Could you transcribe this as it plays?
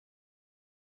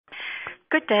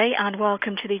Good day and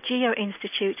welcome to the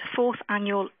Geo-Institute 4th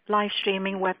Annual Live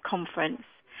Streaming Web Conference.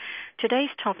 Today's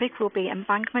topic will be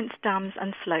embankments, dams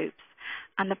and slopes,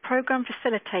 and the program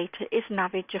facilitator is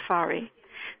Navid Jafari.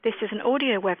 This is an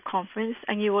audio web conference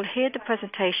and you will hear the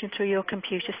presentation through your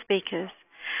computer speakers,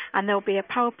 and there will be a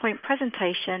PowerPoint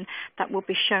presentation that will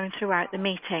be shown throughout the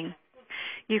meeting.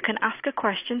 You can ask a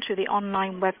question through the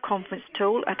online web conference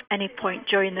tool at any point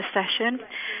during the session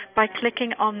by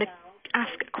clicking on the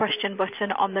Ask a Question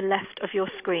button on the left of your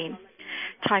screen.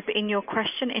 Type in your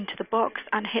question into the box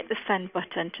and hit the send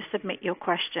button to submit your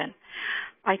question.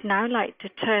 I'd now like to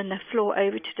turn the floor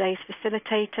over to today's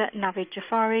facilitator, Navid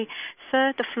Jafari.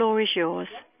 Sir, the floor is yours.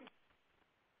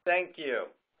 Thank you.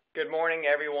 Good morning,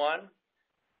 everyone.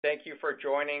 Thank you for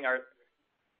joining our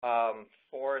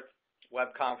fourth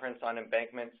web conference on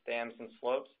embankments, dams, and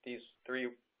slopes. These three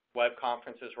web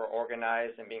conferences were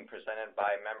organized and being presented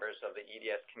by members of the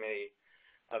EDS committee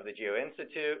of the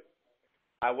Geo-Institute.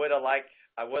 I would like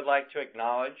to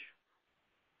acknowledge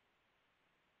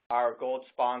our gold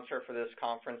sponsor for this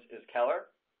conference is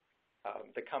Keller.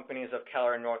 The companies of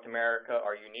Keller in North America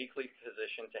are uniquely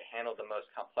positioned to handle the most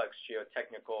complex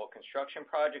geotechnical construction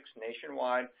projects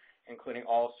nationwide, including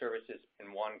all services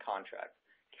in one contract.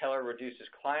 Keller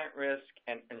reduces client risk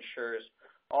and ensures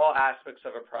all aspects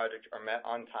of a project are met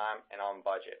on time and on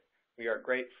budget. We are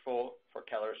grateful for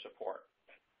Keller's support.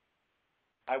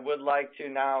 I would like to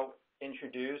now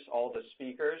introduce all the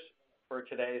speakers for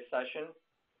today's session.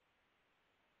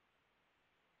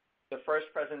 The first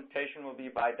presentation will be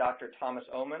by Dr. Thomas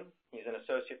Oommen. He's an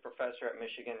associate professor at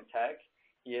Michigan Tech.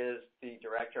 He is the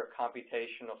director of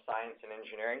computational science and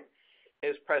engineering.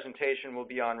 His presentation will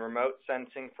be on remote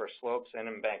sensing for slopes and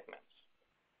embankments.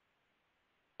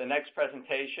 The next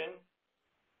presentation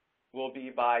will be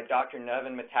by Dr.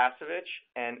 Neven Matasovic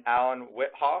and Alan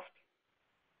Witthoeft.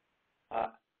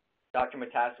 Dr.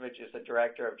 Matasovic is the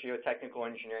Director of Geotechnical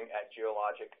Engineering at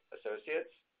Geologic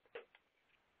Associates.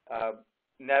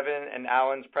 Neven and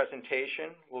Alan's presentation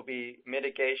will be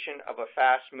Mitigation of a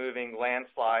Fast-Moving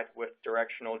Landslide with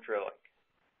Directional Drilling.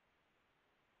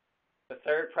 The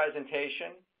third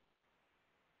presentation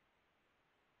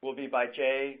will be by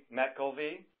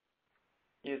McKelvey.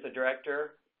 He is the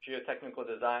Director, Geotechnical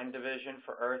Design Division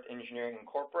for Earth Engineering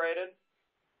Incorporated.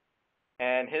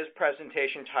 And his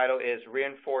presentation title is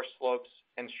Reinforced Slopes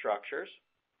and Structures.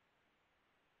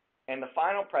 And the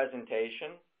final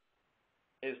presentation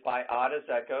is by Adda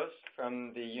Zekkos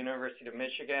from the University of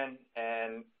Michigan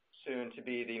and soon to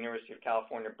be the University of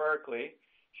California, Berkeley.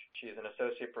 She's an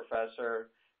associate professor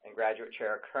and graduate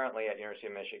chair currently at University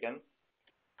of Michigan.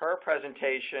 Her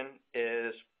presentation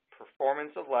is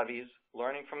Performance of Levees,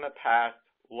 Learning from the Past,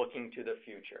 Looking to the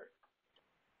Future.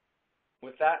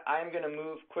 With that, I'm going to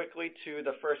move quickly to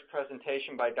the first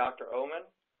presentation by Dr. Oommen.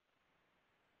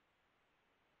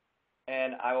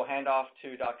 And I will hand off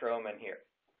to Dr. Oommen here.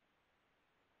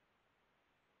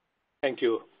 Thank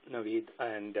you, Navid,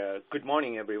 and good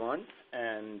morning, everyone.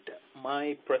 And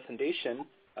my presentation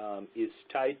is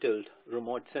titled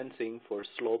Remote Sensing for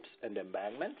Slopes and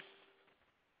Embankments.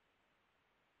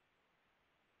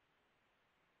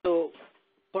 So,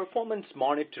 performance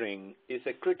monitoring is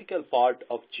a critical part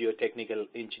of geotechnical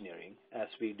engineering as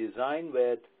we design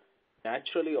with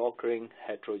naturally occurring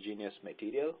heterogeneous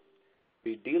material.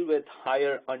 We deal with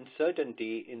higher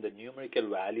uncertainty in the numerical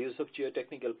values of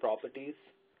geotechnical properties,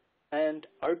 and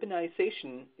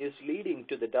urbanization is leading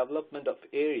to the development of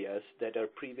areas that are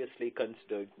previously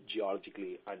considered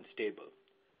geologically unstable.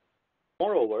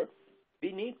 Moreover,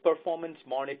 we need performance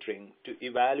monitoring to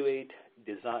evaluate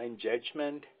design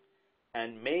judgment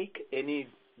and make any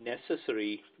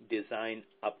necessary design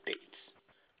updates.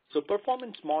 So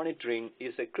performance monitoring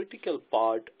is a critical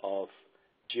part of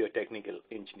geotechnical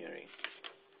engineering.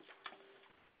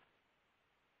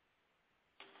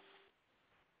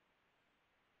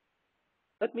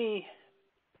 Let me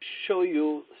show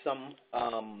you some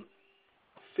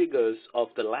figures of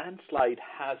the landslide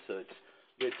hazards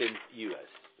within US.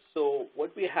 So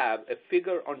what we have, a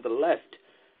figure on the left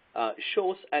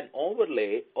shows an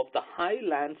overlay of the high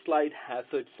landslide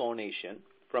hazard zonation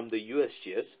from the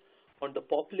USGS on the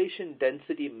population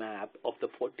density map of the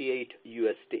 48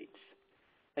 US states.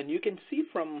 And you can see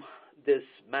from this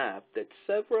map that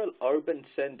several urban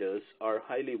centers are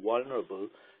highly vulnerable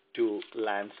to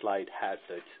landslide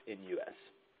hazards in US.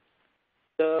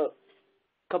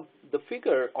 The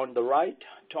figure on the right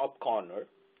top corner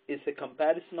is a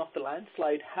comparison of the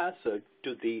landslide hazard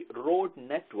to the road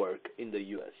network in the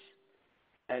US.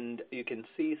 And you can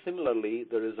see similarly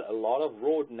there is a lot of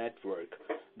road network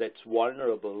that's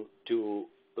vulnerable to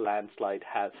landslide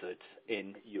hazards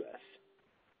in US.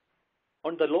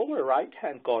 On the lower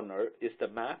right-hand corner is the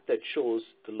map that shows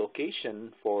the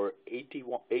location for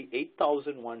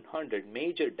 8,100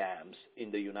 major dams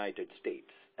in the United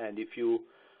States. And if you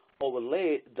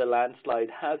overlay the landslide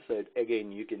hazard,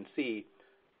 again, you can see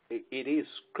it is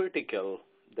critical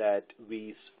that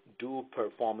we do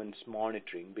performance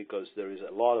monitoring because there is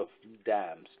a lot of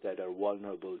dams that are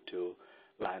vulnerable to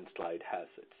landslide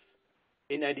hazards.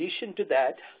 In addition to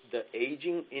that, the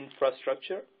aging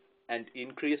infrastructure and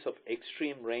increase of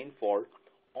extreme rainfall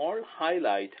all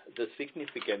highlight the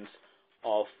significance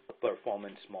of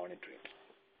performance monitoring.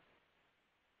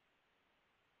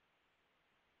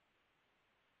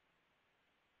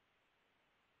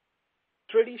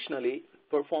 Traditionally,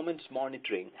 performance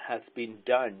monitoring has been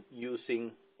done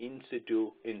using in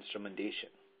situ instrumentation.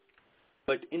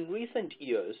 But in recent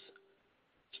years,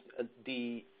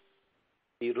 the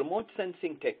remote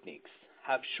sensing techniques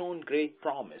have shown great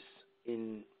promise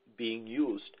in being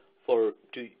used to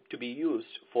be used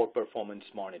for performance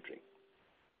monitoring.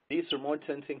 These remote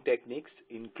sensing techniques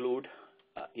include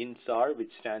INSAR, which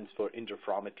stands for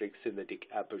Interferometric Synthetic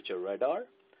Aperture Radar,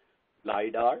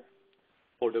 LiDAR,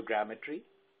 photogrammetry,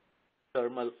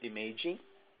 thermal imaging,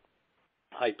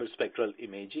 hyperspectral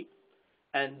imaging,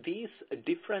 and these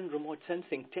different remote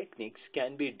sensing techniques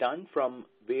can be done from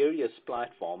various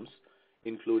platforms,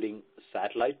 including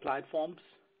satellite platforms,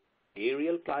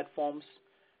 aerial platforms,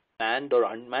 manned or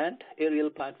unmanned aerial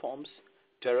platforms,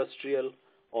 terrestrial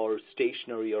or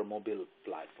stationary or mobile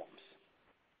platforms.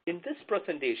 In this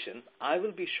presentation, I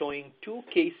will be showing two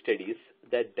case studies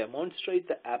that demonstrate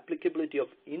the applicability of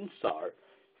INSAR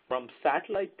from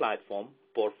satellite platform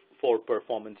for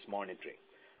performance monitoring.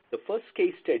 The first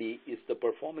case study is the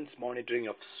performance monitoring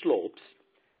of slopes,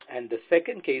 and the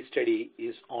second case study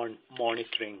is on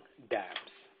monitoring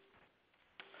dams.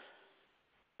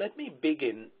 Let me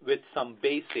begin with some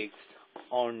basics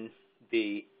on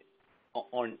INSAR.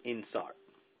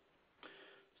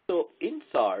 So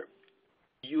INSAR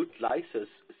utilizes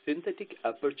synthetic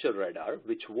aperture radar,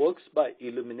 which works by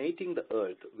illuminating the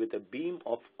Earth with a beam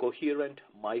of coherent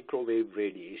microwave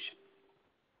radiation.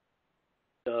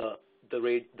 The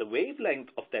wavelength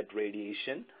of that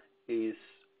radiation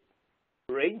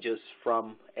ranges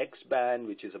from X band,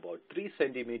 which is about 3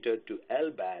 centimeter, to L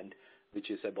band,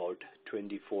 which is about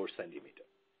 24 centimeter.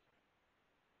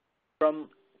 From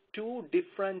two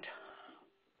different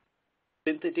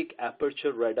synthetic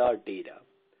aperture radar data,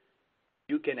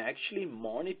 you can actually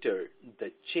monitor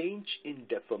the change in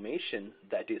deformation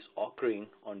that is occurring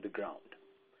on the ground.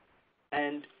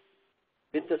 And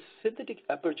with the synthetic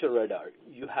aperture radar,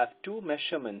 you have two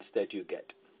measurements that you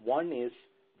get. One is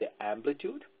the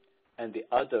amplitude, and the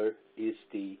other is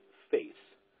the phase.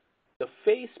 The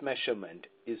phase measurement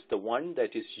is the one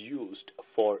that is used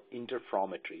for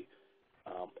interferometry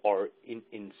or in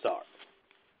INSAR.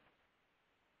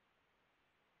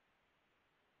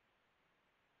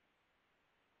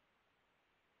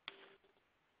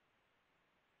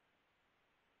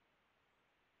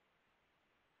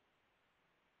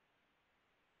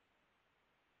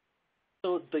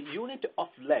 So the unit of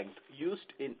length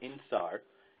used in INSAR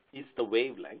is the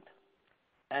wavelength,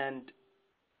 and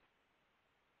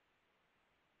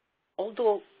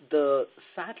although the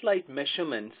satellite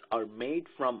measurements are made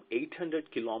from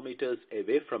 800 kilometers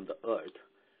away from the Earth,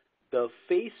 the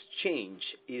phase change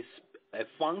is a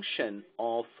function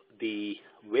of the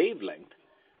wavelength,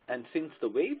 and since the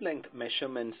wavelength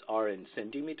measurements are in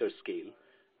centimeter scale,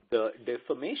 the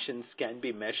deformations can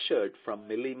be measured from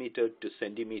millimeter to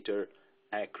centimeter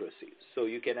accuracy. So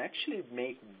you can actually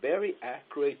make very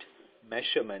accurate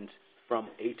measurements from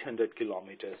 800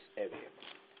 kilometers away.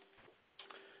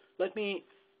 Let me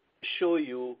show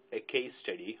you a case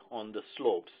study on the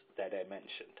slopes that I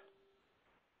mentioned.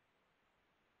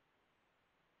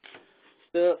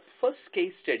 The first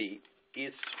case study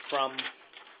is from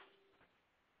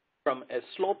a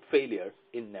slope failure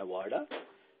in Nevada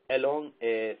along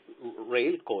a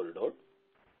rail corridor.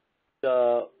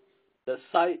 The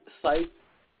site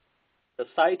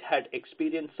had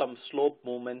experienced some slope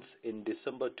movements in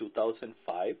December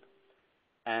 2005,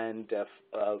 and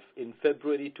in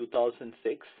February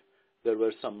 2006, there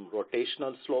were some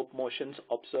rotational slope motions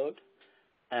observed,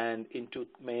 and into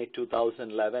May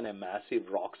 2011, a massive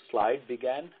rock slide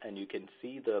began, and you can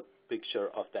see the picture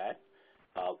of that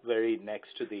very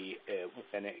next to the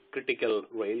critical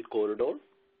rail corridor.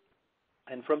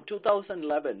 And from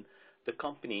 2011, the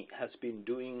company has been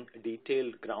doing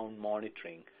detailed ground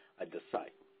monitoring at the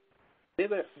site.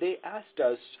 They asked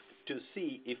us to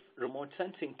see if remote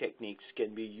sensing techniques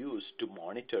can be used to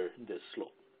monitor this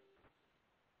slope.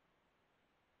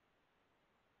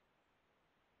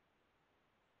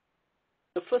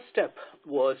 The first step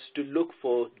was to look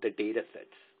for the data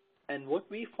sets. And what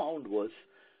we found was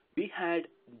we had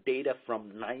data from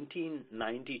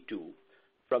 1992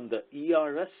 from the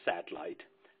ERS satellite,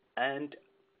 and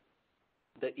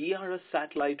the ERS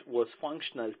satellite was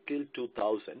functional till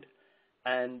 2000,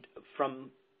 and from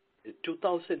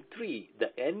 2003, the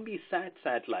NBSat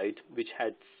satellite, which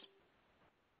had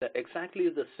exactly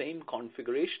the same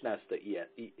configuration as the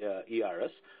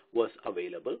ERS, was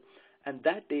available, and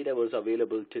that data was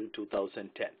available till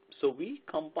 2010. So we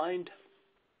combined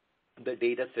the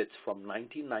data sets from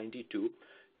 1992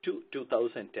 to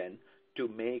 2010 to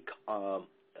make a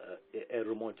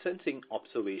remote sensing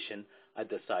observation at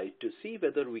the site to see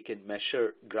whether we can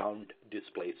measure ground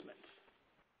displacements.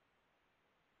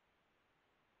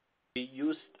 We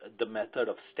used the method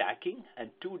of stacking, and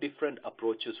two different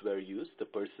approaches were used, the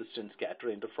persistent scatter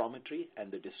interferometry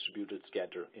and the distributed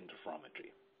scatter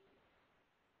interferometry.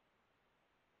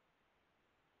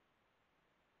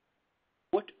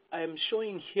 What I am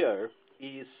showing here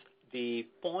is the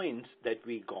points that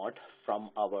we got from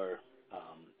our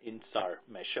INSAR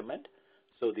measurement.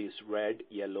 So these red,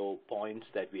 yellow points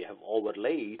that we have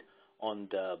overlaid on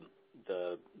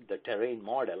the terrain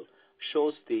model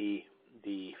shows the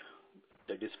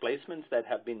displacements that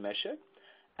have been measured,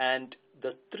 and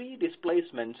the three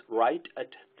displacements right at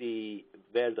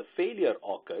where the failure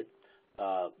occurred,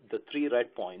 the three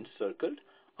red points circled,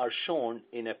 are shown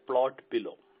in a plot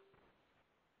below.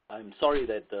 I'm sorry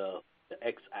that the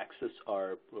x-axis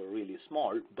are really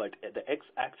small, but the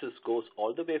x-axis goes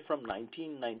all the way from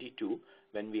 1992,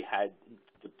 when we had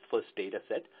the first data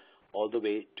set, all the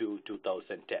way to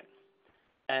 2010.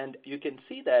 And you can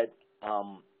see that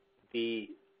the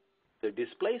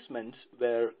displacements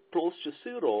were close to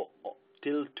zero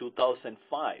till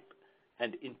 2005.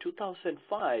 And in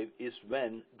 2005 is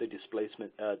when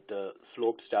the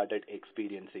slope started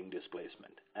experiencing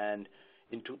displacement. And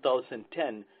in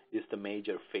 2010 is the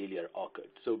major failure occurred.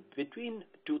 So between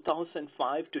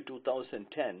 2005 to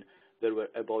 2010, there were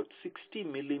about 60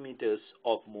 millimeters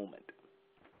of movement.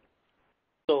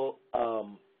 So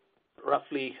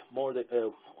roughly more than a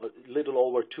little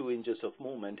over 2 inches of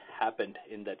movement happened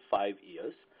in that 5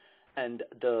 years. And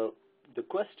the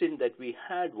question that we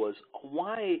had was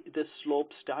why the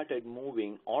slope started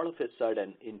moving all of a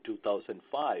sudden in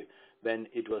 2005 when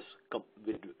it was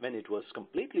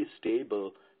completely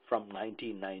stable from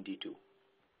 1992.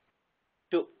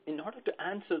 So in order to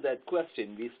answer that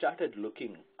question, we started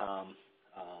looking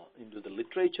into the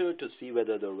literature to see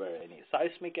whether there were any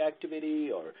seismic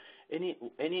activity or any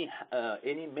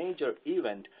major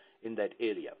event in that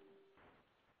area.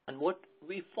 And what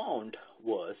we found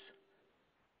was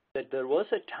that there was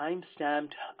a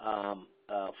time-stamped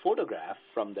photograph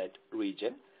from that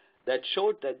region that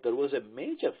showed that there was a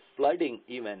major flooding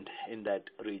event in that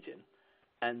region.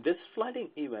 And this flooding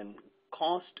event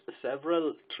caused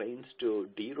several trains to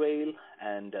derail,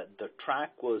 and the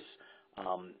track was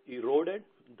eroded.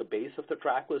 The base of the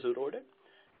track was eroded.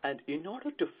 And in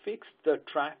order to fix the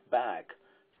track back,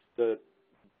 there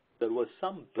was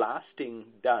some blasting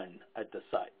done at the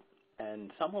site.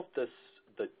 And some of the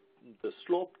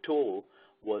slope toe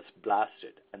was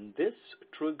blasted. And this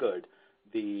triggered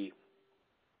the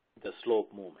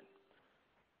slope movement.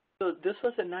 So this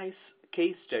was a nice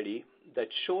case study that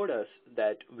showed us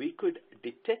that we could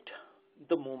detect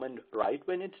the movement right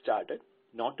when it started.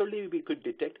 Not only we could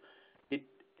detect, it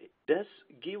does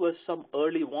give us some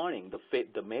early warning.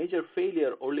 The major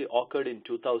failure only occurred in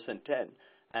 2010,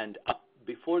 and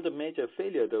before the major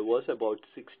failure, there was about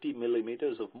 60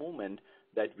 millimeters of movement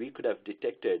that we could have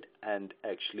detected and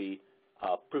actually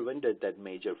prevented that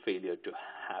major failure to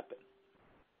happen.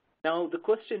 Now, the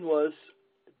question was,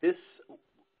 this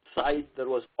site, there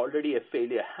was already a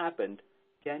failure happened,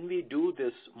 can we do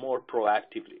this more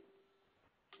proactively?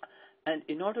 And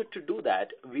in order to do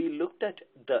that, we looked at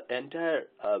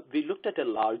a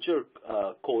larger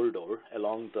corridor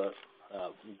along the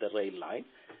rail line,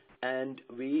 and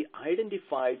we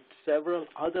identified several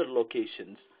other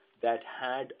locations that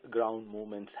had ground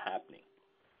movements happening.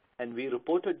 And we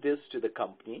reported this to the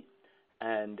company,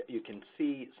 and you can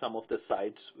see some of the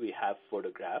sites we have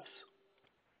photographs.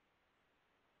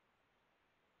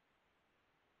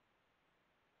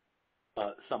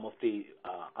 Some of the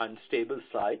unstable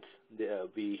sites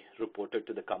we reported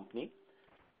to the company.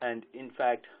 And in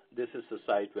fact, this is the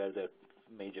site where the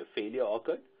major failure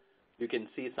occurred. You can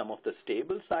see some of the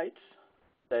stable sites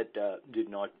that did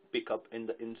not pick up in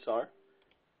the INSAR.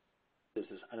 This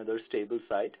is another stable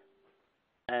site.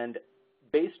 And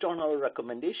based on our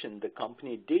recommendation, the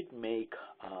company did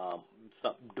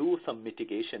do some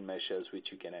mitigation measures,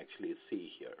 which you can actually see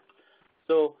here.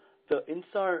 So the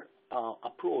INSAR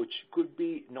approach could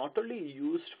be not only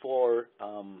used for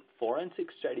forensic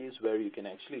studies where you can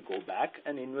actually go back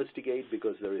and investigate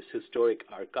because there is historic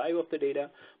archive of the data,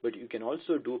 but you can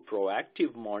also do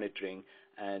proactive monitoring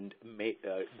and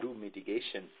do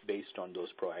mitigation based on those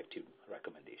proactive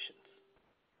recommendations.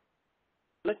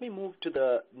 Let me move to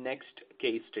the next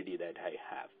case study that I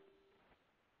have.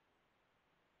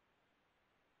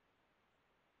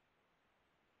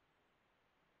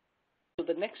 So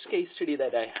the next case study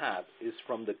that I have is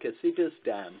from the Casitas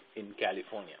Dam in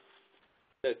California.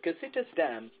 The Casitas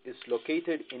Dam is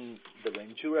located in the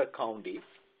Ventura County,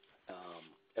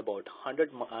 about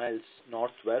 100 miles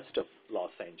northwest of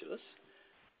Los Angeles,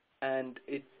 and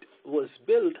it was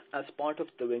built as part of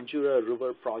the Ventura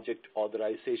River Project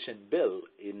Authorization Bill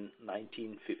in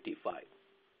 1955.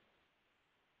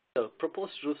 The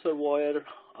proposed reservoir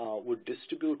would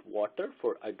distribute water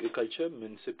for agriculture,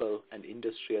 municipal, and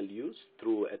industrial use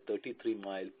through a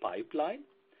 33-mile pipeline,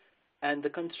 and the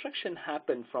construction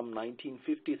happened from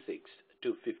 1956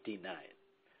 to 59.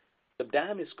 The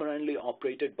dam is currently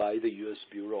operated by the U.S.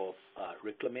 Bureau of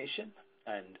Reclamation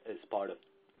and is part of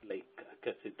Lake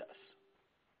Casitas.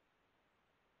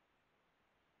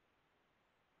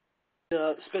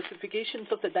 The specifications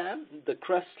of the dam: the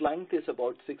crest length is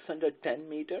about 610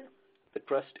 meters. The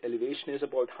crest elevation is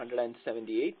about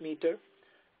 178 meters.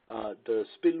 The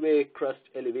spillway crest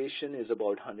elevation is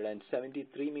about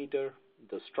 173 meters.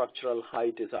 The structural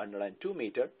height is 102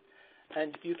 meters.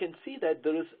 And you can see that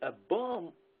there is a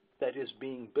berm that is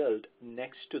being built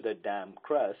next to the dam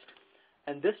crest.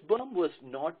 And this berm was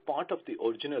not part of the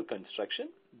original construction.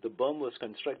 The berm was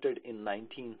constructed in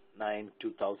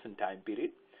 1999-2000 time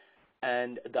period.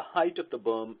 And the height of the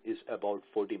berm is about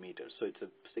 40 meters. So it's a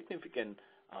significant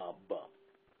berm.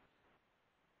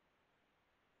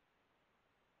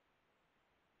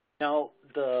 Now,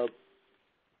 there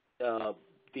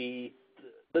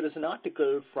is an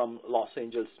article from Los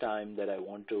Angeles Times that I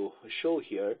want to show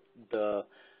here. There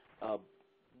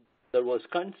was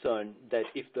concern that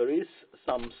if there is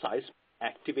some seismic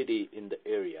activity in the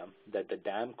area, that the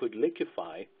dam could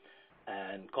liquefy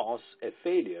and cause a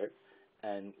failure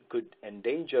and could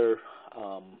endanger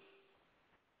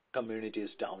communities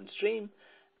downstream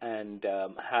and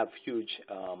have huge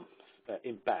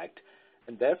impact.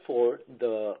 And therefore,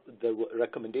 the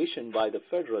recommendation by the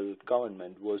federal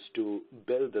government was to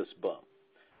build this berm.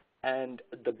 And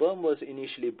the berm was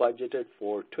initially budgeted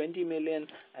for $20 million,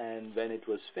 and when it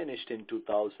was finished in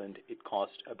 2000, it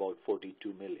cost about $42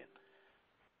 million.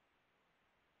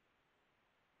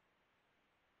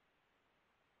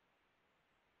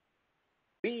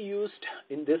 We used,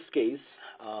 in this case,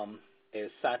 a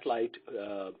satellite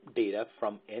data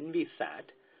from NVSat,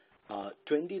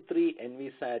 23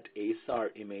 NVSat ASAR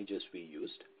images we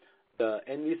used. The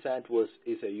NVSat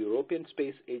is a European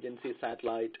Space Agency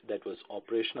satellite that was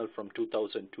operational from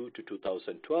 2002 to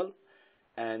 2012,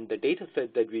 and the data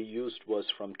set that we used was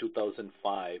from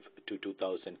 2005 to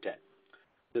 2010.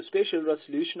 The spatial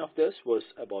resolution of this was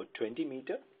about 20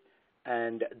 meters,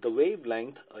 and the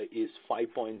wavelength is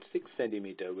 5.6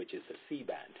 centimeter, which is a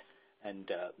C-band, and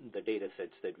the data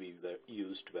sets that we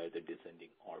used were the descending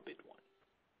orbit one.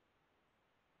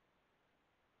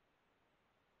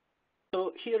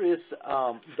 So here is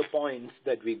the points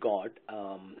that we got.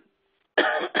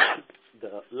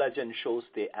 The legend shows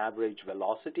the average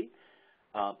velocity.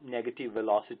 Negative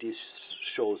velocities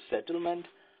show settlement.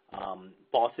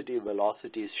 Positive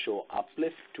velocities show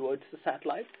uplift towards the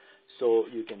satellite. So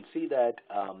you can see that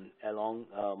along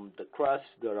the crest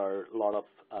there are a lot of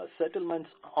settlements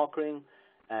occurring,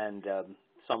 and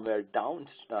somewhere down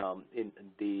in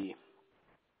the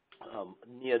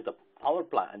near the power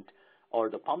plant or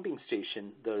the pumping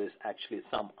station, there is actually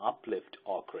some uplift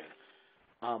occurring.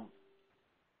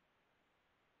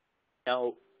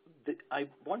 Now, I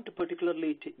want to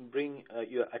particularly bring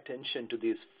your attention to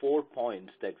these 4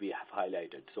 points that we have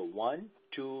highlighted. So 1,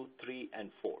 2, 3,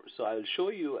 and 4. So I'll show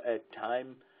you a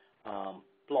time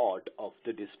plot of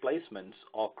the displacements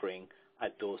occurring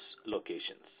at those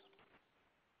locations.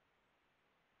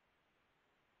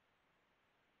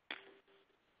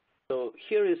 So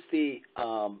here is the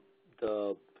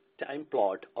time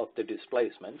plot of the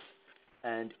displacements,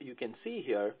 and you can see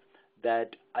here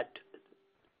that at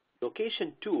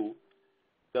location 2,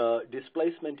 the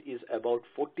displacement is about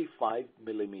 45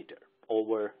 millimeter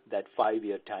over that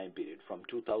 5-year time period from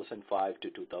 2005 to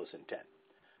 2010.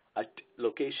 At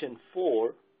location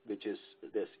 4, which is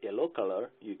this yellow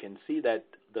color, you can see that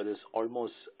there is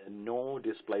almost no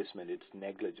displacement. It's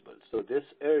negligible. So this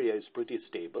area is pretty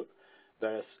stable,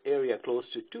 whereas area close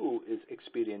to 2 is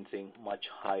experiencing much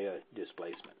higher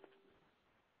displacement.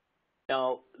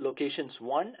 Now, locations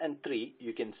 1 and 3,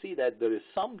 you can see that there is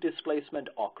some displacement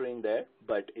occurring there,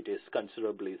 but it is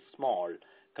considerably small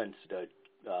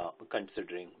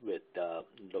considering with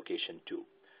location 2.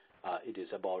 It is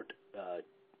about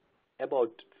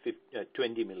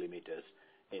 20 millimeters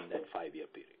in that 5-year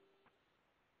period.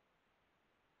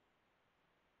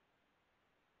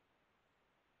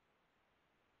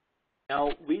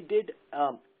 Now, we did,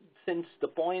 since the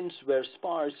points were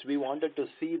sparse, we wanted to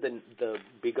see the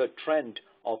bigger trend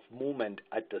of movement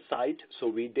at the site. So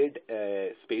we did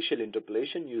a spatial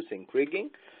interpolation using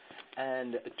kriging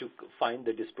and to find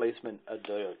the displacement,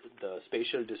 the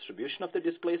spatial distribution of the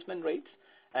displacement rates.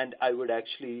 And I would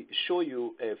actually show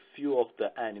you a few of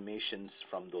the animations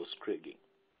from those kriging.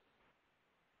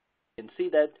 You can see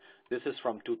that this is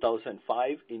from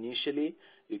 2005 initially.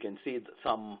 You can see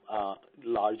some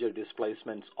larger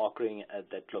displacements occurring at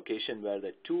that location where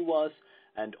the 2 was,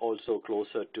 and also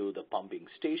closer to the pumping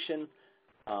station.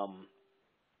 And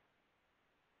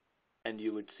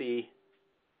you would see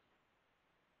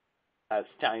as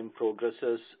time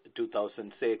progresses,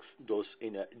 2006, those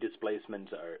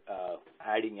displacements are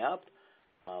adding up.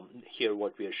 Here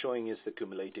what we are showing is the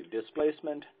cumulative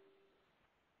displacement.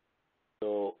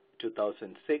 So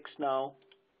 2006 now,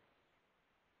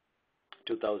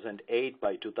 2008,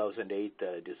 by 2008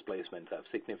 the displacements have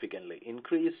significantly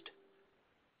increased.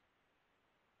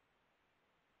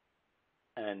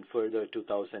 And further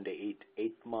 2008,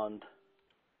 8th month.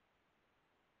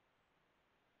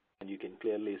 And you can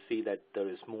clearly see that there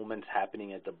is movements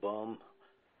happening at the berm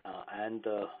and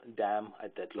the dam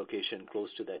at that location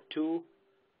close to that 2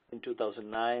 in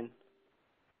 2009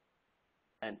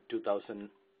 and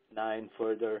 2009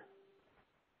 further.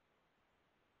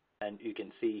 And you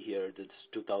can see here that's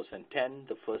 2010,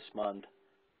 the first month,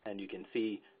 and you can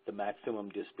see the maximum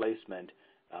displacement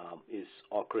is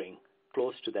occurring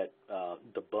close to that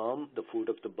the berm, the foot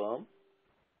of the berm.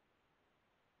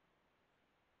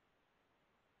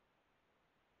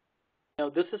 Now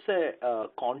this is a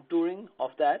contouring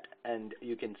of that, and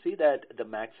you can see that the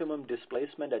maximum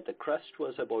displacement at the crest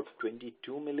was about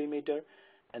 22 millimeter,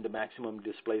 and the maximum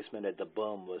displacement at the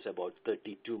berm was about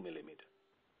 32 millimeter.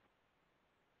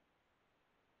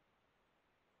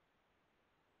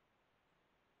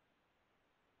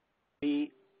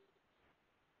 We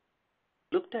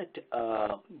looked at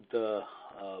the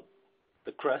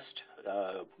crest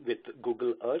with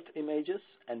Google Earth images,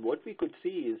 and what we could see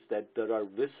is that there are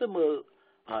visible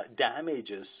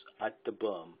damages at the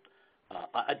berm,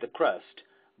 at the crest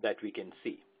that we can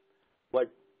see.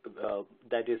 But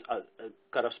that is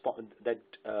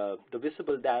the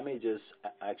visible damages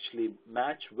actually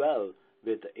match well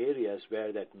with the areas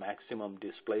where that maximum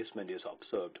displacement is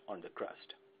observed on the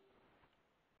crest.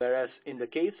 Whereas in the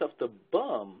case of the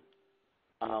berm,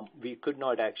 we could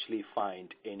not actually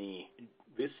find any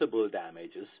visible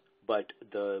damages, but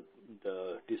the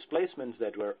displacements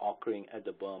that were occurring at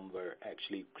the berm were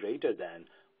actually greater than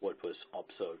what was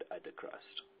observed at the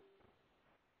crest.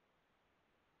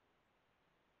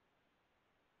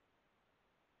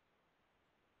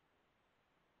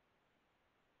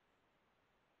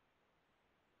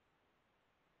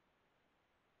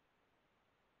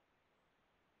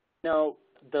 Now,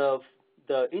 the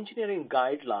engineering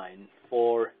guideline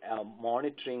for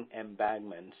monitoring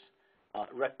embankments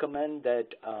recommend that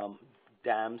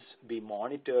dams be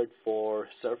monitored for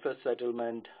surface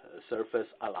settlement, surface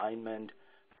alignment,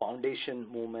 foundation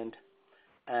movement,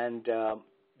 and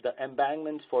the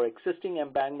embankments for existing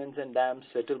embankments and dams,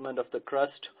 settlement of the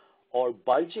crust or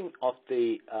bulging of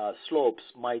the slopes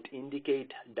might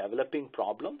indicate developing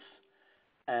problems.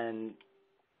 And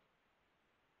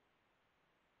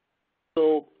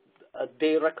so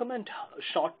they recommend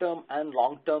short-term and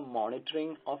long-term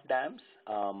monitoring of dams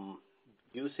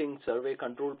using survey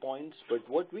control points. But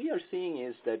what we are seeing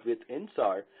is that with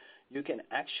INSAR, you can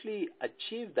actually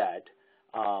achieve that,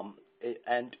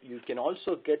 and you can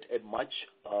also get a much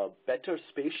better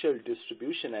spatial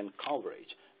distribution and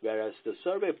coverage, whereas the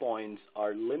survey points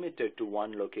are limited to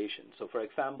one location. So, for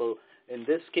example, in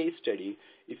this case study,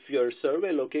 if your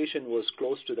survey location was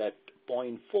close to that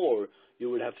 0.4, you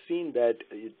would have seen that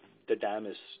the dam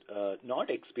is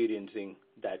not experiencing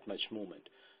that much movement.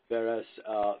 Whereas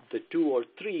the 2 or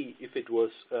 3, if it was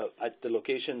at the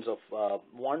locations of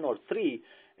 1 or 3,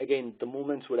 again, the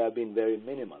movements would have been very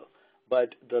minimal.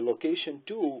 But the location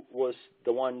 2 was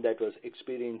the one that was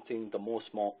experiencing the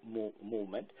most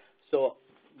movement. So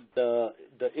the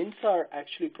INSAR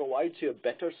actually provides you a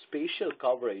better spatial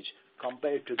coverage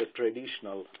compared to the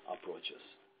traditional approaches.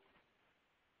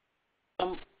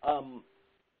 Some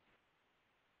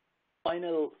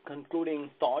final concluding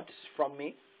thoughts from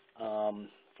me.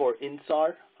 for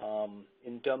INSAR,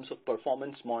 in terms of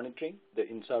performance monitoring, the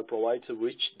INSAR provides a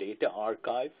rich data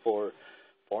archive for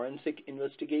forensic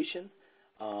investigation.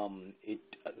 It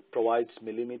provides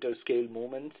millimeter scale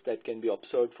movements that can be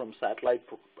observed from satellite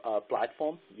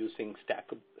platform using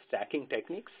stacking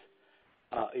techniques.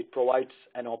 It provides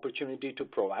an opportunity to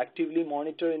proactively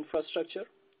monitor infrastructure,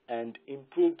 and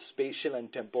improved spatial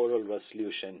and temporal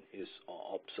resolution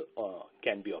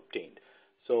can be obtained.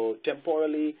 So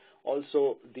temporally,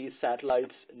 also these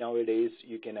satellites nowadays,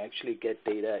 you can actually get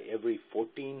data every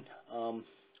 14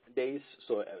 days.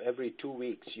 So every 2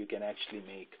 weeks, you can actually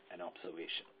make an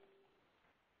observation.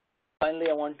 Finally,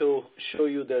 I want to show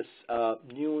you this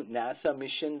new NASA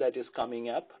mission that is coming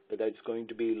up, that's going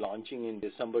to be launching in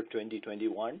December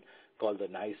 2021, called the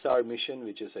NISAR mission,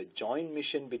 which is a joint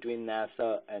mission between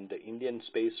NASA and the Indian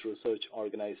Space Research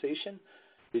Organization,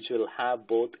 which will have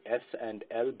both S and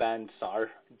L band SAR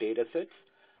data sets.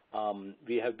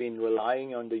 We have been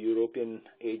relying on the European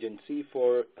agency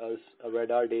for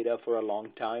radar data for a long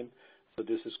time, so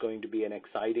this is going to be an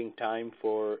exciting time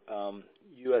for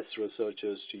U.S.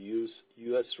 researchers to use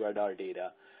U.S. radar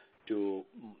data to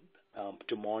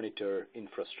monitor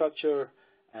infrastructure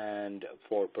and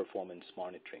for performance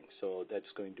monitoring. So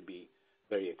that's going to be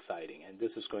very exciting, and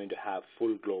this is going to have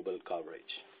full global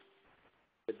coverage.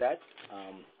 With that,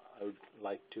 I would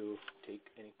like to take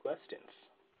any questions.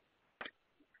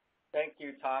 Thank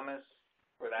you, Thomas,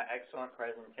 for that excellent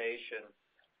presentation.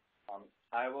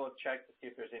 I will check to see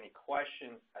if there's any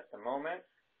questions at the moment.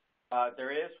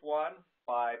 There is one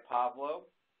by Pablo.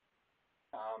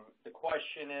 The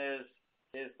question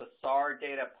is the SAR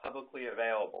data publicly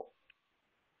available?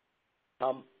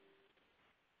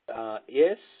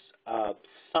 Yes,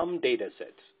 some data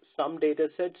sets. Some data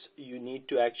sets you need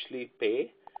to actually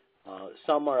pay.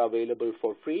 Some are available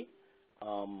for free.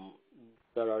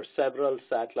 There are several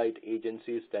satellite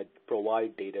agencies that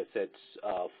provide data sets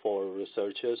for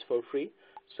researchers for free.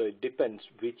 So it depends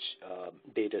which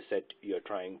data set you're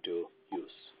trying to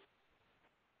use.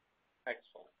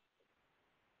 Excellent.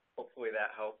 Hopefully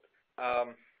that helped.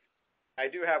 I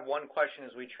do have one question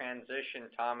as we transition,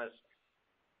 Thomas.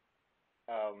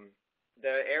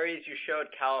 The areas you showed,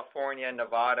 California and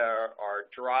Nevada, are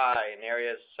dry, and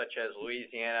areas such as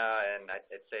Louisiana and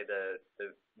I'd say the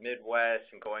Midwest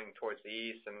and going towards the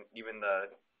east and even the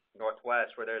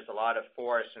Northwest, where there's a lot of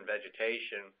forest and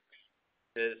vegetation.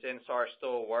 Does INSAR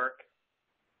still work?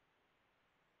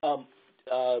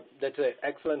 That's an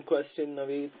excellent question,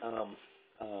 Naveed.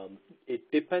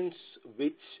 It depends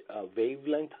which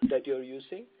wavelength that you're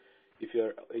using. If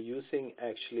you're using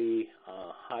actually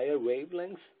higher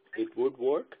wavelengths, it would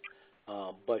work,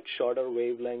 but shorter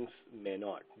wavelengths may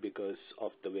not because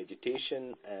of the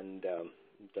vegetation and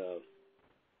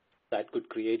that could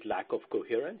create lack of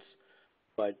coherence,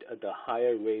 but the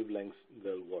higher wavelengths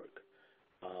will work.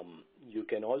 You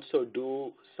can also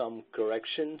do some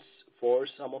corrections for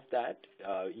some of that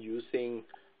using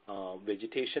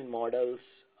vegetation models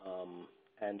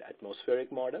and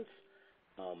atmospheric models.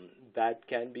 That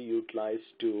can be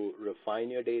utilized to refine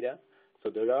your data. So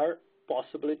there are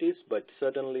possibilities, but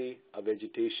certainly a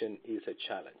vegetation is a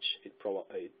challenge. It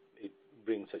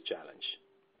brings a challenge.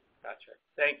 Gotcha.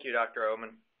 Thank you, Dr.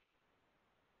 Oommen.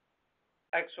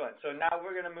 Excellent. So now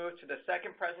we're going to move to the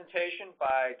second presentation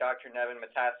by Dr. Neven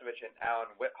Matasovic and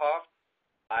Alan Witthoeft.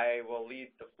 I will leave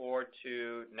the floor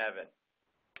to Neven.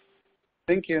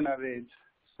 Thank you, Naveed.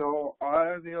 So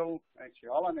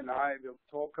Alan and I will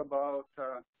talk about,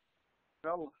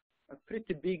 a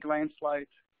pretty big landslide,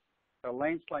 a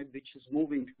landslide which is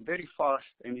moving very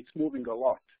fast and it's moving a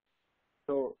lot.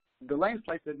 So the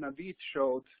landslide that Naveed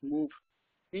showed move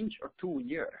inch or 2 a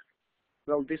year.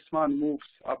 Well, this one moves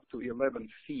up to 11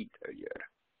 feet a year.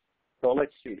 So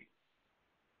let's see.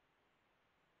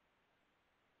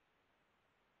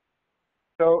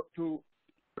 So to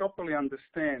properly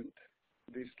understand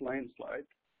this landslide,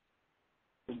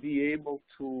 to be able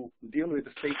to deal with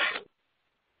the safety,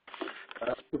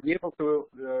 to be able to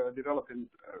develop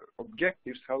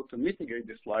objectives how to mitigate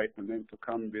this slide and then to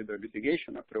come with a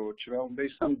mitigation approach, well,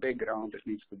 there's some background that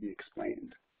needs to be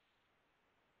explained.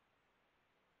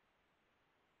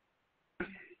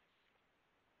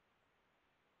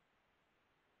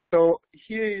 So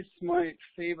here is my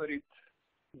favorite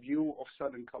view of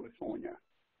Southern California.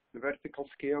 The vertical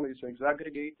scale is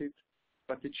exaggregated,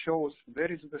 but it shows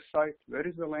where is the site, where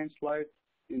is the landslide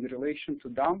in relation to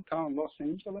downtown Los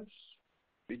Angeles,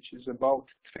 which is about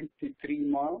 23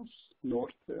 miles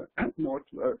northeast,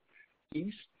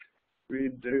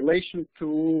 with relation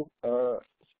to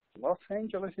Los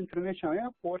Angeles International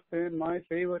Airport and my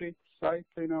favorite site,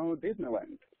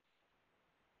 Disneyland.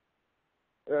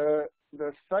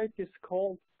 the site is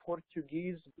called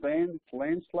Portuguese Band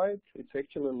Landslide. It's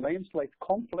actually a landslide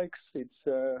complex. It's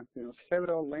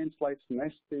several landslides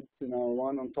nested,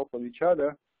 one on top of each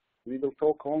other. We will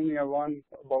talk only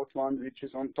about one which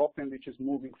is on top and which is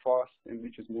moving fast and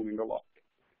which is moving a lot.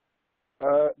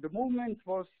 The movement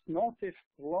was noticed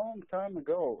a long time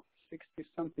ago,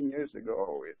 60-something years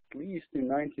ago, at least in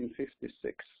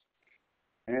 1956,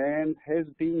 and has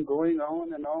been going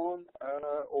on and on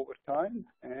over time.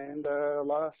 And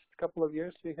last couple of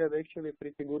years, we have actually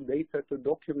pretty good data to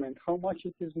document how much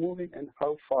it is moving and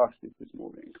how fast it is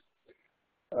moving.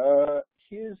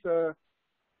 Here's a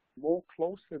more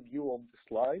closer view of the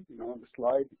slide. The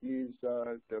slide is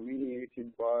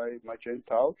delineated by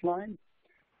magenta outline.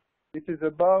 It is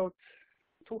about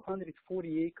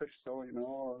 240 acres, so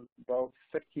about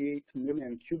 38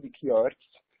 million cubic yards.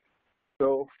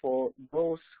 So for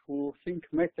those who think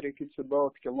metric, it's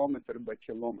about kilometer by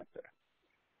kilometer.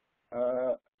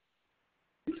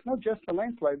 It's not just a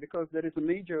landslide because there is a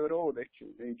major road,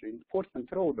 actually, major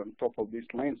important road on top of this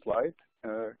landslide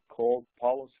called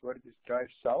Palos Verdes Drive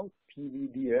South,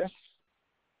 PVDS.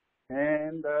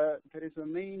 And there is a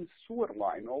main sewer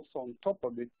line also on top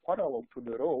of it, parallel to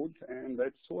the road. And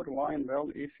that sewer line, well,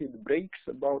 if it breaks,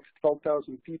 about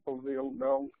 12,000 people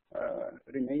will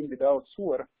remain without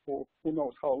sewer for who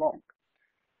knows how long.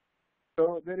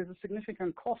 So there is a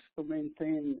significant cost to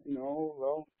maintain,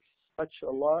 such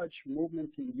a large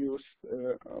movement induced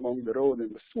along the road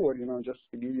and the sewer. Just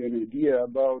to give you an idea,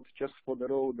 about just for the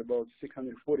road, about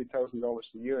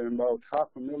 $640,000 a year, and about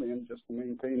 $500,000 just to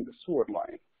maintain the sewer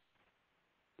line.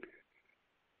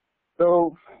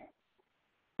 So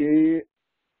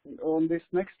on this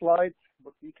next slide,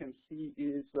 what we can see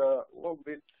is a little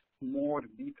bit more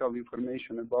detailed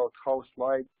information about how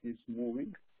slide is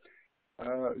moving.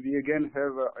 We again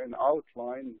have an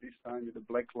outline, this time with the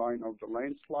black line of the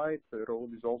landslide. The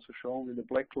road is also shown with the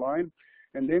black line.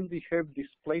 And then we have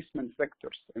displacement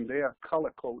vectors, and they are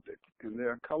color-coded. And they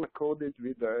are color-coded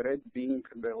with the red being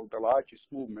the largest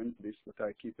movement, this that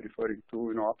I keep referring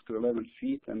to, up to 11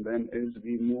 feet. And then as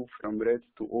we move from red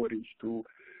to orange to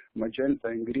magenta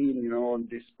and green,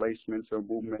 displacements or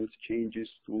movements changes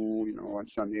to, in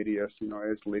some areas,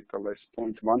 as little as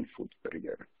 0.1 foot per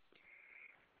year.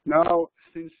 Now,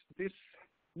 since this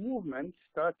movement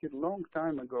started a long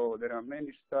time ago, there are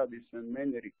many studies and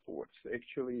many reports.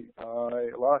 Actually,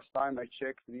 last time I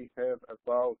checked, we have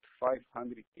about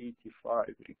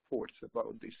 585 reports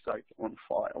about this site on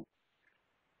file.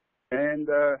 And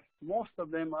most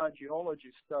of them are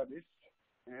geology studies.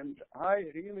 And I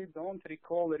really don't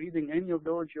recall reading any of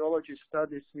those geology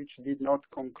studies which did not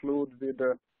conclude with,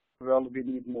 well, we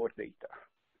need more data,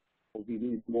 or we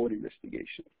need more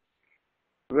investigation.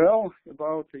 Well,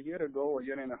 about a year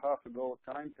and a half ago,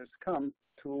 time has come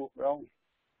to, well,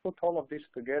 put all of this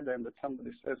together, and that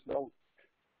somebody says, well,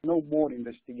 no more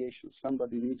investigation.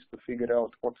 Somebody needs to figure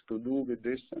out what to do with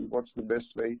this and what's the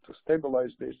best way to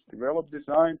stabilize this, develop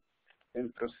design,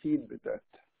 and proceed with that.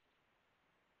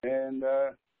 And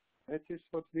that is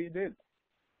what we did.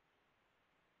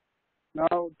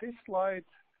 Now, this slide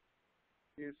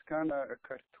is kind of a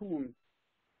cartoon.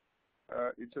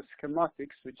 It's a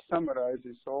schematics which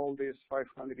summarizes all these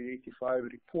 585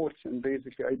 reports and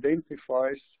basically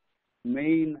identifies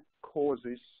main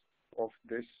causes of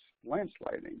this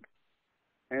landsliding.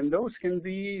 And those can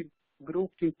be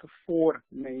grouped into 4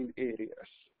 main areas.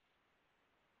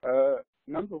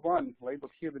 Number one,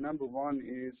 labeled here, the number one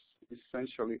is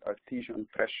essentially artesian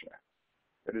pressure.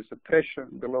 There is a pressure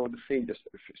below the failure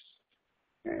surface.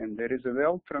 And there is a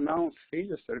well-pronounced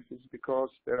failure surface because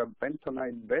there are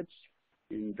bentonite beds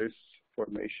in this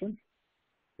formation.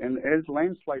 And as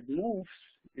landslide moves,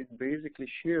 it basically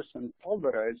shears and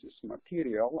pulverizes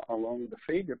material along the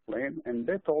failure plane, and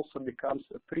that also becomes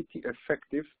a pretty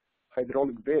effective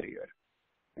hydraulic barrier.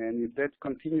 And if that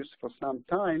continues for some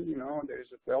time, there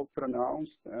is a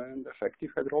well-pronounced and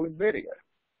effective hydraulic barrier.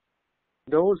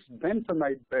 Those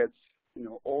bentonite beds,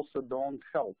 also don't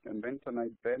help. And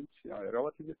bentonite beds are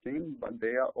relatively thin, but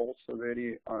they are also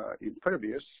very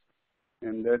impervious,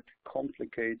 and that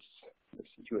complicates the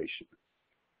situation.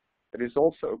 There is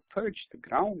also a purged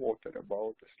groundwater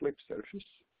above the slip surface,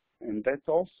 and that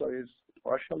also is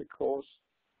partially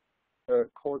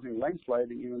causing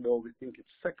landsliding, even though we think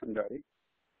it's secondary.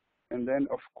 And then,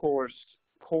 of course,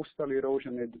 coastal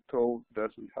erosion at the toe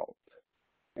doesn't help.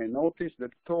 And notice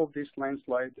that the toe of this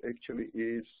landslide actually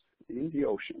is in the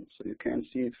ocean, so you can't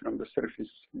see it from the surface.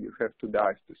 You have to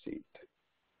dive to see it.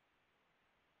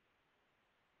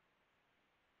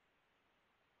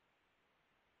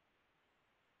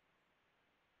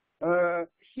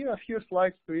 here are a few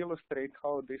slides to illustrate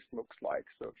how this looks like.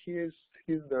 So here's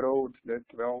the road that,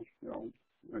 well,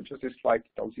 just this slide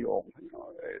tells you all.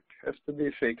 It has to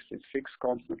be fixed. It's fixed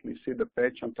constantly. See the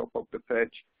patch on top of the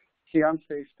patch. See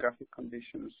unsafe traffic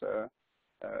conditions.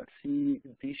 See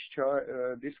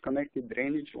disconnected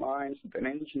drainage lines. The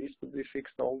drainage needs to be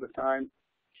fixed all the time.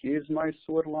 Here's my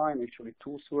sewer line, actually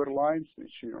 2 sewer lines,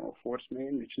 which, force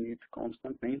main, which need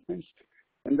constant maintenance.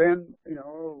 And then,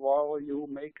 while you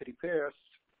make repairs,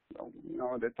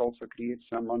 that also creates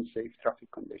some unsafe traffic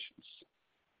conditions.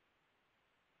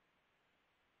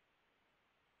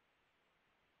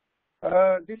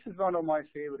 This is one of my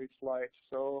favorite slides.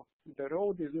 So the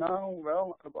road is now,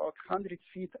 well, about 100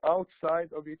 feet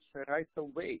outside of its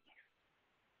right-of-way.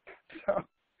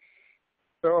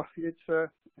 So it's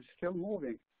still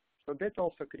moving. So that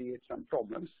also creates some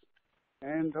problems.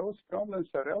 And those problems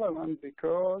are relevant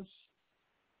because,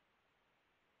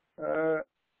 as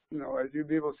you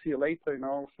will see later,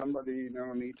 somebody,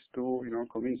 needs to,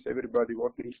 convince everybody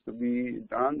what needs to be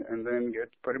done and then get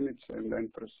permits and then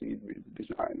proceed with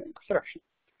design and construction.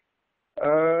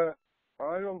 I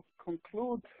will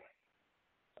conclude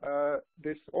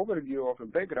this overview of the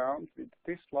background with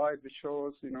this slide, which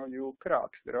shows,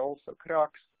 cracks. There are also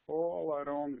cracks all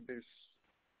around this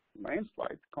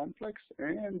landslide complex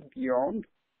and beyond.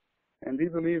 And we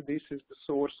believe this is the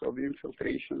source of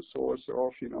infiltration, source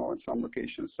of, in some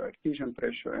locations, artesian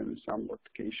pressure, and in some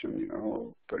location,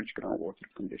 rich groundwater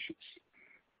conditions.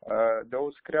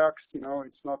 Those cracks,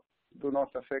 do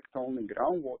not affect only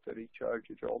groundwater recharge,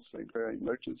 it also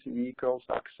emergency vehicles,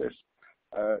 access,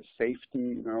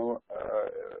 safety,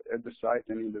 at the site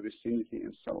and in the vicinity,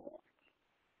 and so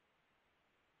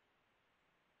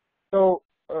on.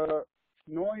 So,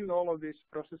 knowing all of this,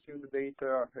 processing the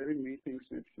data, having meetings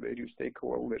with various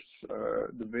stakeholders,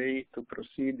 the way to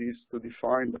proceed is to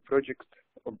define the project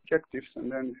objectives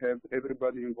and then have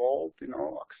everybody involved,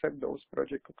 accept those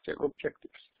project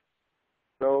objectives.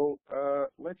 So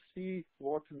let's see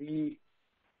what we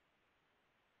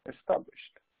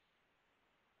established.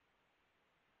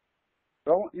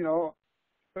 So,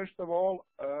 first of all,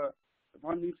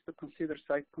 one needs to consider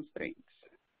site constraints.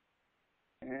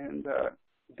 And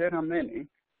there are many.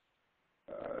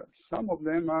 Some of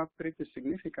them are pretty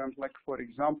significant, like, for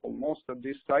example, most of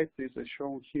these sites, as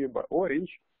shown here by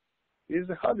orange, is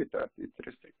a habitat. It's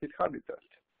restricted habitat.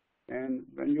 And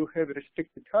when you have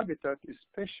restricted habitat,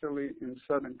 especially in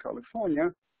Southern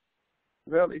California,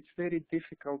 well, it's very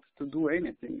difficult to do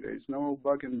anything. There is no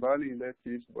bug and bunny that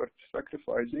is worth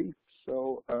sacrificing.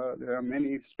 So there are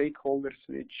many stakeholders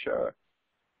which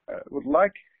would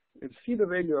like to see the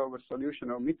value of a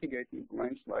solution of mitigating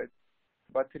landslide,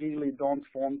 but really don't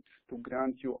want to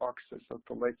grant you access or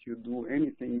to let you do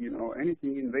anything,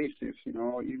 anything invasive,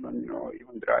 even driving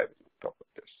on top of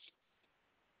this.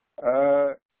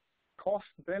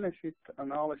 Cost-benefit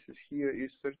analysis here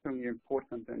is certainly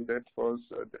important, and that was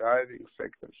a driving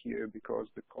factor here because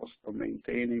the cost of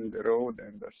maintaining the road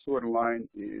and the sewer line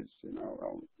is,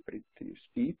 pretty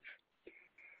steep.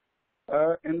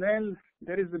 And then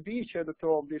there is a beach at the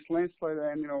top of this landslide,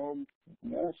 and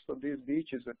most of these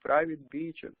beaches are private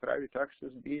beach, a private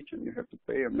access beach, and you have to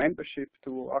pay a membership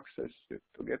to access it,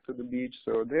 to get to the beach.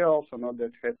 So they are also not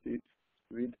that happy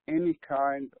with any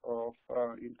kind of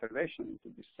intervention into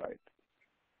this site.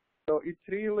 So it's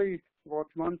really what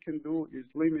one can do is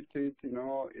limited.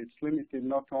 It's limited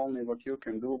not only what you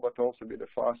can do, but also with the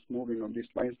fast moving of this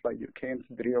landslide. You can't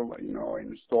drill,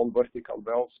 install vertical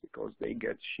wells because they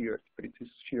get sheared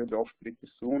off pretty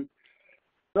soon.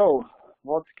 So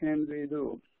what can we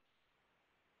do?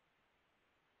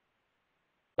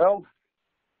 Well,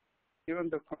 given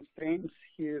the constraints,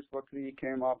 here's what we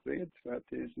came up with. That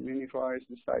is, minimize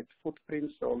the site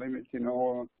footprint, so limit,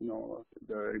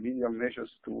 the remedial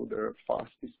measures to the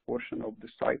fastest portion of the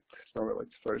site. So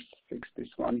let's first fix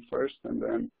this one first, and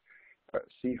then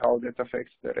see how that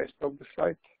affects the rest of the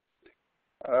site.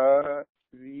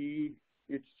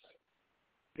 It's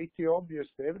pretty obvious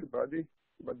to everybody,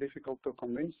 but difficult to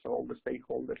convince all the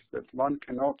stakeholders that one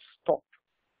cannot stop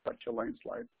such a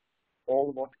landslide.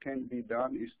 All what can be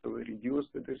done is to reduce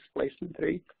the displacement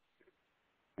rate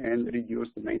and reduce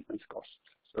the maintenance costs.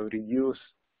 So reduce,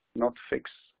 not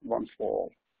fix once for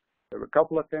all. There were a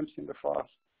couple attempts in the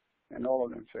past, and all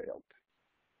of them failed.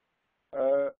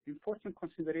 Important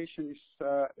consideration is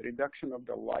reduction of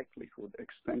the likelihood,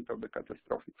 extent of the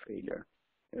catastrophic failure.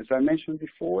 As I mentioned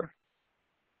before,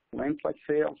 landslide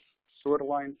fails, sewer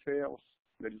line fails,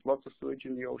 there is lots of sewage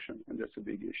in the ocean, and that's a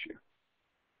big issue.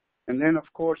 And then,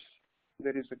 of course,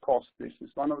 there is a cost. This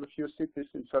is one of the few cities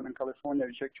in Southern California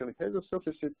which actually has a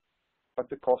surface, but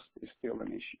the cost is still an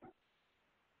issue.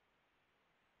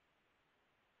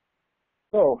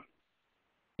 So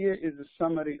here is a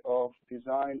summary of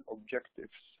design objectives.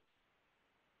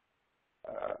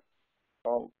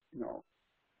 I'll,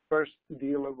 first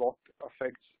deal with what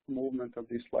affects movement of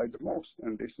this slide the most,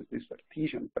 and this is this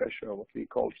artesian pressure, what we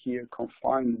call here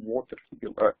confined water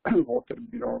below,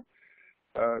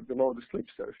 below the slip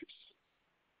surface.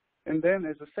 And then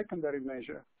as a secondary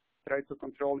measure, try to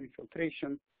control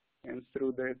infiltration, and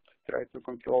through that try to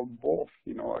control both,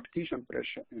 artesian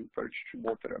pressure and purged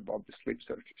water above the slip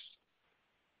surface.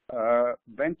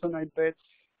 Bentonite beds,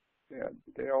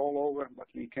 they're all over, but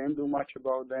we can't do much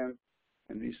about them,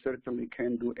 and we certainly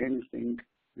can't do anything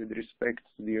with respect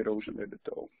to the erosion at the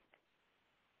toe.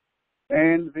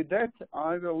 And with that,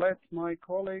 I will let my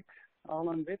colleague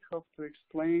Alan Witthoeft to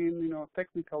explain,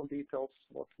 technical details,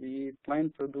 what we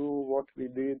plan to do, what we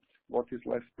did, what is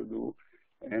left to do.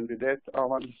 And with that,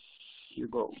 Alan, you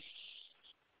go.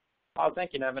 Oh,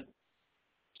 thank you, Neven.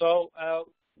 So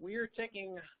we're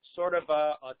taking sort of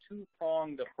a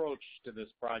two-pronged approach to this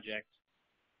project.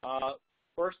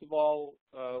 First of all,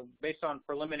 based on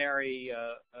preliminary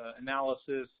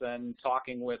analysis and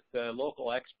talking with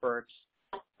local experts,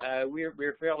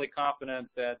 we're fairly confident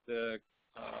that the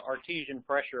artesian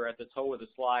pressure at the toe of the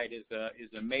slide is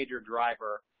a major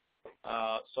driver.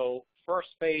 So first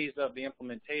phase of the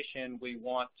implementation, we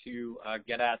want to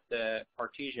get at the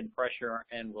artesian pressure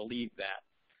and relieve that.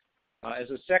 As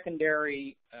a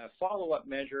secondary follow-up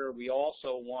measure, we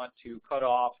also want to cut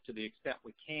off, to the extent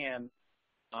we can,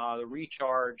 the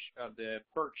recharge of the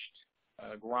perched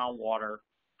groundwater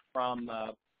from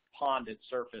ponded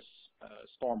surface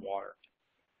stormwater.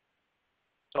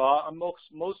 So I'm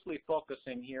mostly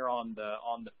focusing here on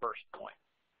the first point.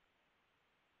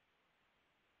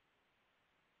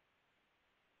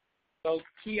 So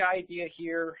key idea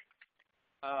here,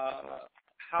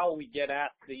 how we get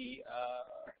at the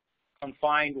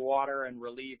confined water and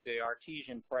relieve the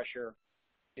artesian pressure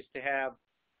is to have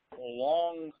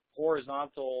long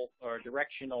horizontal or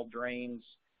directional drains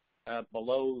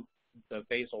below the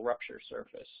basal rupture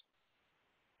surface.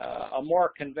 A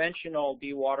more conventional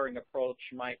dewatering approach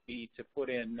might be to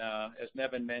put in, as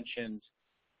Neven mentioned,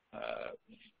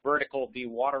 vertical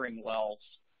dewatering wells.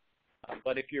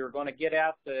 But if you're going to get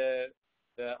at the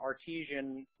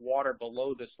artesian water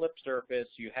below the slip surface,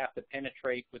 you have to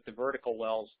penetrate with the vertical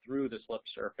wells through the slip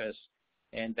surface,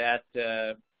 and that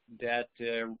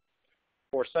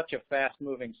for such a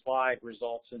fast-moving slide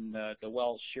results in the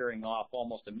wells shearing off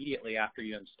almost immediately after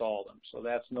you install them. So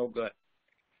that's no good.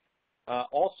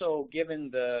 Also, given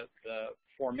the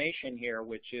formation here,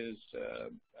 which is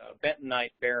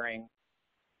bentonite bearing,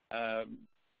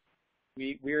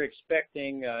 we're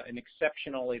expecting an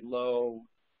exceptionally low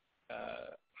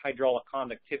hydraulic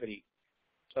conductivity.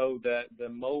 So the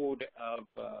mode of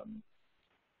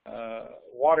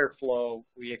water flow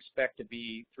we expect to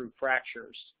be through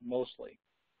fractures mostly.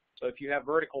 So if you have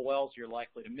vertical wells, you're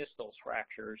likely to miss those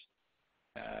fractures.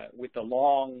 With the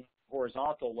long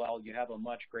horizontal well, you have a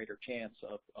much greater chance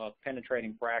of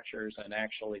penetrating fractures and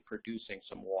actually producing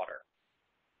some water.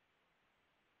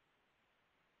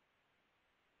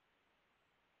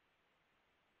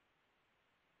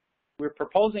 We're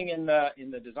proposing in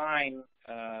the design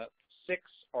 6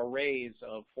 arrays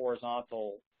of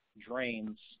horizontal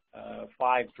drains,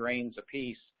 5 drains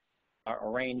apiece,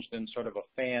 arranged in sort of a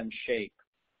fan shape,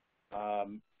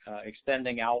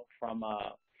 extending out from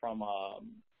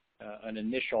an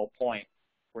initial point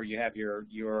where you have your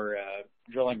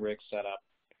drilling rig set up.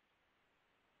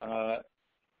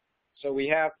 So we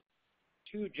have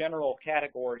 2 general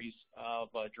categories of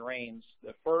drains.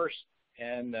 The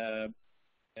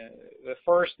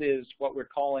first is what we're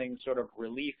calling sort of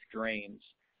relief drains.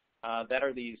 That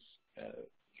are these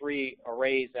 3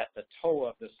 arrays at the toe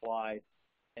of the slide,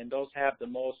 and those have the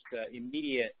most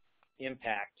immediate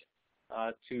impact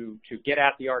to get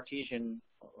at the artesian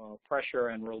pressure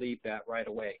and relieve that right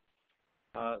away.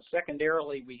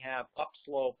 Secondarily, we have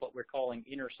upslope, what we're calling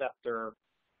interceptor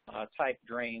type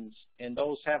drains, and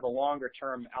those have a longer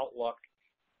term outlook.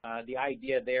 The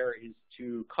idea there is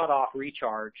to cut off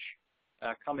recharge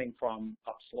coming from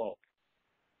upslope.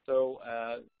 So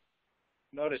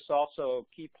notice also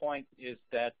a key point is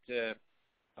that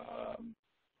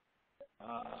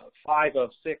 5 of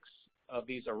 6 of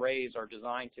these arrays are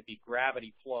designed to be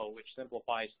gravity flow, which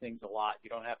simplifies things a lot. You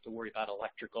don't have to worry about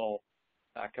electrical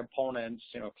components,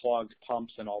 plugs,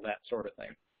 pumps, and all that sort of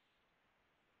thing.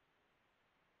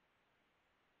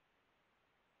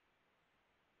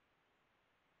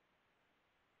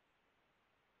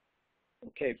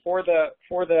 Okay, for the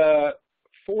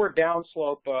 4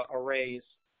 downslope arrays,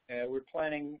 we're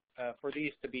planning for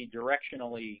these to be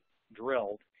directionally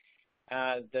drilled.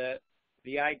 The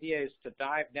the idea is to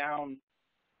dive down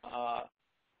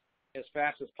as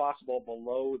fast as possible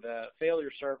below the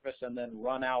failure surface and then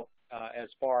run out as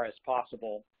far as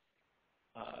possible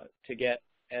to get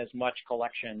as much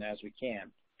collection as we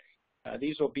can.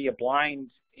 These will be a blind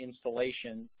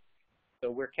installation, so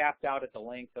we're capped out at the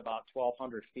length about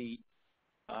 1,200 feet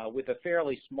with a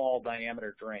fairly small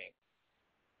diameter drain.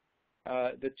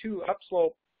 The two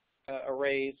upslope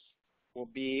arrays will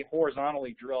be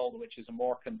horizontally drilled, which is a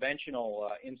more conventional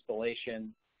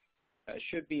installation.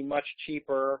 Should be much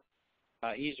cheaper,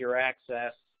 easier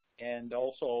access, and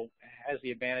also has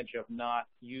the advantage of not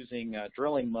using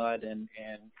drilling mud and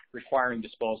requiring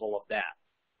disposal of that.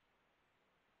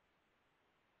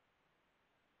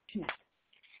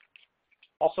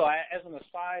 Also, as an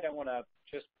aside, I want to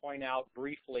just point out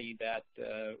briefly that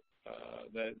the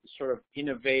sort of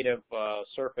innovative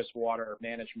surface water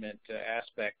management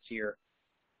aspects here,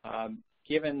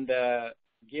 given the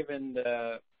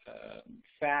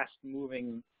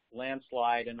fast-moving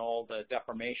landslide and all the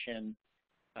deformation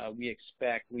we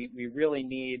expect, we really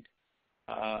need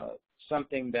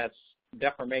something that's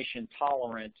deformation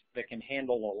tolerant that can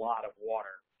handle a lot of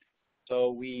water.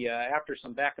 So we, after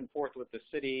some back and forth with the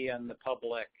city and the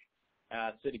public,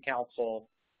 city council,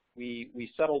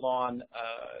 we settled on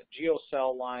a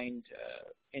geocell-lined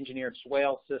engineered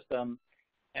swale system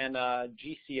and a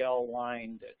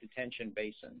GCL-lined detention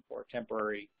basin for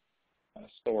temporary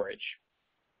storage.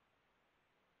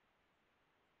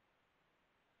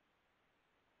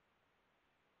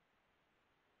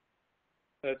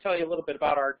 So to tell you a little bit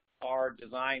about our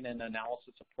design and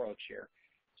analysis approach here.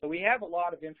 So we have a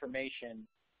lot of information.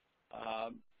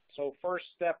 So first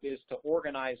step is to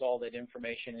organize all that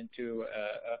information into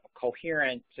a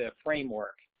coherent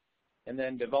framework and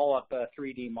then develop a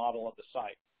 3D model of the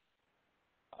site.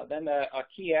 Then a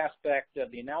key aspect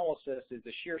of the analysis is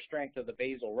the shear strength of the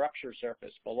basal rupture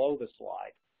surface below the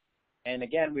slide. And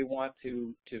again, we want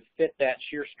to fit that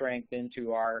shear strength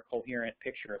into our coherent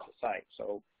picture of the site.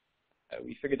 So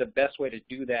we figured the best way to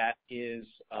do that is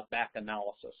a back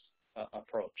analysis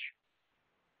approach.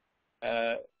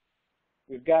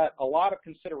 We've got a lot of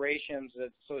considerations,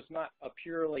 so it's not a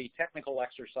purely technical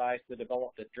exercise to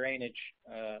develop the drainage,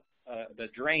 the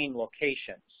drain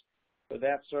locations. So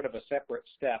that's sort of a separate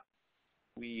step.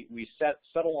 We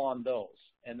settle on those,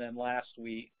 and then last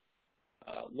we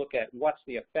look at what's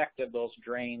the effect of those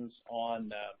drains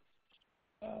on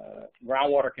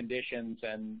groundwater conditions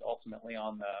and ultimately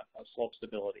on the slope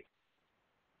stability.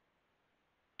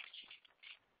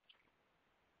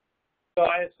 So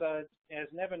as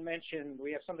Neven mentioned,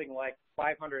 we have something like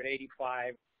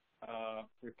 585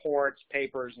 reports,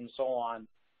 papers, and so on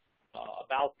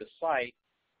about the site.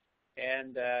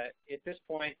 And at this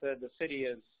point, the city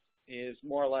is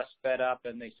more or less fed up,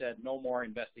 and they said no more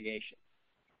investigation.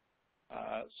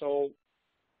 So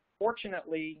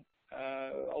fortunately,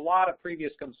 a lot of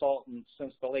previous consultants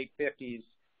since the late 50s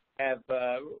have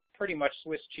pretty much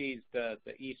Swiss cheesed the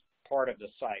east part of the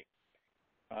site.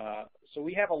 So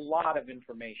we have a lot of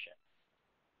information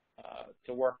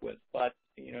to work with, but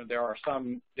there are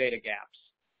some data gaps.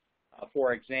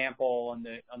 For example,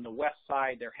 on the west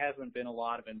side, there hasn't been a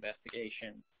lot of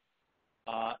investigation,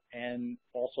 and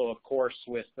also, of course,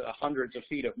 with hundreds of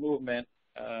feet of movement,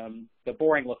 the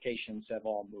boring locations have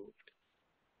all moved.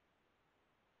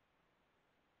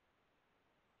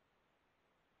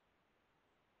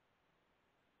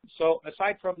 So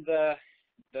aside from the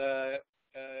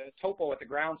topo at the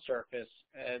ground surface,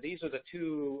 these are the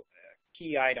two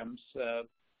key items,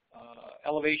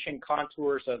 elevation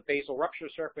contours of basal rupture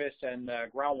surface and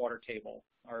groundwater table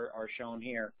are shown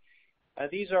here.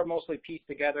 These are mostly pieced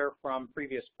together from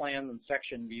previous plan and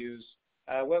section views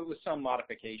with some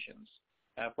modifications.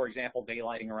 For example,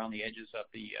 daylighting around the edges of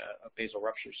the basal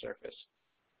rupture surface.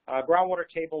 Groundwater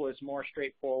table is more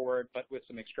straightforward, but with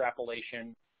some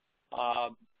extrapolation.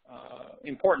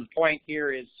 Important point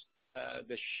here is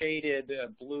the shaded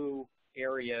blue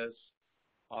areas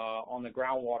on the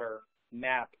groundwater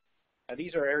map.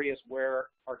 These are areas where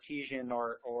artesian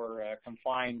or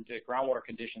confined groundwater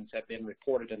conditions have been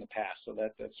reported in the past, so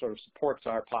that sort of supports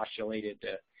our postulated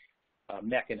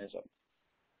mechanism.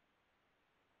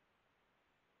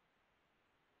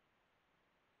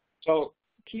 So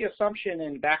key assumption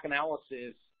in back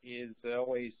analysis is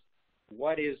always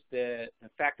what is the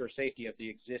factor of safety of the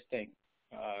existing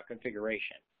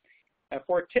configuration.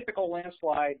 For a typical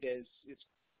landslide, it's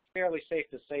fairly safe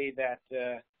to say that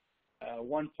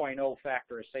 1.0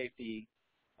 factor of safety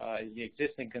is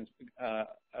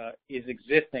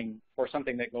existing for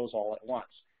something that goes all at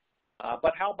once.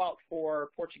 But how about for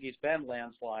Portuguese Bend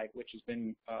landslide, which has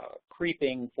been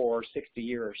creeping for 60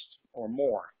 years or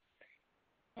more?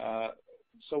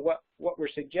 So what we're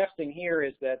suggesting here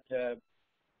is that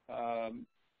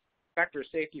factor of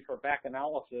safety for back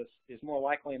analysis is more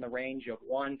likely in the range of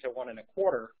 1 to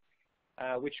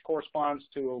 1.25, which corresponds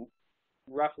to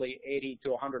roughly 80 to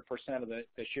 100% of the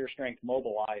shear strength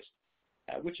mobilized,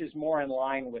 which is more in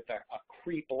line with a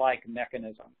creep-like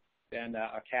mechanism than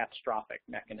a catastrophic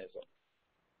mechanism.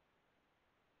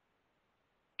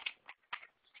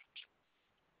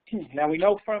 Now, we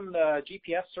know from the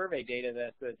GPS survey data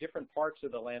that the different parts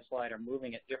of the landslide are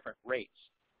moving at different rates.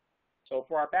 So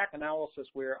for our back analysis,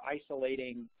 we're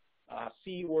isolating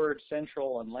seaward,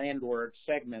 central, and landward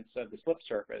segments of the slip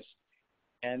surface,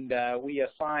 and we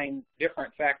assign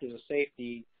different factors of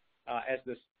safety as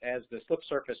the slip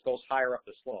surface goes higher up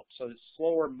the slope. So the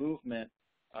slower movement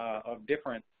of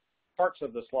different parts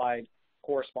of the slide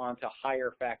correspond to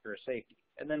higher factor of safety,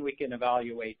 and then we can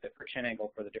evaluate the friction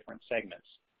angle for the different segments.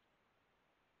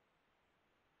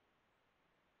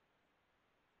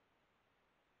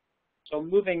 So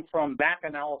moving from back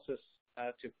analysis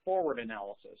to forward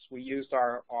analysis, we used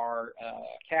our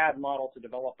CAD model to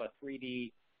develop a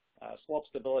 3D slope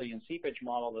stability and seepage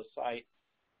model of the site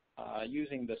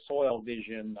using the Soil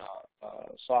Vision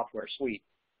software suite.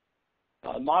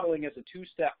 Modeling is a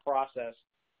two-step process.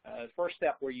 First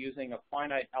step, we're using a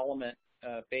finite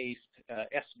element-based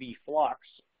SV flux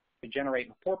to generate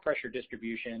a pore pressure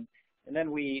distribution, and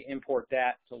then we import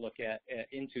that to look at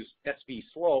into SV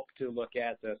slope to look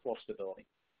at the slope stability.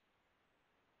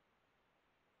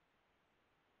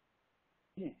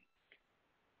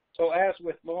 So as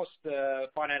with most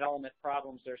finite element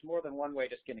problems, there's more than one way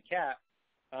to skin a cat.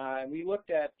 We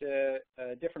looked at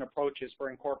different approaches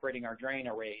for incorporating our drain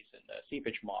arrays in the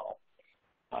seepage model.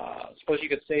 Suppose you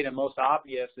could say the most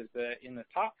obvious is that in the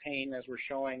top pane, as we're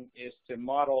showing, is to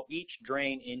model each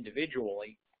drain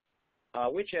individually,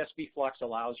 which SV flux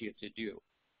allows you to do.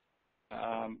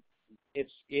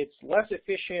 It's less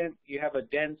efficient. You have a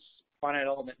dense finite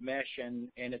element mesh, and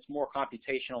it's more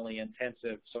computationally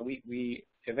intensive. So we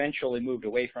eventually moved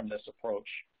away from this approach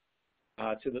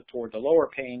toward the lower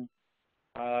pane.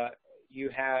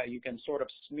 You can sort of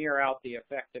smear out the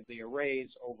effect of the arrays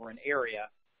over an area.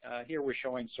 Here we're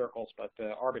showing circles, but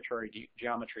arbitrary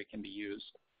geometry can be used.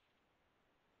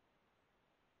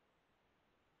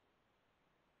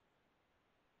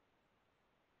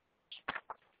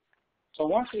 So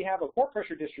once we have a pore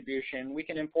pressure distribution, we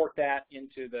can import that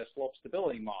into the slope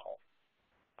stability model.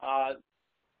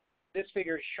 This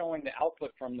figure is showing the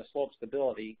output from the slope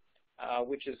stability,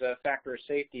 which is a factor of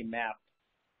safety map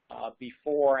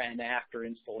before and after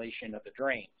installation of the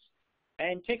drains.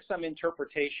 And takes some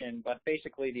interpretation, but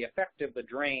basically the effect of the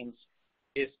drains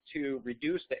is to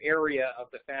reduce the area of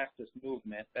the fastest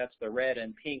movement. That's the red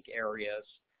and pink areas.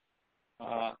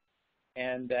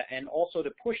 And also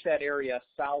to push that area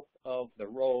south of the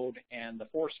road and the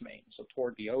force main, so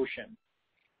toward the ocean.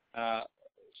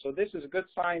 So this is a good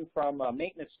sign from a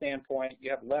maintenance standpoint.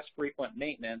 You have less frequent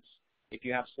maintenance if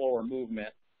you have slower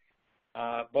movement,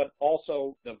 but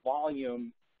also the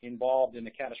volume involved in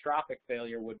the catastrophic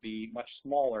failure would be much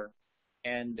smaller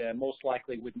and most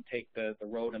likely wouldn't take the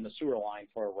road and the sewer line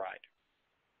for a ride.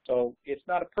 So it's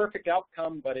not a perfect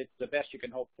outcome, but it's the best you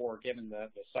can hope for given the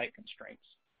site constraints.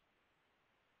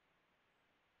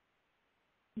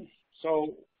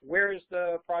 So where is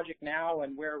the project now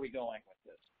and where are we going with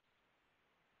this?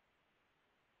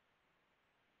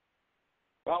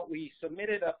 Well, we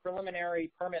submitted a preliminary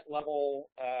permit level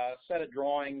set of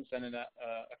drawings and an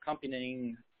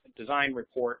accompanying design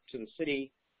report to the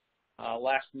city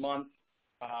last month.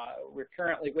 We're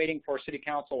currently waiting for city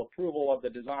council approval of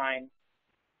the design.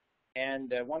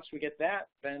 And once we get that,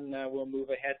 then we'll move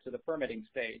ahead to the permitting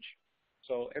stage.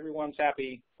 So everyone's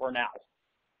happy for now.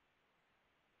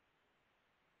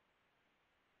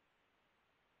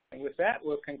 And with that,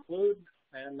 we'll conclude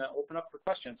and open up for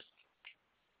questions.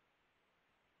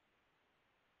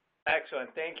 Excellent.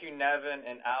 Thank you, Neven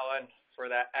and Alan, for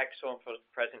that excellent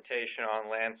presentation on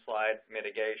landslide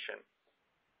mitigation.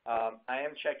 I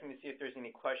am checking to see if there's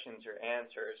any questions or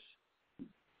answers.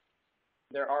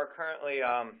 There are currently,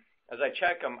 as I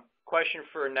check them, question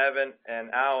for Neven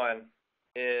and Alan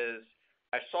is,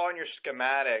 I saw in your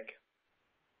schematic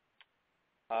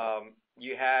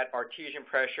you had artesian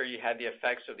pressure, you had the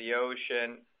effects of the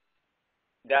ocean.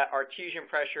 That artesian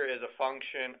pressure is a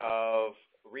function of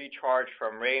recharge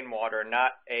from rainwater,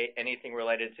 not anything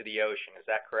related to the ocean. Is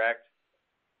that correct?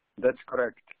 That's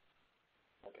correct.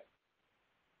 Okay.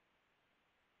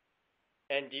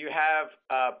 And do you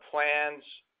have plans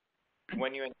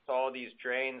when you install these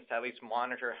drains to at least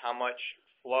monitor how much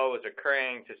flow is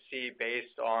occurring to see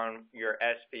based on your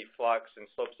SV flux and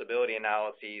slope stability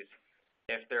analyses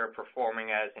if they're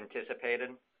performing as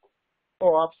anticipated?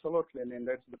 Oh, absolutely. I mean,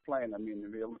 that's the plan. I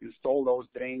mean, we'll install those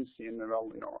drains in,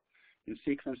 well, in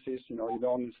sequences. You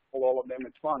don't install all of them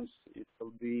at once. It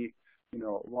will be,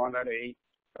 one array,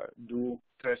 do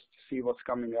test, see what's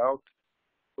coming out,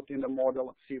 put in the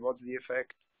model, see what's the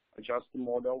effect, adjust the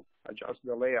model, adjust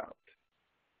the layout.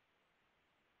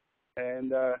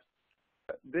 And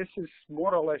this is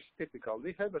more or less typical.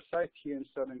 We have a site here in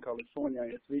Southern California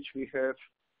at which we have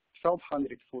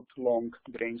 1,200-foot long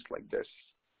drains like this.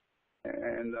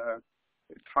 And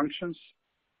it functions.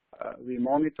 We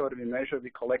monitor, we measure,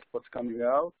 we collect what's coming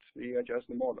out, we adjust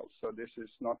the model. So this is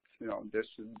not,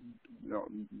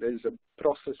 there's a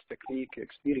process, technique,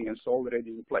 experience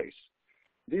already in place.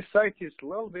 This site is a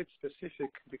little bit specific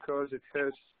because it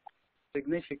has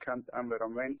significant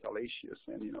environmental issues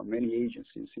and many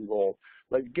agencies involved.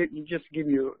 Let me give you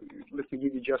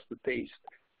just a taste.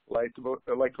 Like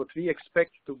what we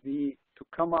expect to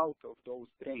come out of those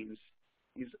drains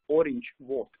is orange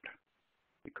water,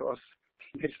 because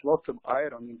there's lots of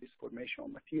iron in these formational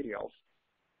materials.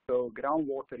 So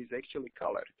groundwater is actually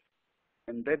colored,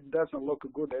 and that doesn't look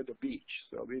good at the beach.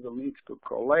 So we will need to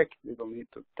collect, we will need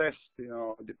to test,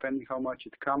 depending how much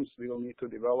it comes, we will need to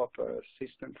develop a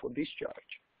system for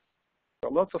discharge. So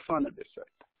lots of fun at this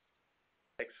site.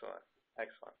 Excellent,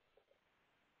 excellent.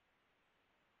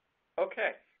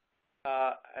 Okay.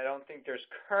 I don't think there's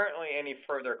currently any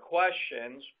further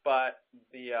questions, but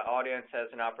the audience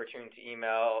has an opportunity to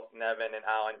email Neven and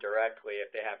Alan directly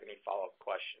if they have any follow-up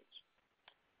questions.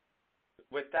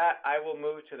 With that, I will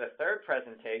move to the third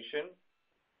presentation.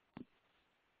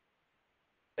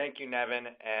 Thank you, Neven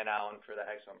and Alan, for the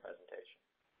excellent presentation.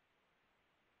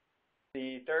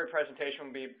 The third presentation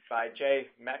will be by Jay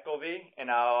McKelvey,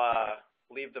 and I'll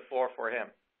leave the floor for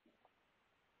him.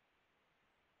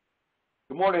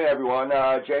 Good morning, everyone.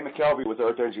 Jay McKelvey with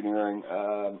Earth Engineering.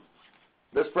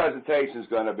 This presentation is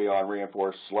going to be on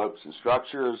reinforced slopes and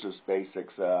structures, as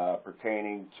basics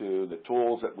pertaining to the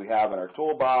tools that we have in our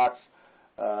toolbox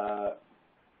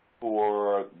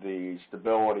for the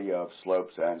stability of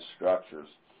slopes and structures.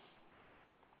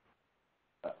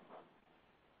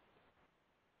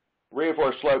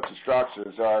 Reinforced slopes and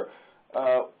structures are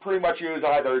pretty much use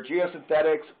either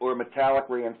geosynthetics or metallic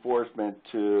reinforcement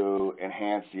to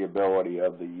enhance the ability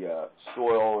of the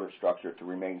soil or structure to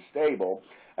remain stable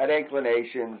at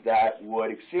inclinations that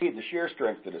would exceed the shear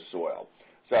strength of the soil.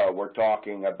 So we're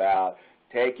talking about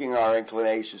taking our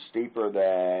inclination steeper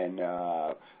than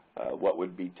what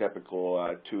would be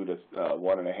typical 2 to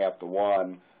 1.5 to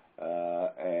 1,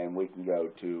 and we can go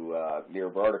to near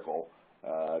vertical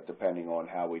depending on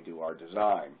how we do our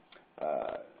design.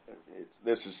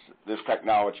 This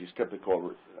technology is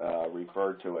typically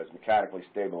referred to as mechanically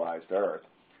stabilized earth.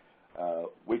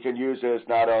 We can use this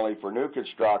not only for new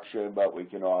construction, but we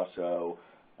can also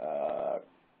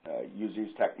use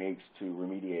these techniques to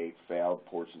remediate failed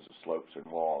portions of slopes and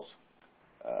walls.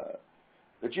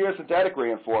 The geosynthetic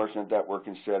reinforcement that we're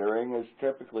considering is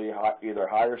typically either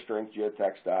higher strength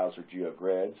geotextiles or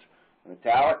geogrids.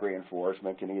 Metallic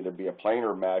reinforcement can either be a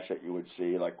planar mesh that you would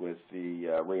see, like with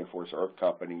the Reinforced Earth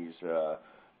Company's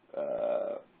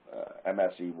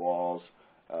MSE walls,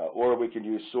 or we can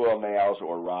use soil nails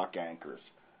or rock anchors.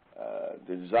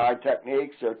 The design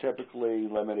techniques are typically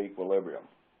limit equilibrium.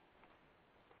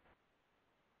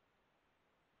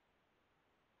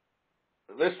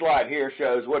 This slide here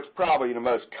shows what's probably the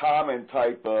most common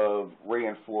type of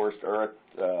reinforced earth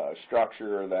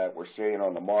structure that we're seeing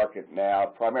on the market now,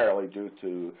 primarily due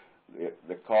to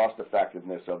the cost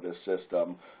effectiveness of this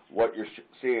system. What you're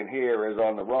seeing here is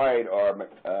on the right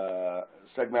are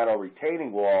segmental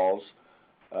retaining walls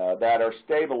that are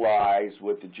stabilized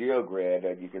with the geogrid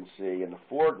that you can see in the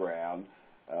foreground.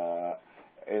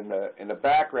 In the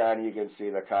background, you can see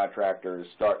the contractor is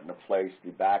starting to place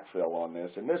the backfill on this,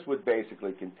 and this would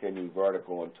basically continue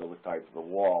vertical until the type of the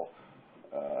wall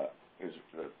is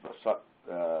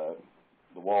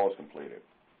completed.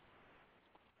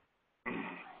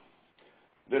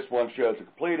 This one shows a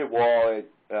completed wall.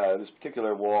 This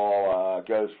particular wall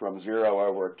goes from 0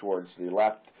 over towards the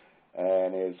left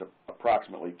and is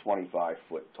approximately 25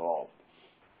 foot tall.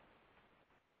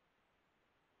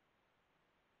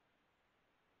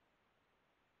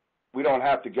 We don't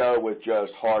have to go with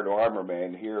just hard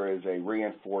armament. Here is a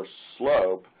reinforced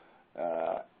slope,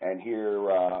 and here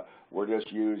we're just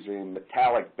using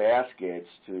metallic baskets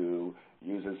to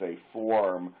use as a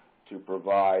form to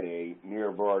provide a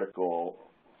near vertical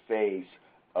face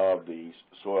of the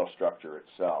soil structure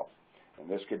itself. And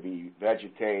this could be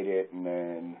vegetated and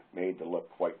then made to look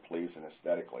quite pleasing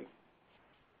aesthetically.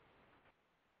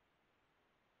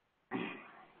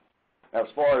 Now, as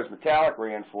far as metallic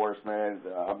reinforcement,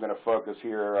 I'm going to focus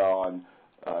here on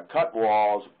cut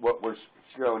walls. What we're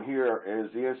showing here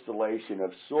is the installation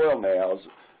of soil nails.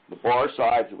 The bar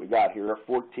size that we got here are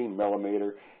 14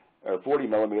 millimeter or 40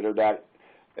 millimeter that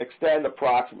extend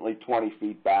approximately 20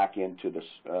 feet back into the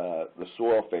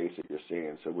soil face that you're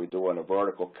seeing. So we're doing a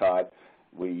vertical cut.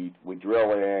 We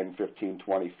drill in 15,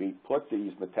 20 feet, put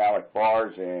these metallic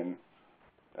bars in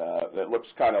that looks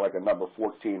kind of like a number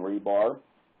 14 rebar.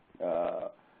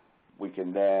 We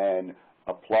can then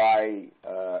apply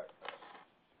a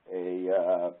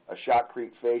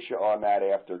shotcrete fascia on that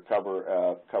after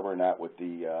covering that with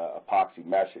the epoxy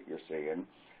mesh that you're seeing.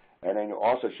 And then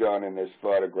also shown in this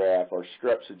photograph are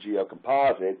strips of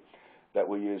geocomposite that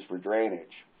we use for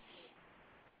drainage.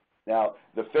 Now,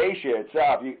 the fascia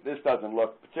itself, this doesn't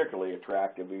look particularly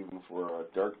attractive even for a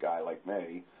dirt guy like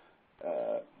me.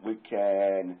 We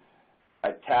can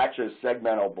attach those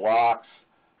segmental blocks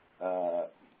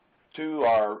to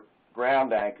our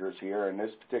ground anchors here. In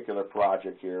this particular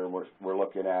project here, we're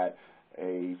looking at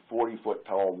a 40-foot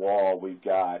tall wall. We've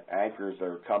got anchors that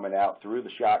are coming out through the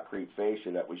shotcrete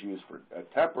fascia that was used for a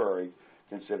temporary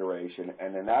consideration,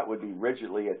 and then that would be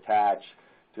rigidly attached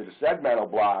to the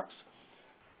segmental blocks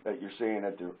that you're seeing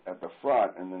at the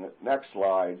front. And then the next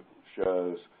slide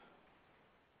shows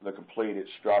the completed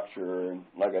structure, and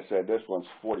like I said, this one's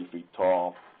 40 feet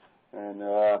tall and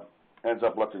ends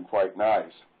up looking quite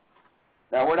nice.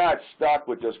 Now, we're not stuck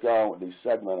with just going with these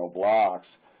segmental blocks.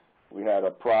 We had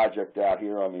a project out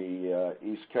here on the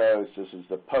East Coast. This is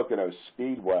the Pocono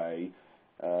Speedway.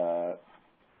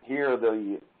 Here,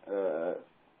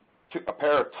 a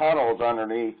pair of tunnels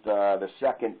underneath the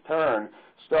second turn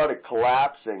started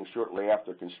collapsing shortly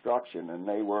after construction, and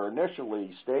they were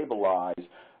initially stabilized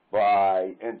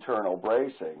by internal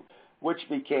bracing, which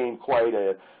became quite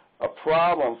a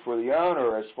problem for the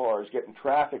owner as far as getting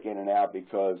traffic in and out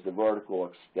because the vertical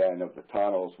extent of the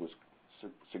tunnels was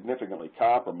significantly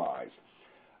compromised.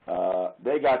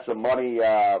 They got some money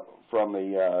from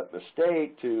the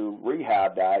state to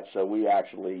rehab that, so we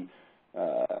actually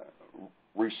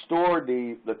restored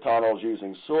the tunnels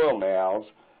using soil nails,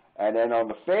 and then on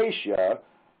the fascia,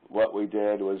 what we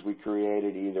did was we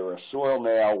created either a soil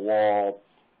nail wall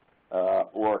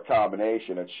or a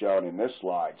combination that's shown in this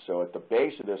slide. So at the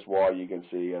base of this wall, you can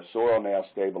see a soil nail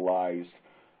stabilized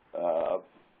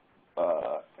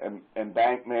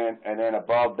embankment, and then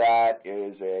above that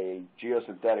is a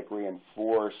geosynthetic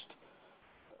reinforced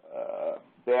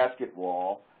basket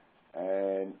wall.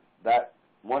 And that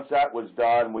once that was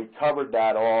done, we covered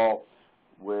that all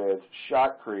with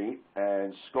shotcrete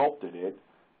and sculpted it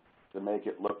to make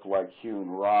it look like hewn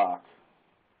rock,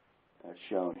 as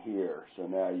shown here. So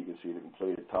now you can see the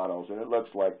completed tunnels, and it looks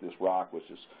like this rock was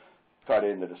just cut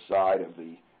into the side of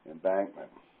the embankment.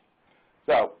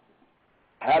 So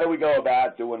how do we go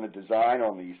about doing the design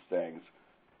on these things?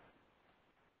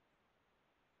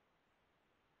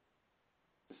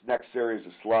 This next series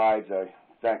of slides, I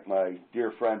thank my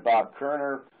dear friend Bob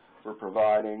Kerner for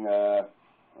providing.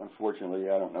 Unfortunately,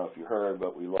 I don't know if you heard,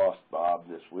 but we lost Bob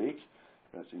this week.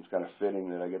 It seems kind of fitting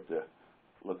that I get to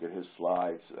look at his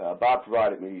slides. Bob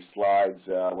provided me these slides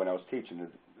when I was teaching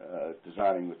the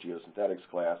Designing with Geosynthetics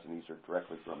class, and these are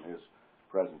directly from his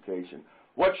presentation.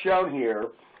 What's shown here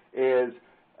is,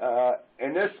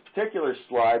 in this particular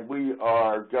slide, we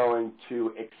are going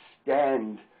to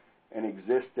extend an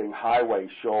existing highway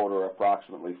shoulder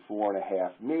approximately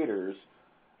 4.5 meters.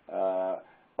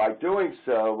 By doing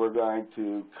so, we're going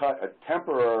to cut a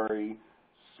temporary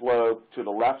slope to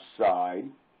the left side,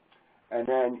 and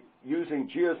then using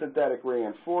geosynthetic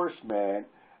reinforcement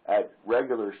at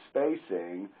regular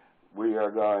spacing, we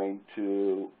are going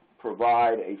to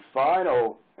provide a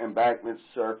final embankment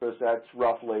surface that's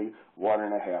roughly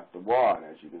 1.5 to 1,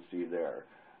 as you can see there.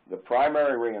 The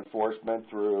primary reinforcement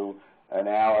through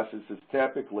analysis is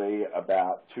typically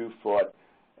about 2 foot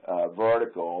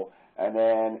vertical, and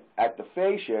then at the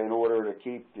fascia, in order to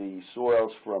keep the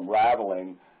soils from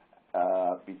raveling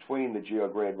between the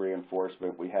geogrid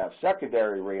reinforcement, we have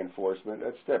secondary reinforcement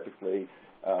that's typically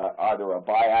either a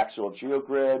biaxial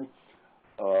geogrid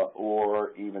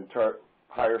or even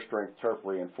higher strength turf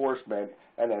reinforcement,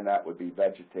 and then that would be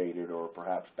vegetated or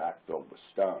perhaps backfilled with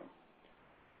stone.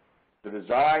 The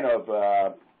design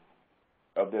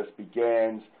of this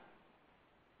begins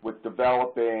with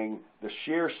developing the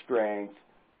shear strength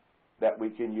that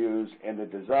we can use in the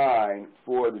design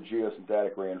for the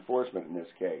geosynthetic reinforcement in this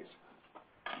case.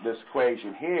 This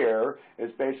equation here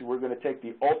is basically we're going to take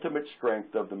the ultimate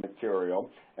strength of the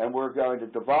material and we're going to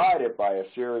divide it by a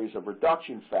series of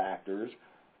reduction factors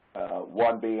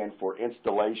one being for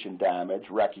installation damage.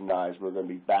 Recognize we're going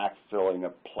to be backfilling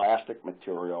a plastic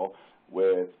material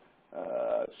with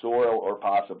soil or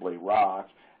possibly rock,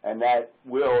 and that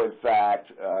will, in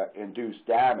fact, induce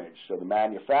damage. So the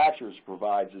manufacturer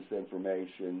provides this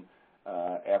information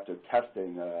after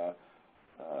testing,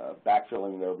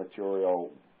 backfilling their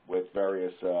material with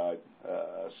various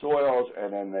soils,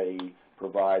 and then they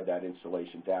provide that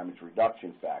installation damage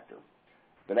reduction factor.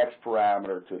 The next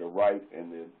parameter to the right in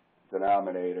the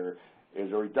denominator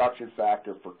is a reduction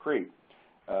factor for creep.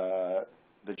 The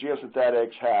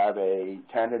geosynthetics have a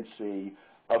tendency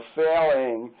of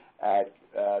failing at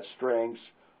strengths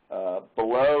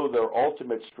below their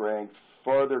ultimate strength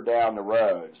further down the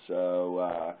road.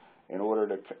 So in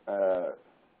order to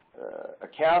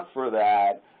account for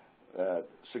that,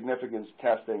 significance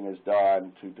testing is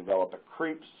done to develop a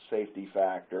creep safety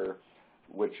factor,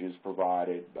 which is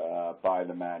provided by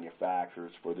the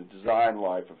manufacturers for the design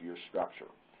life of your structure.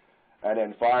 And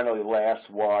then finally, the last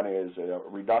one is a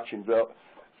reduction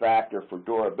factor for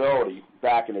durability.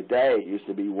 Back in the day, it used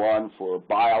to be one for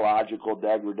biological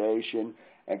degradation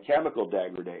and chemical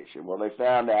degradation. Well, they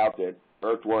found out that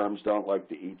earthworms don't like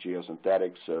to eat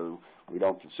geosynthetics, so we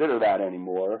don't consider that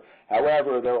anymore.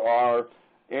 However, there are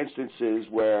instances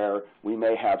where we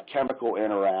may have chemical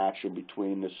interaction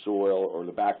between the soil or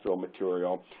the backfill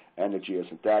material and the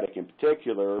geosynthetic. In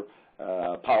particular,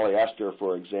 polyester,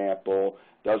 for example,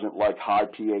 doesn't like high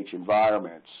pH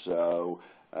environments, so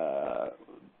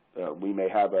we may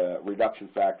have a reduction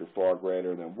factor far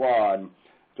greater than 1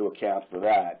 to account for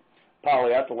that.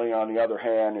 Polyethylene, on the other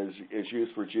hand, is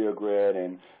used for geogrid,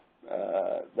 and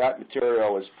that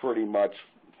material is pretty much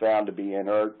found to be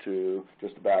inert to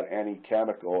just about any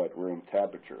chemical at room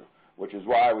temperature, which is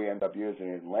why we end up using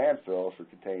it in landfills for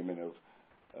containment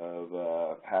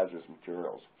of hazardous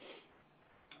materials.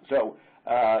 So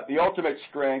the ultimate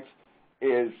strength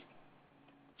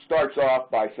starts off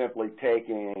by simply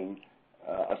taking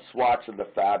a swatch of the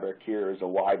fabric. Here is a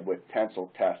wide width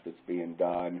tensile test that's being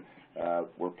done.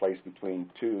 We're placed between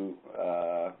two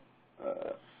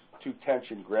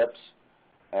tension grips,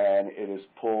 and it is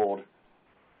pulled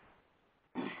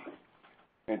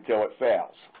until it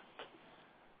fails.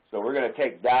 So we're going to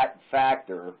take that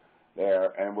factor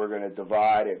there, and we're going to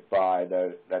divide it by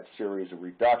that series of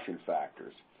reduction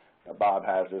factors. Now, Bob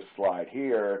has this slide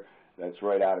here that's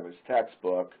right out of his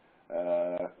textbook.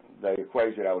 The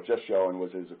equation I was just showing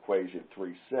was his equation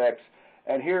 3.6.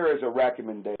 And here is a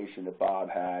recommendation that Bob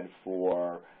had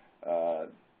for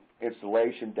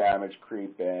installation damage,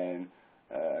 creep in,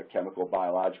 chemical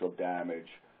biological damage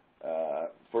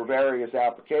for various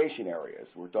application areas.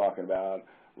 We're talking about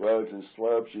roads and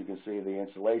slopes. You can see the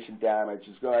installation damage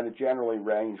is going to generally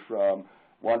range from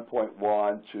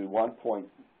 1.1 to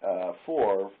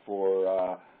 1.4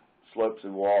 for slopes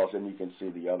and walls, and you can see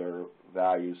the other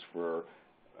values for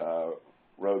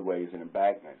roadways and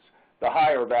embankments. The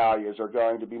higher values are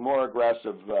going to be more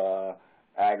aggressive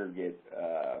aggregate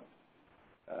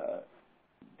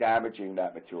damaging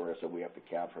that material, so we have to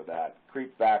account for that.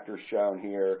 Creep factors shown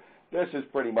here. This is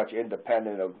pretty much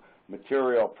independent of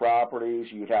material properties.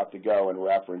 You'd have to go and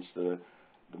reference the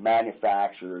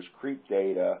manufacturer's creep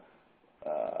data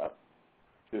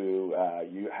to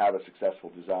you have a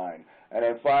successful design. And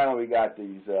then finally, we got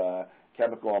these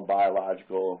chemical and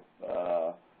biological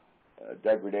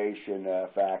degradation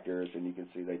factors, and you can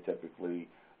see they typically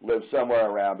live somewhere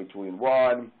around between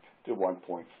 1 to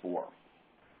 1.4.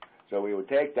 So we would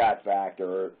take that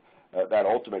factor, that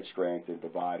ultimate strength, and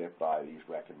divide it by these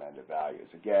recommended values.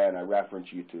 Again, I reference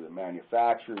you to the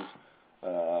manufacturer's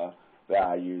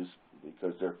values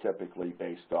because they're typically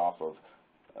based off of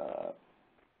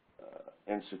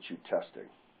in-situ testing.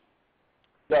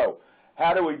 So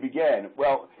how do we begin?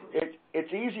 Well,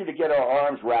 it's easy to get our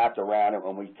arms wrapped around it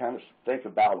when we kind of think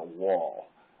about a wall.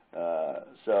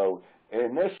 So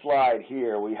in this slide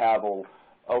here, we have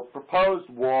a proposed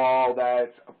wall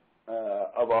that's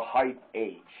of a height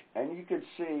h. And you can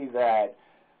see that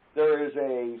there is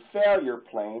a failure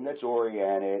plane that's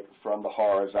oriented from the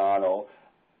horizontal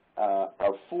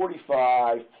of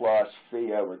 45 plus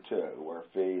phi over 2, where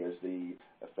phi is the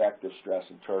effective stress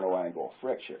internal angle of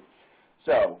friction.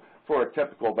 So for a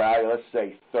typical value, let's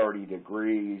say 30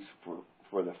 degrees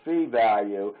for the phi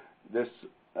value, this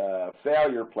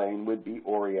failure plane would be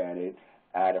oriented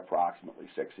at approximately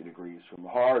 60 degrees from the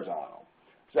horizontal.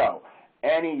 So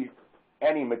any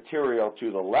material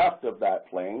to the left of that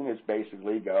plane is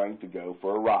basically going to go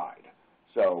for a ride.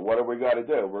 So what are we going to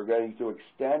do? We're going to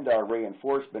extend our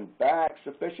reinforcement back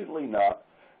sufficiently enough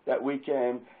that we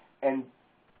can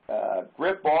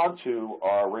grip onto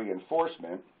our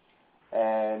reinforcement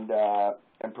and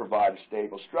and provide a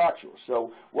stable structure.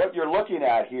 So what you're looking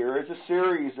at here is a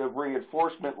series of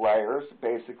reinforcement layers.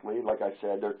 Basically, like I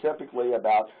said, they're typically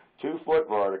about 2 foot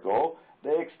vertical.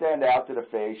 They extend out to the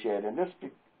fascia, and in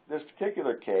this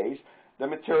particular case, the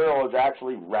material is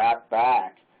actually wrapped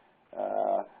back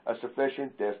a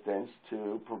sufficient distance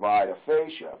to provide a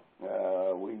fascia.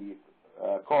 We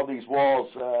called these walls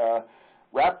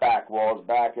wrap-back walls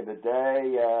back in the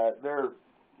day. They're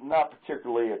not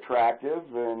particularly attractive,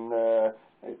 and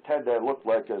they tend to look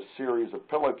like a series of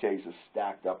pillowcases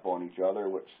stacked up on each other,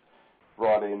 which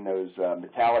brought in those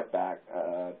metallic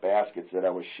baskets that I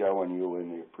was showing you in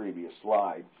the previous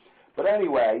slide. But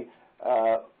anyway,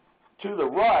 to the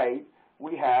right,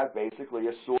 we have basically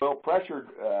a soil pressure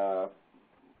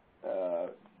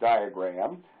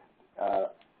diagram.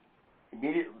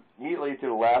 Immediately to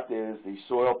the left is the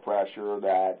soil pressure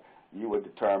that you would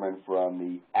determine from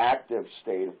the active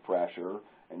state of pressure,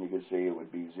 and you can see it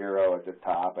would be 0 at the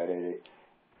top, and it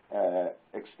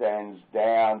extends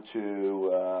down to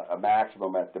a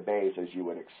maximum at the base, as you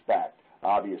would expect.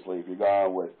 Obviously, if you're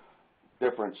going with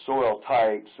different soil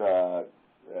types, the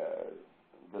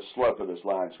slope of this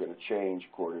line is going to change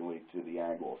accordingly to the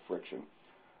angle of friction.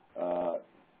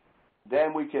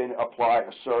 Then we can apply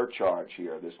a surcharge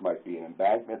here. This might be an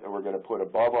embankment that we're going to put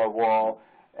above our wall,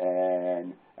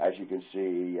 and as you can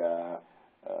see,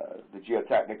 the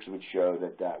geotechnics would show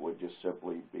that that would just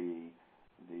simply be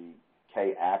the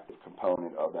K-active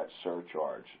component of that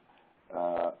surcharge.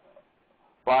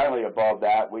 Finally, above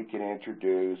that, we can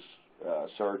introduce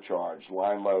surcharge.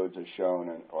 Line loads as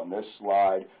shown on this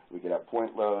slide. We could have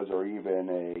point loads or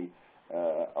even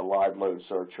a live load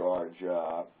surcharge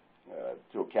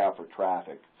to account for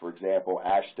traffic. For example,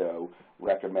 AASHTO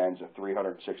recommends a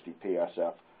 360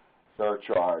 PSF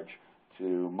surcharge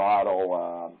to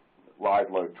model live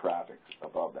load traffic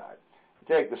above that.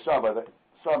 Take the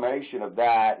summation of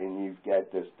that, and you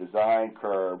get this design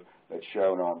curve that's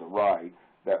shown on the right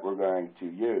that we're going to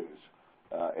use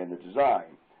in the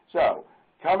design. So,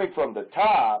 coming from the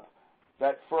top,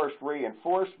 that first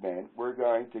reinforcement, we're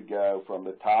going to go from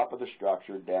the top of the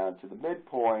structure down to the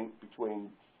midpoint between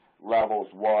levels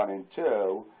 1 and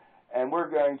 2, and we're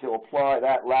going to apply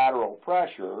that lateral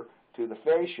pressure to the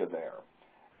fascia there.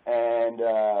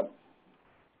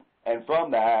 And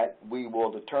from that, we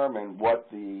will determine what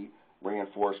the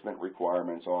reinforcement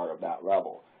requirements are of that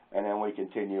level. And then we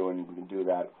continue, and we can do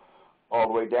that all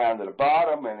the way down to the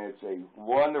bottom, and it's a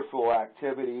wonderful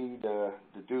activity to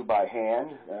do by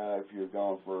hand. If you're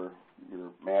going for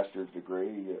your master's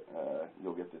degree,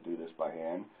 you'll get to do this by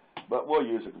hand. But we'll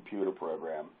use a computer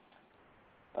program.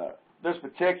 This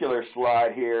particular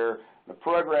slide here, the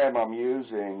program I'm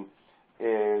using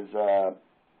is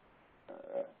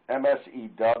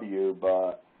MSEW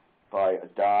by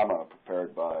Adda,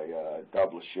 prepared by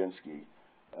Dublashinsky.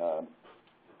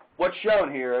 What's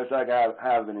shown here is I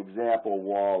have an example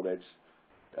wall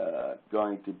that's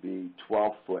going to be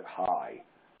 12 foot high.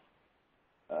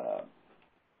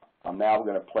 I'm now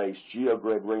going to place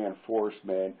geogrid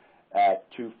reinforcement at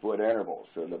 2 foot intervals.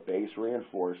 So the base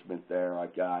reinforcement there,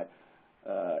 I've got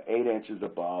 8 inches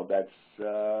above. That's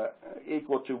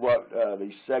equal to what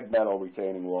these segmental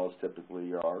retaining walls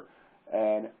typically are.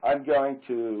 And I'm going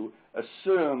to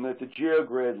assume that the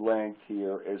geogrid length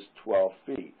here is 12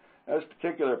 feet. Now, this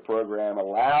particular program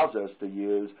allows us to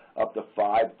use up to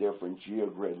 5 different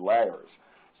geogrid layers.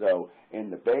 So in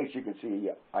the base, you can see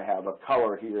I have a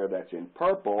color here that's in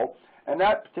purple, and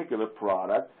that particular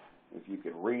product, if you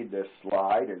can read this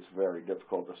slide, it's very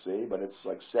difficult to see, but it's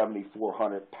like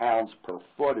 7,400 pounds per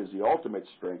foot is the ultimate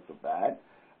strength of that,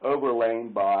 overlain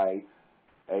by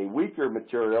a weaker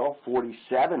material,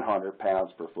 4,700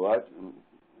 pounds per foot,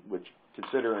 which,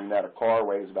 considering that a car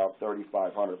weighs about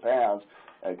 3,500 pounds,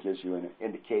 it gives you an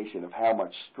indication of how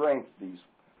much strength these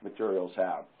materials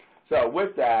have. So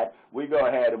with that, we go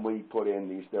ahead and we put in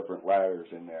these different layers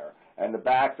in there. And the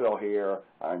backfill here,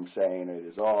 I'm saying it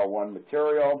is all one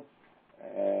material,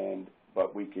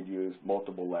 but we could use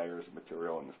multiple layers of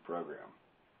material in this program.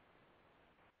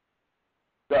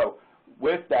 So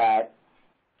with that,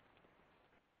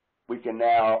 we can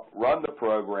now run the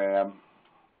program,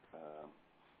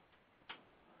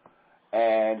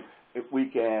 and if we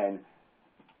can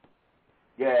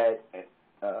get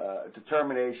a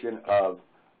determination of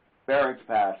bearing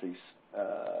capacity,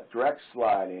 direct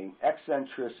sliding,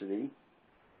 eccentricity,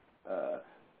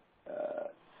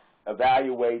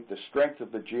 evaluate the strength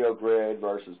of the geogrid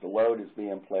versus the load that's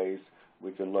being placed.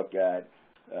 We can look at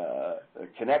the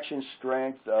connection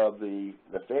strength of the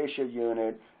fascia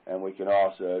unit, and we can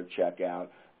also check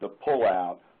out the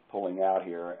pulling out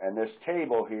here. And this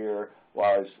table here,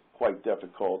 while it's quite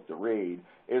difficult to read,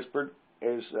 is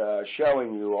is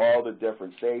showing you all the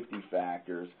different safety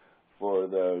factors for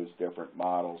those different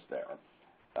models there.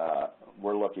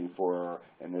 We're looking for,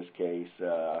 in this case,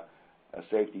 a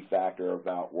safety factor of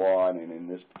about 1, and in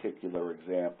this particular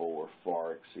example, we're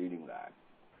far exceeding that.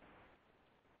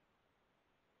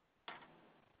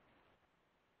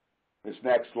 This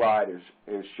next slide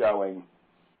is showing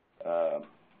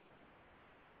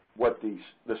what the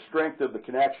strength of the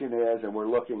connection is, and we're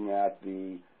looking at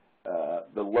the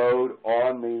load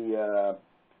on the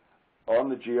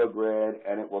geogrid,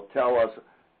 and it will tell us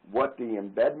what the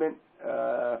embedment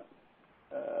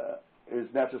is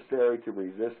necessary to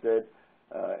resist it.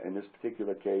 In this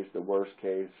particular case, the worst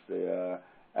case,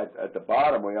 at the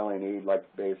bottom we only need like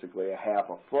basically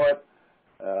 1/2 foot.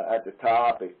 At the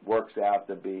top, it works out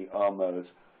to be almost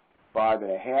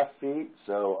 5.5 feet,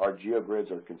 so our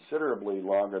geogrids are considerably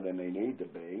longer than they need to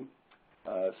be.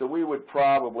 So we would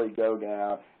probably go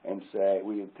down and say,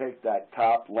 we would take that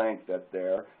top length up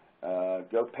there,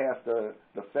 go past the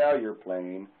failure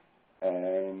plane,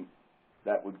 and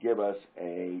that would give us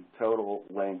a total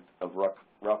length of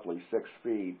roughly 6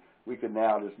 feet. We could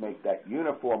now just make that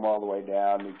uniform all the way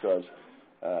down because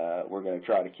we're going to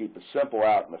try to keep it simple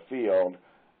out in the field.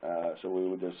 So we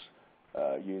would just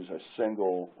use a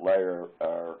single layer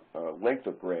or length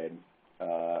of grid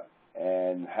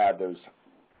and have those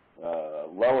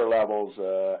lower levels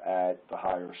at the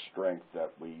higher strength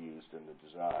that we used in the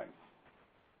design.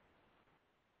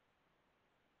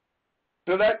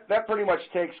 So that pretty much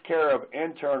takes care of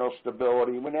internal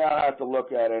stability. We now have to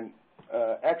look at an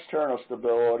external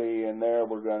stability, and there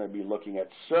we're going to be looking at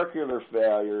circular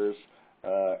failures.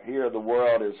 Here the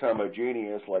world is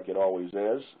homogeneous like it always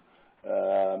is.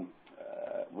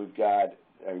 We've got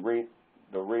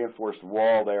the reinforced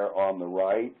wall there on the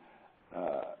right.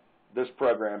 This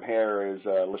program here is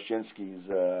Lashinsky's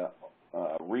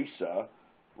RESA,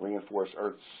 Reinforced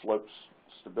Earth Slope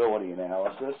Stability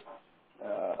Analysis.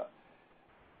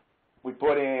 We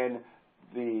put in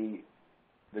the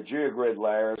geogrid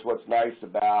layers. What's nice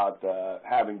about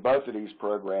having both of these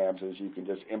programs is you can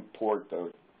just import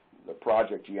the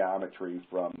project geometry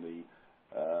from the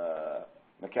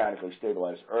mechanically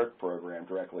stabilized Earth program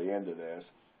directly into this.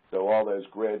 So all those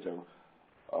grids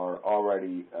are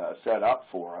already set up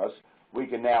for us. We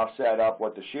can now set up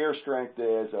what the shear strength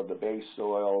is of the base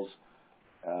soils,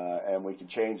 and we can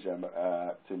change them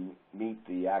to meet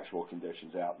the actual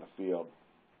conditions out in the field.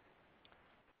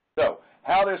 So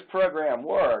how this program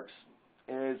works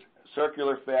is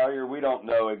circular failure. We don't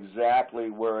know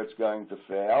exactly where it's going to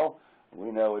fail.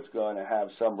 We know it's going to have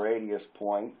some radius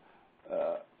point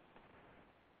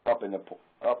up in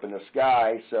the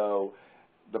sky. So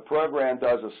the program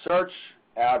does a search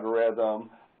algorithm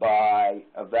by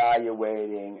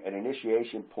evaluating an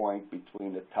initiation point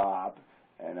between the top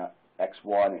and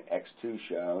X1 and X2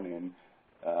 shown,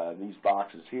 and these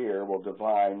boxes here will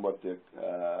define what the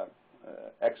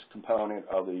X component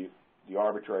of the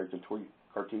arbitrary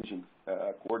Cartesian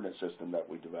coordinate system that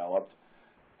we developed.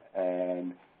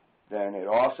 And then it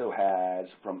also has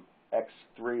from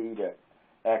X3 to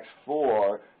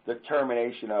X4 the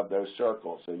termination of those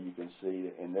circles. So you can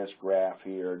see in this graph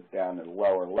here down in the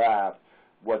lower left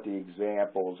what the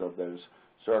examples of those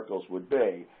circles would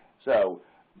be. So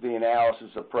the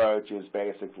analysis approach is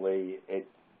basically it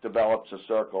develops a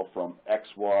circle from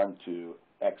X1 to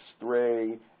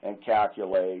X3 and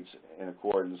calculates in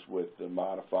accordance with the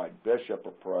modified Bishop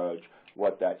approach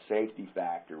what that safety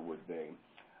factor would be.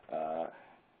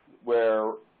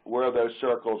 Where those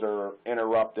circles are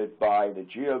interrupted by the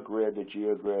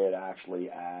geogrid actually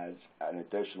adds an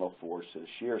additional force to the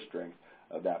shear strength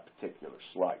of that particular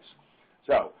slice.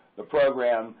 So the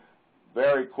program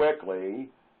very quickly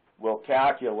will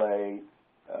calculate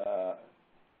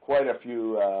quite a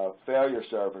few failure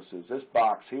surfaces. This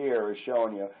box here is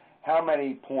showing you how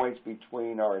many points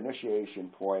between our initiation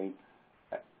point,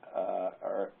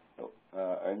 our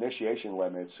initiation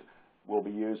limits will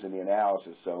be used in the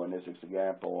analysis. So in this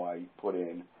example, I put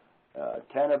in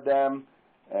 10 of them,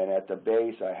 and at the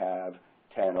base I have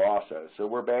 10 also. So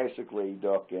we're basically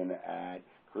looking at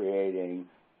creating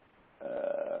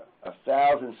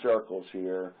 1,000 circles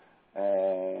here,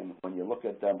 and when you look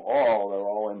at them all, they're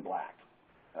all in black.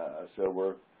 So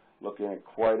we're looking at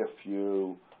quite a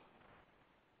few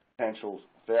potential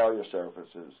failure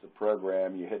surfaces. The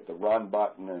program, you hit the run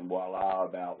button, and voila,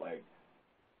 about like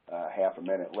half a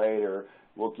minute later,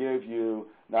 will give you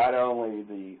not only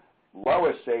the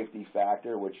lowest safety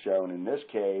factor, which shown in this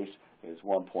case is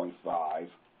 1.5,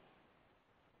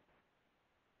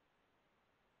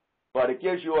 but it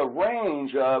gives you a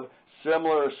range of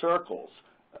similar circles,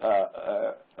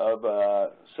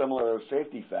 of similar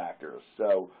safety factors.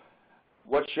 So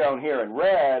what's shown here in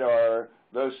red are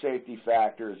those safety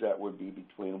factors that would be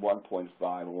between 1.5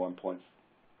 and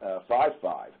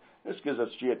 1.55. This gives us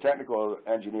geotechnical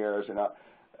engineers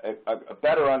a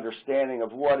better understanding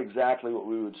of what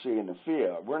we would see in the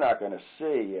field. We're not going to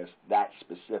see that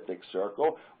specific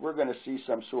circle. We're going to see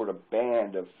some sort of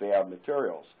band of failed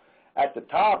materials. At the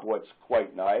top, what's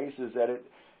quite nice is that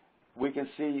we can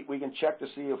check to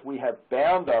see if we have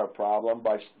bound our problem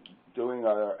by doing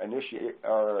our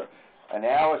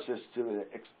analysis to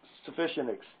a sufficient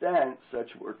extent such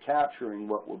we're capturing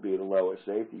what will be the lowest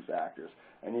safety factors.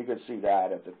 And you can see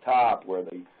that at the top where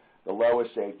the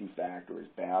lowest safety factor is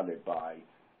bounded by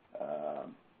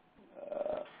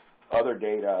other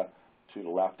data to the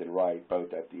left and right,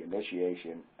 both at the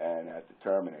initiation and at the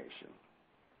termination.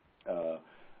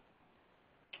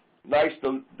 Nice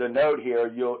to note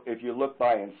here, if you look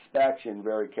by inspection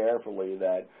very carefully,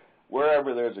 that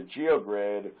wherever there's a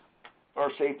geogrid,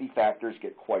 our safety factors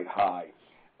get quite high.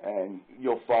 And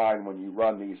you'll find when you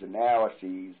run these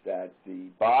analyses that the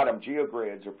bottom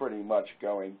geogrids are pretty much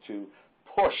going to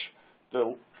push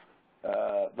the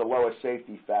lowest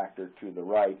safety factor to the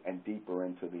right and deeper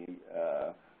into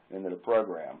the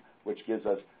program, which gives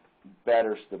us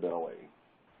better stability.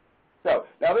 So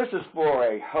now this is for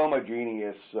a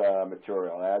homogeneous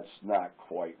material. That's not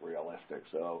quite realistic.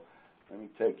 So let me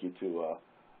take you to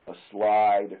a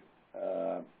slide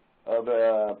of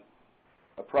a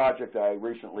project I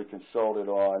recently consulted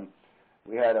on.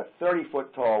 We had a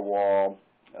 30-foot tall wall.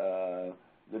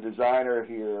 The designer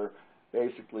here,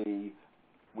 basically,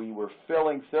 we were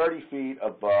filling 30 feet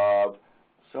above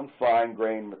some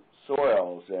fine-grained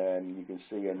soils, and you can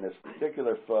see in this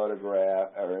particular photograph,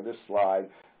 or in this slide,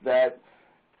 that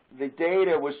the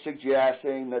data was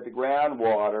suggesting that the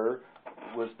groundwater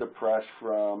was depressed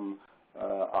from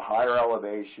a higher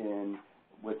elevation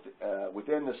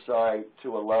within the site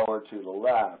to a lower to the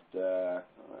left. To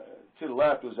the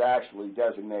left was actually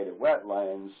designated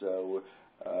wetlands, so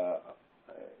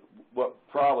what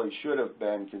probably should have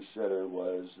been considered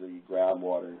was the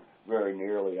groundwater very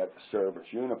nearly at the service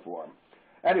uniform.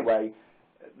 Anyway,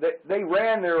 they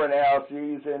ran their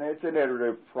analyses, and it's an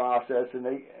iterative process, and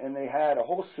they had a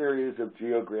whole series of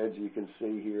geogrids you can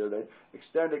see here that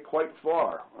extended quite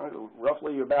far,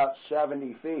 roughly about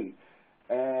 70 feet.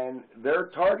 And their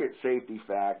target safety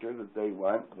factor that they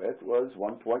went with was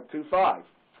 1.25.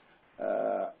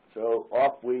 So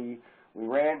off they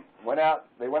went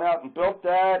out and built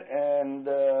that, and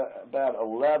about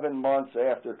 11 months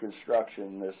after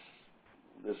construction,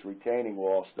 this retaining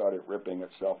wall started ripping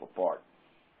itself apart.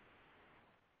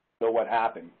 So what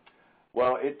happened?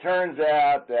 Well, it turns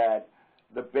out that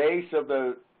the base of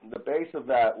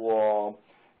that wall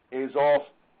is all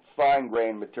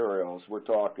fine-grained materials. We're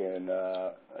talking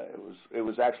it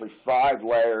was actually 5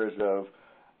 layers of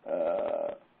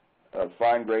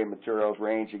fine-grained materials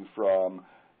ranging from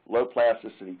low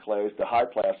plasticity clays to high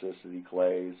plasticity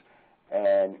clays.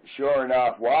 And sure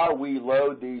enough, while we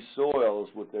load these soils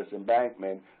with this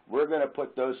embankment, we're going to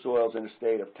put those soils in a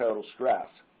state of total stress.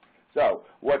 So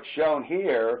what's shown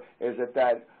here is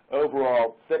that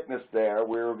overall thickness there,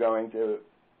 we were going to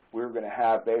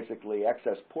have basically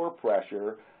excess pore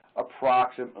pressure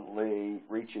approximately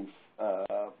reaching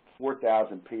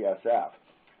 4,000 psf.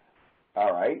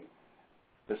 All right.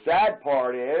 The sad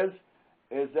part is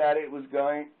that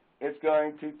it's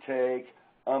going to take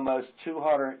almost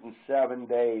 207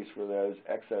 days for those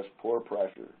excess pore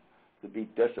pressure to be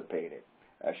dissipated,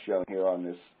 as shown here on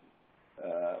this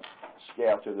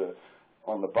scale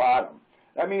on the bottom.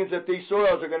 That means that these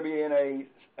soils are going to be in a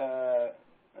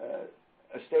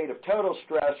state of total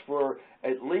stress for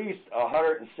at least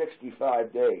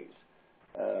 165 days.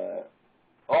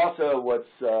 Also, what's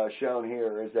shown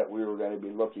here is that we were going to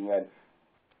be looking at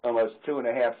almost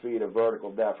 2.5 feet of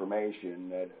vertical deformation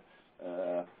that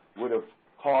would have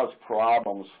caused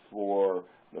problems for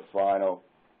the final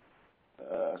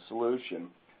solution.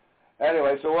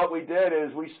 Anyway, so what we did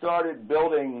is we started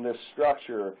building this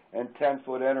structure in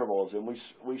 10-foot intervals, and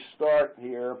we start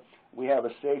here. We have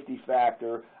a safety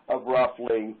factor of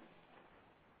roughly,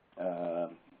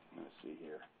 let's see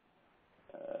here,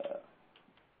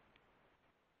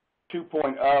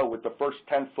 2.0 with the first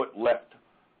 10-foot lift.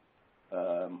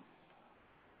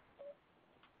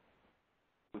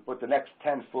 We put the next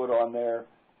 10 foot on there,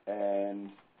 and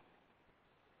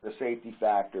the safety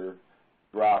factor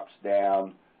drops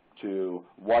down to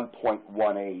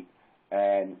 1.18,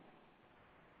 and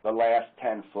the last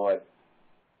 10 foot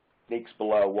sneaks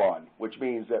below 1, which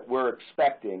means that we're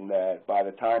expecting that by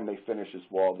the time they finish this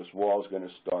wall is going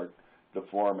to start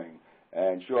deforming.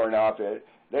 And sure enough,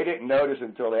 they didn't notice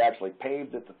until they actually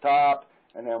paved at the top,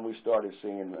 and then we started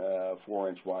seeing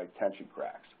 4-inch wide tension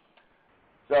cracks.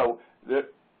 So the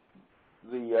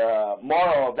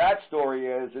moral of that story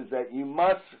is that you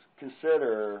must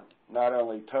consider not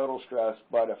only total stress,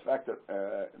 but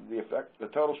the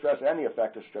total stress and the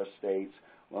effective stress states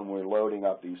when we're loading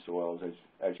up these soils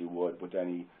as you would with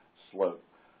any slope.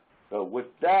 So with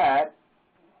that,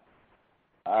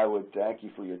 I would thank you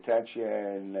for your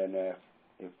attention, and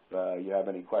if you have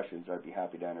any questions, I'd be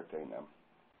happy to entertain them.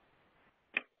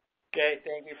 Okay,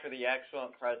 thank you for the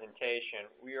excellent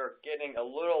presentation. We are getting a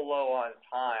little low on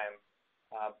time.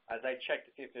 As I check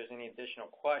to see if there's any additional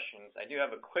questions, I do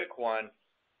have a quick one.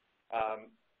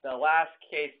 The last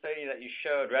case study that you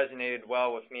showed resonated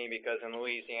well with me because in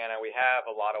Louisiana we have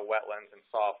a lot of wetlands and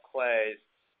soft clays.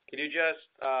 Could you just,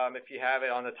 if you have it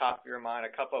on the top of your mind, a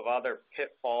couple of other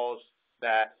pitfalls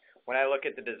that when I look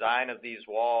at the design of these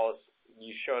walls,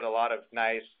 you showed a lot of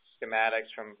nice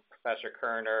schematics from Professor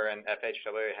Kerner, and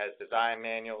FHW has design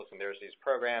manuals, and there's these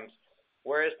programs.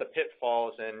 Where is the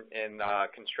pitfalls in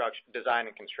construction, design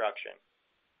and construction?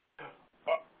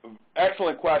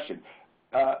 Excellent question.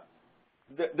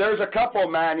 There's a couple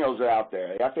of manuals out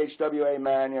there, the FHWA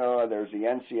manual, there's the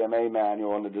NCMA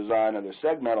manual on the design of the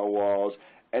segmental walls,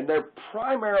 and they're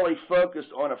primarily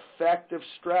focused on effective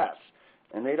stress,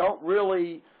 and they don't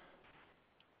really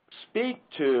speak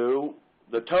to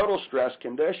the total stress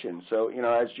condition. So, you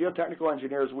know, as geotechnical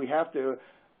engineers, we have to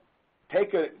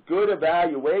take a good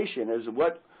evaluation as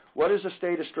what is the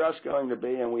state of stress going to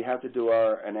be, and we have to do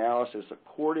our analysis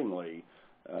accordingly,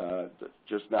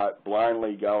 just not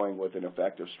blindly going with an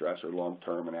effective stress or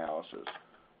long-term analysis.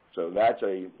 So that's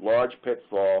a large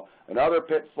pitfall. Another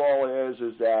pitfall is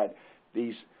that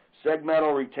these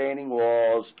segmental retaining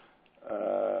walls,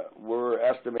 we're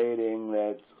estimating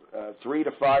that 3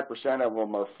 to 5% of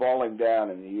them are falling down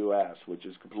in the U.S., which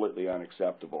is completely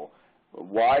unacceptable.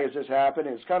 Why is this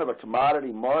happening? It's kind of a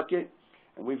commodity market,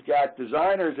 and we've got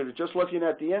designers that are just looking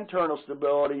at the internal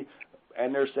stability,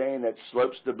 and they're saying that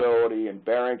slope stability and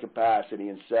bearing capacity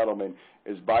and settlement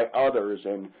is by others,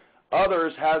 and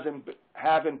others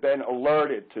haven't been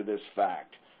alerted to this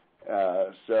fact.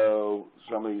 So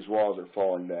some of these walls are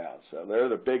falling down. So they're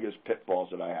the biggest pitfalls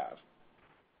that I have.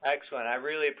 Excellent. I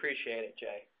really appreciate it,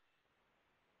 Jay.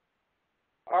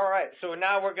 All right, so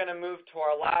now we're going to move to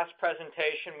our last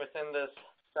presentation within this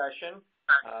session.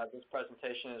 This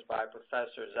presentation is by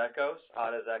Professor Zekkos,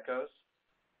 Adda Zekkos,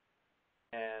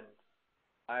 and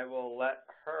I will let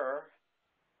her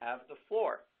have the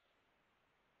floor.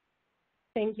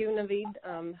 Thank you,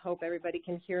 Neven. Hope everybody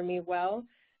can hear me well.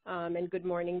 And good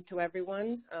morning to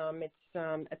everyone. It's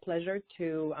a pleasure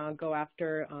to go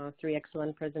after 3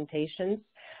 excellent presentations.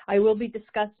 I will be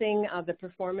discussing the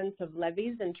performance of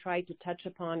levees and try to touch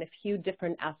upon a few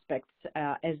different aspects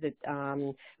as it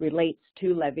relates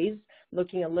to levees,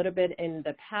 looking a little bit in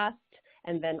the past,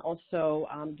 and then also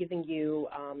giving you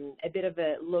a bit of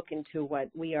a look into what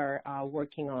we are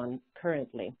working on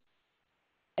currently.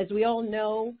 As we all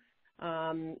know,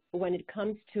 when it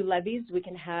comes to levees, we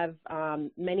can have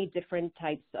many different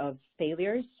types of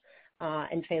failures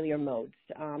and failure modes.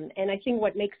 And I think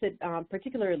what makes it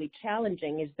particularly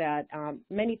challenging is that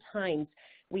many times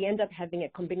we end up having a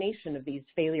combination of these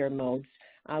failure modes,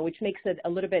 which makes it a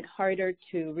little bit harder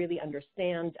to really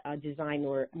understand, design,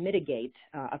 or mitigate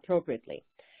appropriately.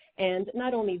 And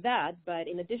not only that, but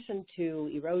in addition to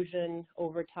erosion,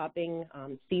 overtopping,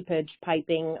 seepage,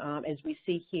 piping, as we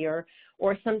see here,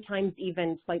 or sometimes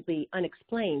even slightly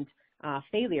unexplained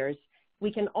failures,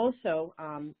 we can also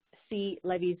see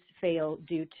levees fail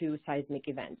due to seismic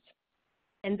events.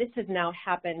 And this has now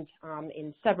happened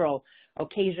in several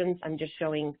occasions. I'm just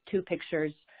showing 2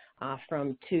 pictures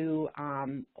from 2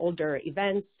 older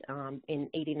events in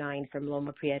 '89 from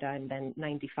Loma Prieta and then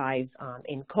 '95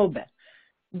 in Kobe.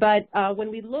 But when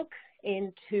we look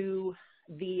into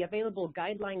the available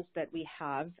guidelines that we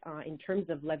have in terms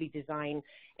of levee design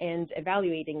and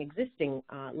evaluating existing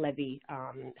levee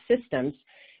systems,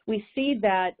 we see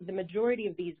that the majority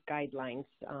of these guidelines,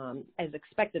 as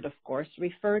expected, of course,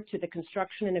 refer to the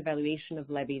construction and evaluation of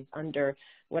levees under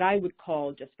what I would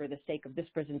call, just for the sake of this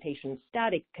presentation,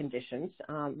 static conditions.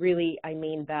 Really, I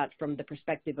mean that from the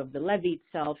perspective of the levee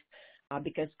itself,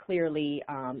 because clearly,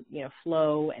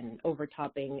 flow and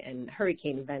overtopping and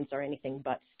hurricane events are anything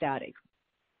but static.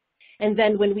 And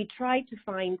then when we try to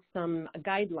find some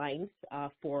guidelines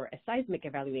for a seismic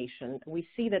evaluation, we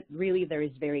see that really there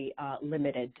is very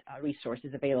limited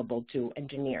resources available to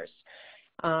engineers.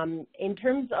 In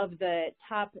terms of the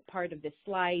top part of this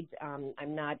slide,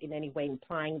 I'm not in any way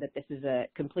implying that this is a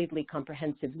completely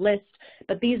comprehensive list,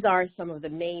 but these are some of the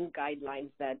main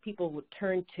guidelines that people would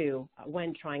turn to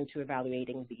when trying to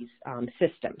evaluating these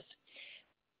systems.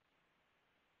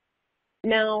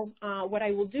 Now, what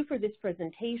I will do for this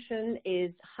presentation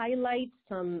is highlight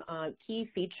some key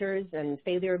features and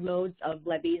failure modes of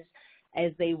levees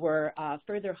as they were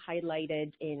further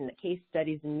highlighted in case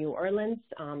studies in New Orleans.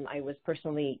 I was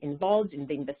personally involved in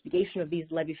the investigation of these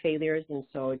levee failures, and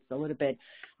so it's a little bit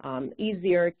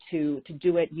easier to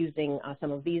do it using some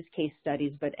of these case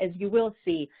studies. But as you will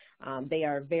see, they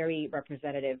are very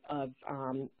representative of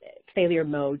failure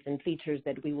modes and features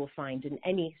that we will find in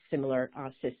any similar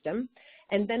system.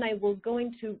 And then I will go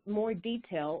into more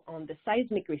detail on the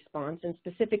seismic response and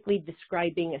specifically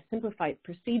describing a simplified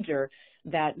procedure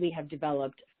that we have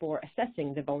developed for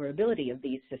assessing the vulnerability of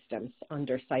these systems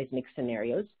under seismic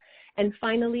scenarios. And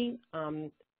finally,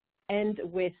 end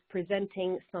with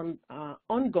presenting some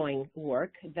ongoing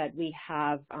work that we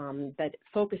have that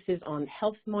focuses on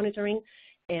health monitoring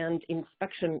and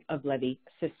inspection of levee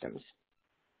systems.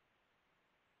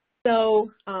 So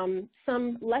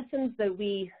some lessons that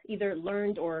we either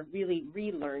learned or really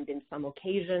relearned in some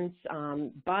occasions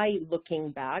by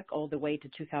looking back all the way to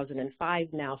 2005,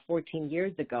 now 14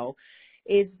 years ago,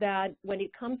 is that when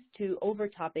it comes to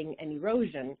overtopping and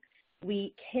erosion,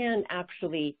 we can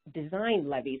actually design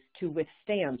levees to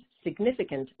withstand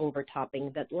significant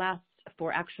overtopping that lasts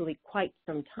for actually quite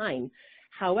some time.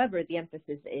 However, the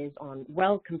emphasis is on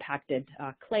well-compacted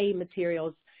clay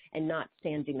materials and not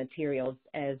sandy materials,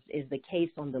 as is the case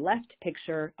on the left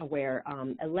picture, where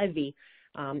a levee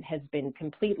has been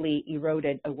completely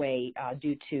eroded away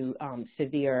due to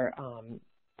severe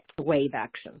wave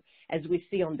action. As we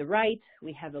see on the right,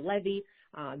 we have a levee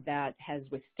that has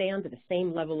withstood the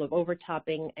same level of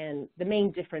overtopping, and the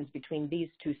main difference between these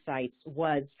two sites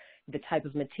was the type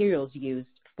of materials used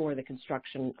for the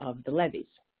construction of the levees.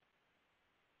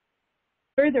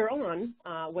 Further on,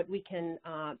 what we can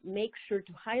make sure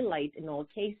to highlight in all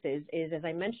cases is, as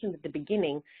I mentioned at the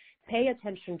beginning, pay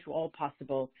attention to all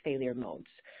possible failure modes,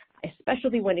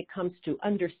 especially when it comes to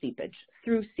under seepage,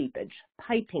 through seepage,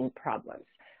 piping problems,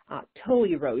 toe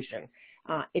erosion.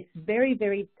 It's very,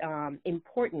 very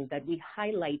important that we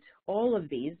highlight all of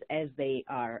these as they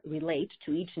relate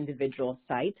to each individual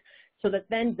site, so that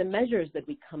then the measures that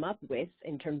we come up with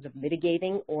in terms of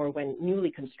mitigating or when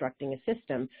newly constructing a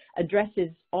system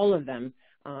addresses all of them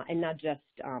and not just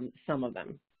some of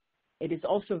them. It is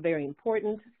also very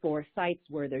important for sites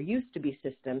where there used to be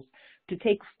systems to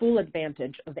take full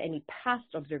advantage of any past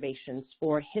observations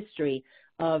or history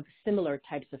of similar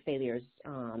types of failures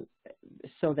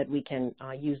so that we can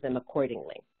use them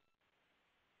accordingly.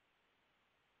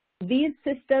 These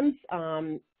systems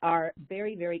are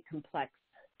very, very complex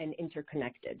and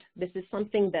interconnected. This is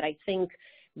something that I think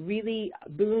really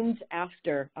boomed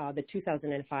after the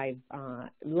 2005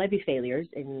 levee failures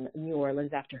in New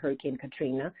Orleans after Hurricane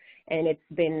Katrina, and it's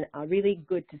been really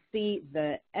good to see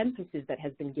the emphasis that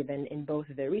has been given in both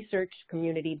the research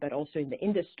community but also in the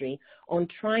industry on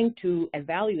trying to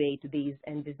evaluate these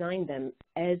and design them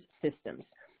as systems.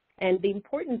 And the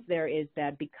importance there is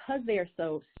that because they are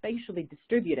so spatially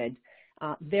distributed,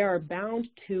 they are bound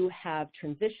to have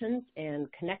transitions and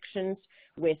connections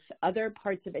with other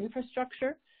parts of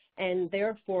infrastructure, and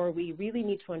therefore we really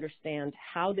need to understand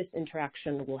how this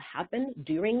interaction will happen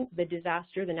during the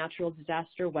disaster, the natural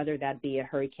disaster, whether that be a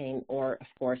hurricane or, of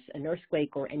course, an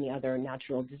earthquake or any other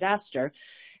natural disaster,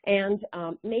 and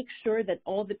make sure that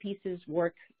all the pieces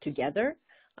work together,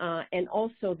 and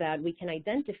also that we can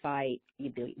identify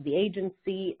the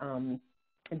agency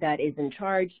that is in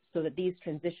charge so that these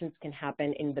transitions can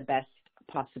happen in the best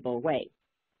possible way.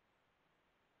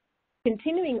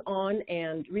 Continuing on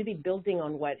and really building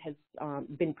on what has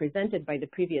been presented by the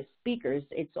previous speakers,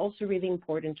 it's also really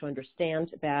important to understand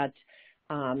that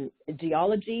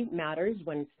geology matters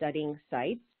when studying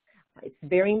sites. It's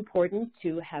very important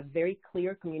to have very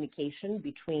clear communication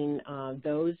between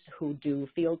those who do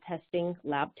field testing,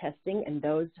 lab testing, and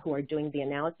those who are doing the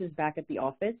analysis back at the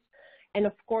office. And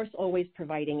of course, always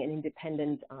providing an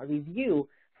independent review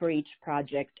for each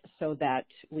project so that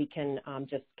we can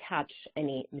just catch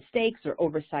any mistakes or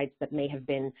oversights that may have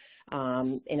been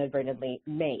inadvertently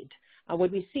made.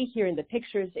 What we see here in the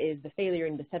pictures is the failure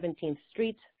in the 17th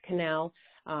Street Canal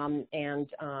and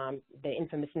the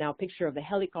infamous now picture of the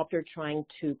helicopter trying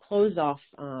to close off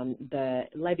the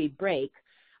levee break.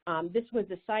 This was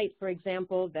a site, for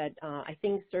example, that I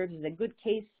think serves as a good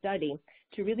case study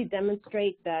to really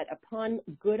demonstrate that upon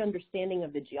good understanding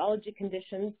of the geology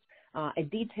conditions, a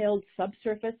detailed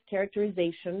subsurface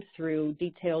characterization through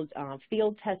detailed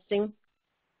field testing,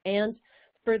 and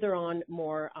further on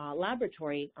more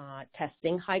laboratory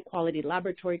testing, high-quality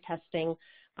laboratory testing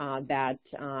that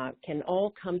can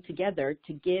all come together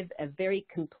to give a very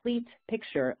complete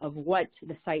picture of what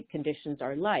the site conditions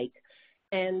are like.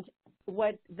 And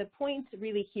what the point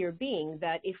really here being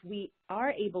that if we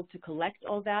are able to collect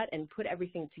all that and put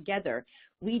everything together,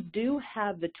 we do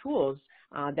have the tools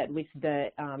that with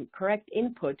the correct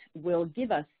input will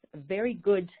give us very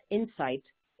good insight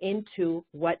into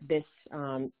what this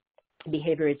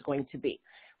behavior is going to be.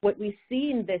 What we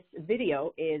see in this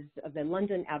video is the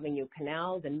London Avenue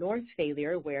Canal, the north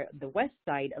failure where the west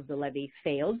side of the levee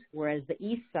failed, whereas the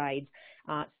east side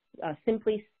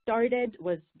simply started,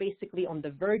 was basically on the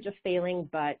verge of failing,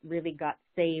 but really got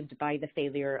saved by the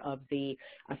failure of the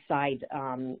side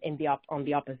on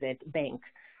the opposite bank.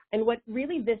 And what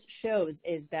really this shows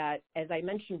is that, as I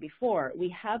mentioned before, we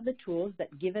have the tools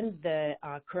that, given the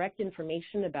correct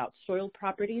information about soil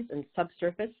properties and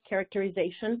subsurface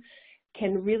characterization,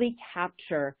 can really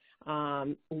capture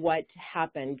what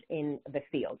happened in the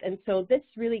field. And so this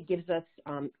really gives us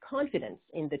confidence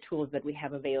in the tools that we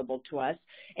have available to us.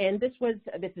 And this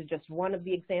is just one of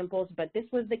the examples, but this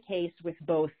was the case with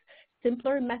both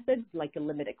simpler methods like a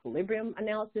limit equilibrium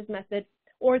analysis method,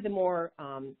 or the more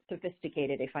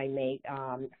sophisticated, if I may,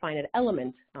 finite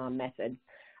element methods.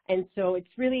 And so it's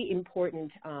really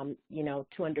important,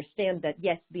 to understand that,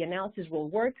 yes, the analysis will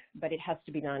work, but it has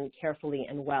to be done carefully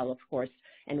and well, of course,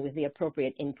 and with the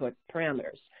appropriate input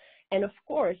parameters. And of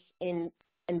course, in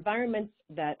environments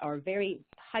that are very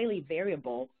highly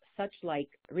variable, such like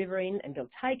riverine and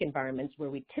deltaic environments where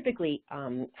we typically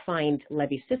find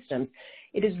levee systems,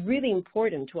 it is really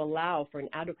important to allow for an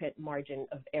adequate margin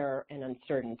of error and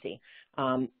uncertainty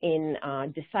in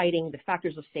deciding the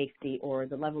factors of safety or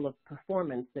the level of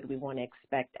performance that we want to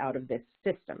expect out of this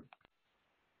system.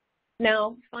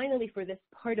 Now, finally, for this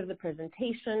part of the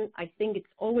presentation, I think it's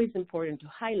always important to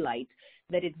highlight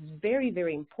that it's very,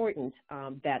 very important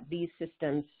that these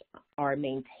systems are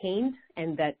maintained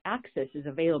and that access is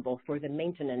available for the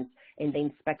maintenance and the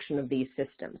inspection of these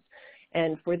systems.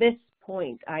 And for this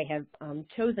point, I have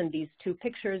chosen these two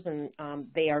pictures, and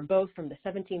they are both from the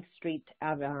 17th Street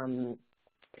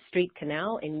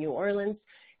Canal in New Orleans,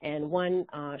 and one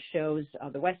shows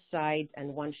the west side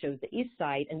and one shows the east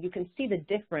side. And you can see the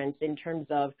difference in terms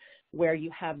of where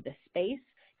you have the space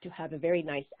to have a very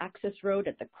nice access road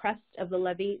at the crest of the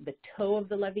levee, the toe of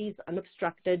the levee is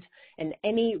unobstructed, and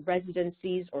any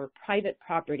residencies or private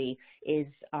property is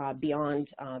beyond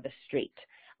the street.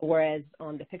 Whereas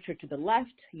on the picture to the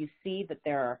left, you see that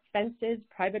there are fences,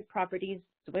 private properties,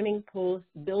 swimming pools,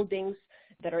 buildings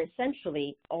that are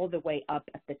essentially all the way up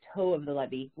at the toe of the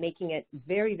levee, making it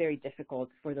very, very difficult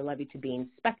for the levee to be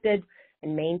inspected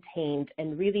and maintained,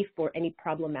 and really for any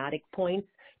problematic points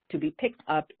to be picked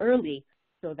up early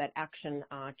so that action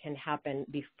can happen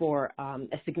before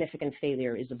a significant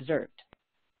failure is observed.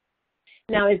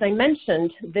 Now, as I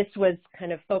mentioned, this was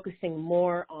kind of focusing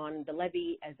more on the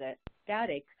levee as a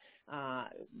static,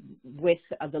 with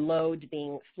the load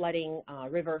being flooding,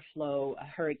 river flow, a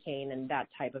hurricane, and that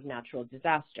type of natural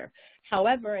disaster.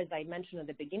 However, as I mentioned at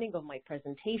the beginning of my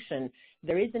presentation,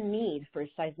 there is a need for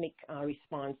seismic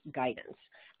response guidance.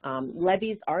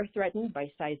 Levees are threatened by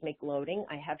seismic loading.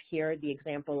 I have here the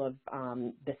example of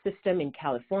the system in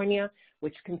California,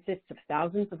 which consists of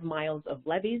thousands of miles of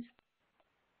levees,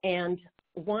 and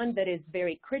one that is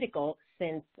very critical,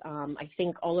 since I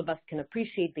think all of us can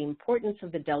appreciate the importance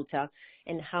of the delta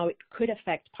and how it could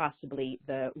affect possibly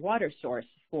the water source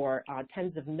for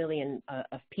tens of millions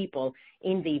of people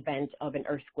in the event of an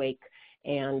earthquake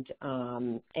and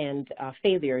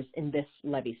failures in this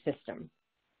levee system.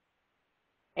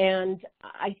 And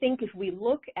I think if we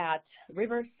look at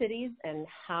river cities and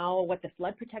what the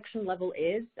flood protection level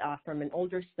is from an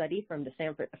older study from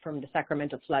the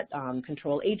Sacramento Flood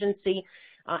Control Agency,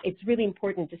 it's really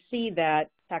important to see that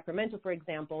Sacramento, for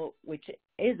example, which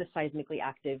is a seismically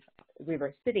active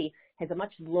river city, has a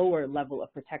much lower level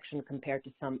of protection compared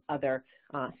to some other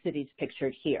cities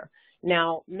pictured here.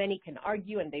 Now, many can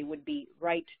argue, and they would be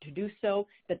right to do so,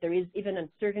 that there is even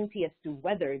uncertainty as to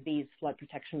whether these flood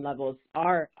protection levels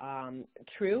are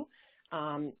true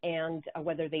and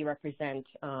whether they represent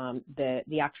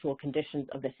the actual conditions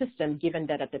of the system, given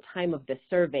that at the time of the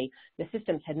survey, the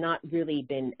systems had not really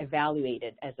been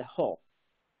evaluated as a whole.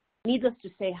 Needless to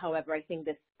say, however, I think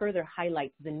this further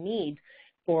highlights the need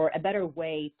for a better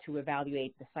way to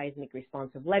evaluate the seismic response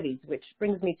of levees, which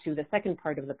brings me to the second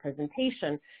part of the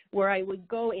presentation, where I would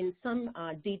go in some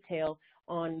detail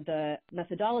on the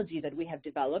methodology that we have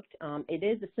developed. It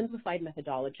is a simplified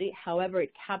methodology. However,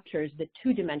 it captures the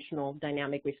two-dimensional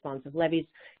dynamic response of levees,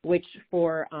 which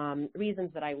for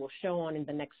reasons that I will show on in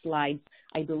the next slides,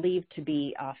 I believe to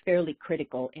be fairly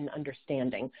critical in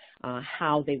understanding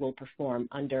how they will perform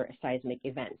under a seismic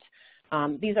event.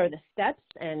 These are the steps,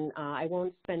 and I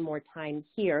won't spend more time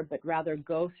here, but rather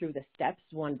go through the steps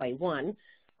one by one.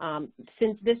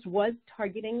 Since this was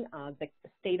targeting the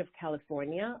state of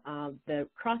California, the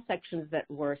cross-sections that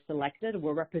were selected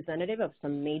were representative of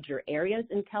some major areas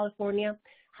in California.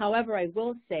 However, I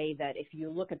will say that if you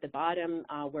look at the bottom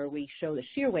where we show the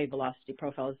shear wave velocity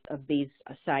profiles of these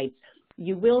sites,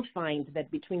 you will find that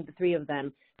between the three of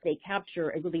them, they capture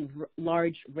a really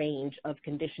large range of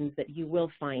conditions that you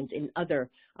will find in other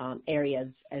areas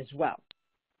as well.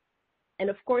 And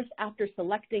of course, after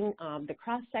selecting the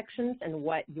cross sections and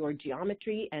what your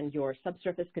geometry and your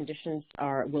subsurface conditions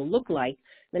will look like,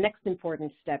 the next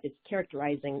important step is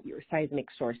characterizing your seismic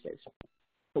sources,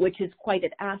 which is quite an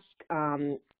ask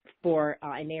for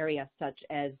an area such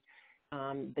as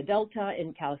the Delta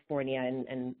in California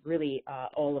and really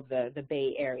all of the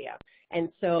Bay Area. And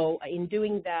so in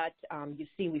doing that, you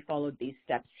see we followed these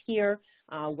steps here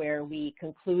where we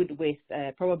conclude with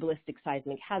a probabilistic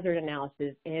seismic hazard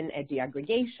analysis in a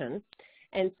deaggregation.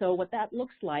 And so what that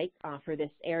looks like for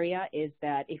this area is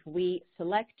that if we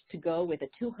select to go with a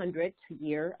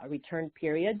 200-year return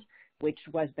period, which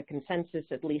was the consensus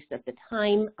at least at the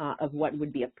time of what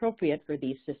would be appropriate for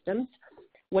these systems,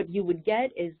 what you would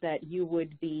get is that you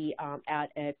would be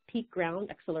at a peak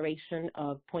ground acceleration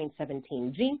of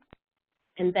 0.17 g,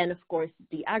 and then, of course,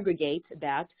 deaggregate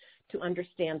that to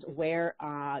understand where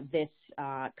this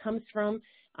comes from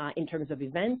in terms of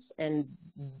events. And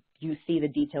you see the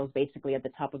details basically at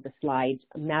the top of the slide,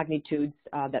 magnitudes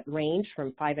that range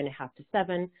from 5.5 to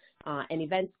 7, and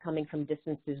events coming from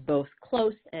distances both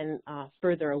close and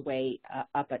further away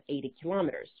up at 80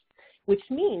 kilometers. Which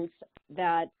means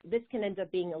that this can end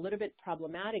up being a little bit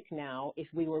problematic now if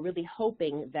we were really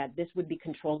hoping that this would be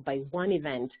controlled by one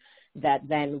event that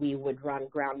then we would run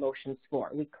ground motions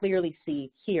for. We clearly see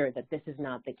here that this is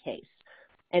not the case.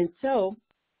 And so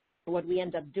what we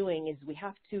end up doing is we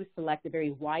have to select a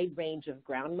very wide range of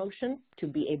ground motion to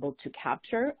be able to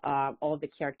capture all the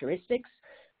characteristics.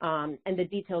 And the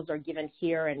details are given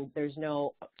here, and there's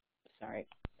no,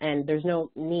 and there's no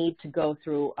need to go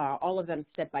through all of them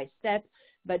step by step.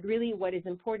 But really what is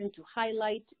important to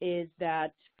highlight is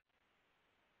that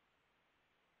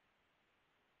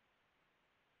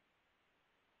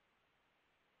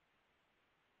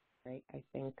I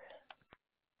think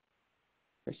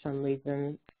for some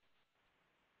reason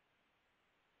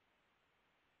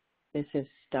this is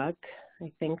stuck,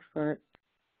 I think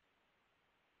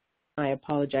I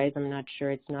apologize, I'm not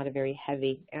sure, it's not a very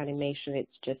heavy animation,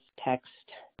 it's just text.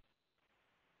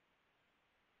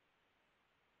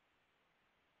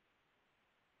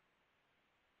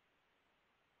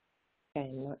 Okay,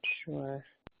 I'm not sure.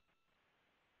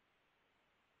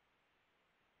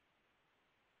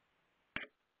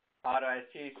 Adda, I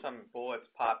see some bullets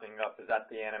popping up. Is that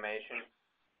the animation?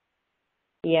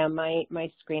 Yeah, my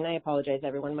screen, I apologize,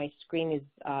 everyone. My screen is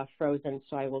frozen,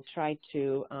 so I will try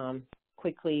to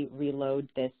quickly reload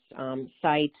this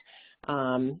site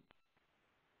and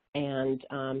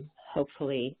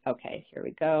hopefully, okay, here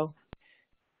we go.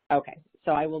 Okay,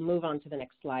 so I will move on to the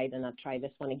next slide and I'll try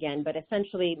this one again. But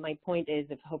essentially, my point is,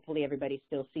 if hopefully everybody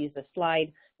still sees the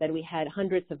slide, that we had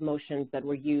hundreds of motions that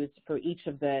were used for each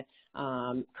of the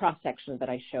cross sections that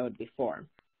I showed before.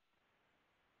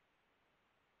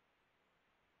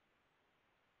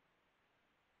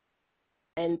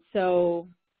 And so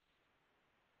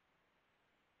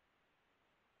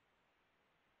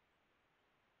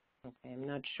okay, I'm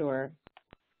not sure.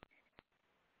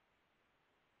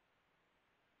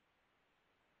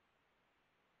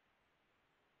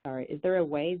 Sorry, is there a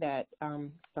way that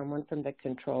someone from the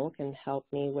control can help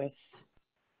me with?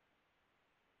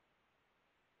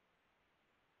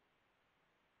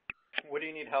 What do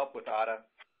you need help with, Adda?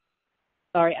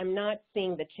 Sorry, I'm not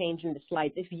seeing the change in the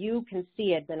slides. If you can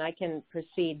see it, then I can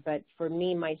proceed. But for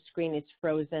me, my screen is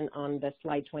frozen on the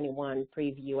slide 21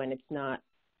 preview, and it's not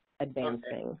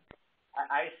advancing. Okay.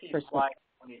 I see slide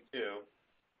 22,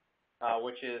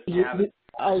 which is...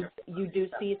 You do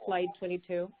see slide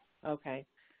 22? Okay.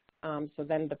 So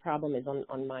then the problem is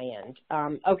on my end.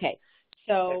 Okay.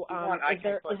 So I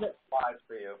can put slides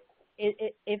for you.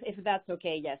 If that's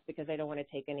okay, yes, because I don't want to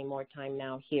take any more time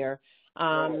now here.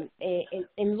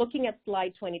 In looking at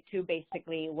slide 22,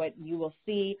 basically what you will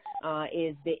see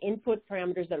is the input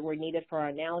parameters that were needed for our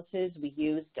analysis. We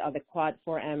used the Quad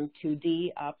 4M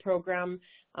 2D program.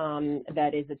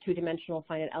 That is a two-dimensional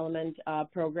finite element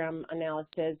program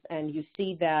analysis, and you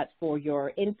see that for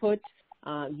your input,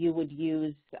 you would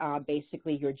use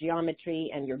basically your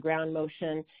geometry and your ground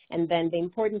motion. And then the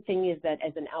important thing is that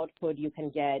as an output, you can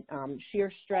get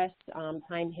shear stress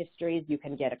time histories, you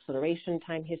can get acceleration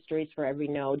time histories for every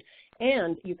node,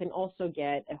 and you can also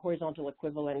get a horizontal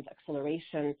equivalent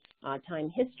acceleration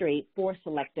time history for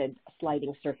selected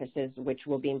sliding surfaces, which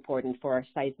will be important for our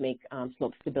seismic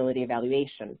slope stability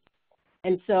evaluation.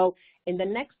 And so in the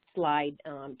next slide,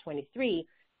 23,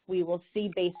 we will see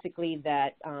basically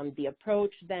that the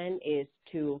approach then is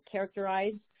to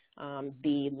characterize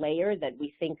the layer that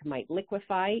we think might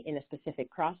liquefy in a specific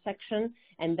cross-section.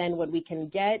 And then what we can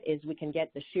get is we can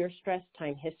get the shear stress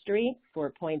time history for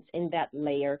points in that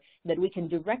layer that we can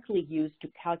directly use to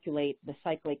calculate the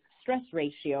cyclic stress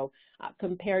ratio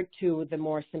compared to the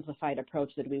more simplified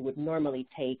approach that we would normally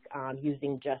take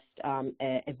using just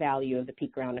a value of the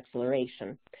peak ground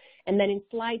acceleration. And then in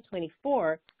slide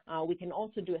 24, we can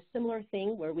also do a similar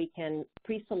thing where we can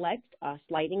pre-select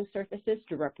sliding surfaces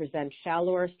to represent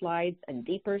shallower slides and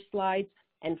deeper slides,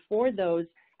 and for those,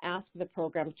 ask the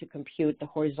program to compute the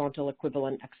horizontal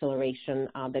equivalent acceleration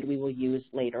that we will use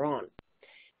later on.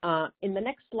 In the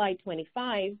next slide,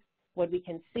 25, what we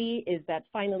can see is that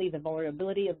finally the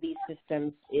vulnerability of these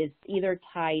systems is either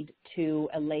tied to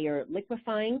a layer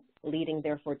liquefying, leading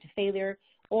therefore to failure,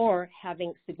 or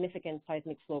having significant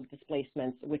seismic slope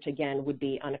displacements, which again would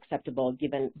be unacceptable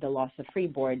given the loss of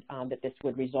freeboard that this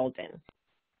would result in.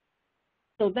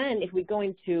 So then if we go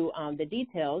into the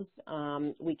details,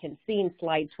 we can see in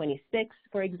slide 26,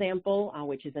 for example,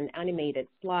 which is an animated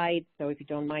slide. So if you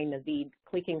don't mind, Naveed,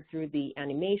 clicking through the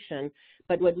animation.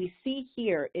 But what we see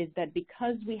here is that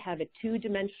because we have a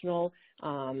two-dimensional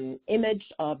image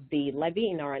of the levee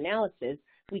in our analysis,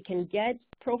 we can get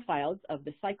profiles of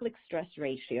the cyclic stress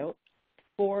ratio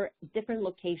for different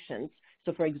locations.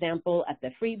 So for example, at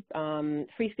the free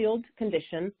field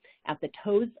condition, at the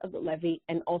toes of the levee,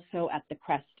 and also at the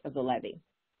crest of the levee.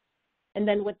 And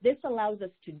then what this allows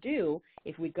us to do,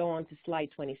 if we go on to slide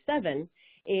 27,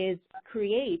 is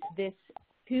create this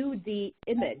 2D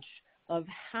image of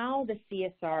how the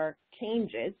CSR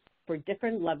changes for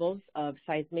different levels of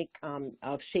seismic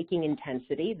of shaking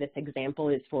intensity. This example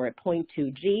is for a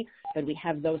 0.2 G, but we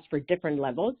have those for different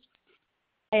levels.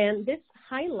 And this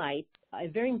highlights a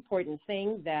very important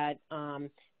thing, that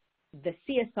the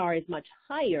CSR is much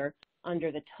higher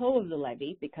under the toe of the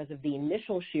levee because of the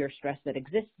initial shear stress that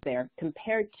exists there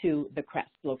compared to the crest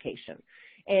location.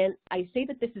 And I say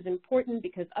that this is important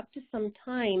because up to some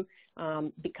time,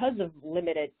 because of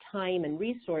limited time and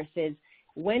resources,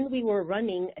 when we were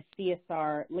running a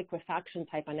CSR liquefaction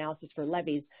type analysis for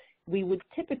levees, we would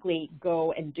typically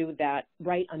go and do that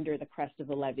right under the crest of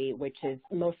the levee, which is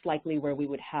most likely where we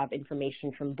would have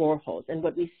information from boreholes. And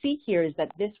what we see here is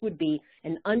that this would be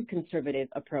an unconservative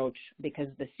approach because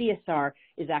the CSR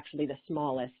is actually the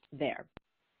smallest there.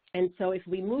 And so if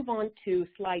we move on to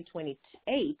slide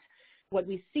 28, what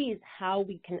we see is how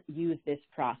we can use this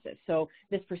process. So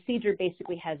this procedure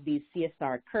basically has these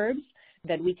CSR curves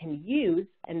that we can use,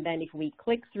 and then if we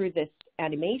click through this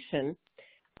animation,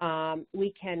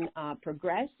 we can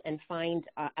progress and find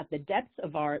at the depth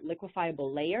of our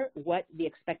liquefiable layer what the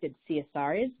expected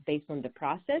CSR is based on the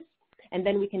process. And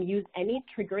then we can use any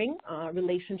triggering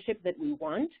relationship that we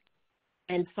want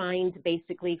and find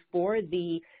basically for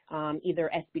the either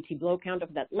SPT blow count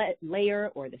of that layer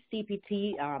or the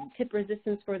CPT tip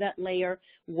resistance for that layer,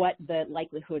 what the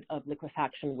likelihood of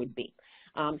liquefaction would be.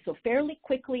 So fairly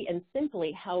quickly and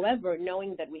simply, however,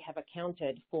 knowing that we have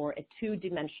accounted for a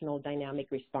two-dimensional dynamic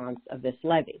response of this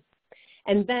levee.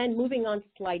 And then moving on to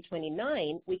slide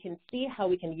 29, we can see how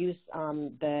we can use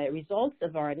the results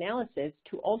of our analysis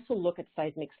to also look at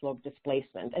seismic slope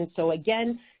displacement. And so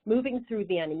again, moving through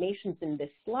the animations in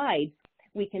this slide,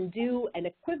 we can do an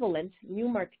equivalent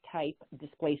Newmark type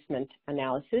displacement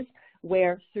analysis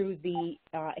where through the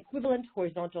equivalent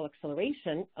horizontal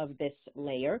acceleration of this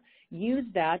layer, use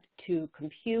that to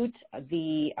compute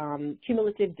the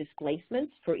cumulative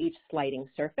displacements for each sliding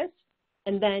surface.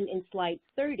 And then in slide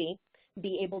 30,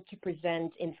 be able to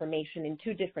present information in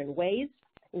two different ways.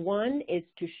 One is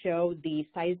to show the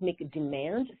seismic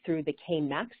demand through the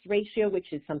K-max ratio,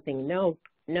 which is something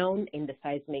known in the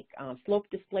seismic slope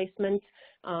displacement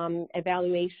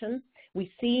evaluation,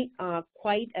 We see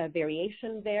quite a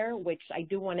variation there, which I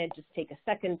do want to just take a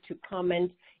second to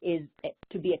comment is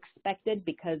to be expected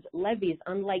because levees,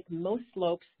 unlike most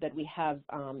slopes that we have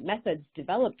methods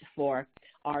developed for,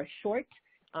 are short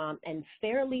and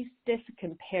fairly stiff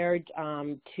compared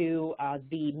to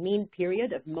the mean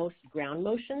period of most ground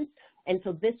motions. And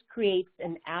so this creates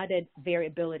an added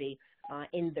variability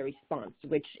in the response,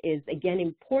 which is, again,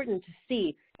 important to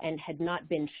see and had not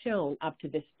been shown up to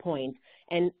this point,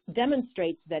 and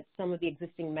demonstrates that some of the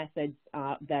existing methods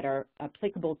that are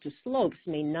applicable to slopes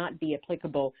may not be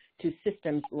applicable to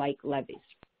systems like levees.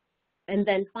 And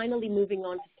then finally, moving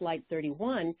on to slide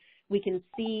 31, we can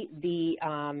see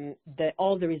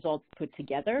all the results put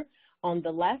together. On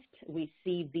the left, we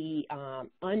see the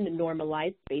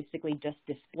unnormalized, basically just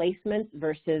displacements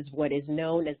versus what is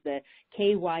known as the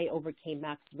Ky over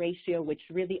Kmax ratio, which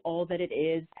really all that it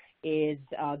is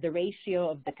the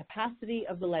ratio of the capacity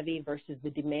of the levee versus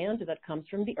the demand that comes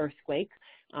from the earthquake.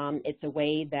 It's a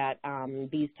way that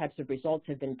these types of results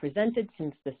have been presented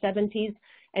since the 70s.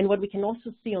 And what we can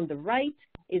also see on the right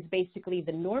is basically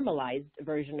the normalized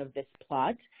version of this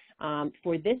plot.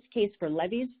 For this case, for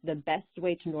levees, the best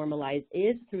way to normalize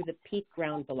is through the peak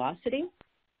ground velocity.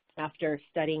 After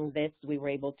studying this, we were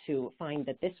able to find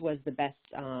that this was the best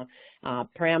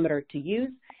parameter to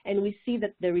use. And we see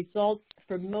that the results,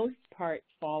 for most part,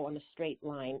 fall on a straight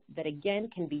line that, again,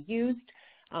 can be used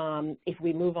if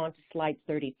we move on to slide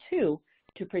 32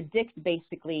 to predict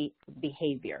basically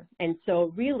behavior. And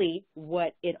so really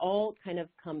what it all kind of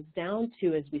comes down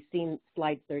to, as we see in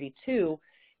slide 32,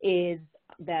 is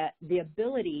that the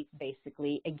ability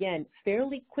basically, again,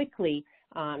 fairly quickly,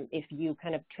 if you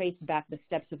kind of trace back the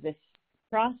steps of this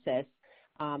process,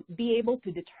 be able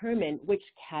to determine which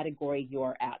category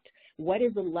you're at. What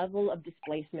is the level of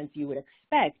displacement you would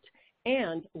expect,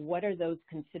 and what are those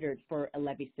considered for a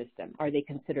levee system? Are they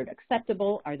considered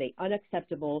acceptable? Are they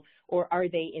unacceptable? Or are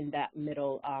they in that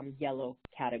middle yellow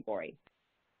category?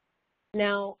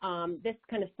 Now, this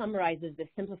kind of summarizes the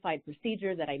simplified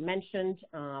procedure that I mentioned,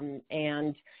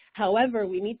 and however,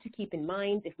 we need to keep in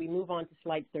mind, if we move on to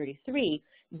slide 33,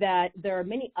 that there are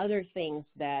many other things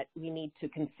that we need to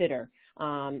consider,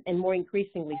 and more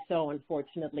increasingly so,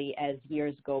 unfortunately, as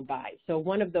years go by. So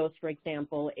one of those, for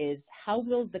example, is how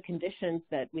will the conditions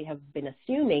that we have been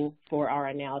assuming for our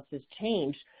analysis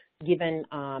change given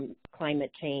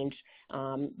climate change,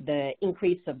 the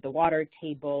increase of the water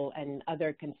table, and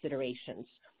other considerations.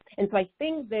 And so I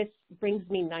think this brings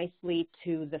me nicely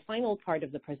to the final part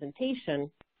of the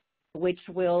presentation, which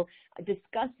will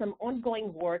discuss some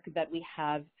ongoing work that we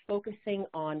have focusing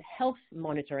on health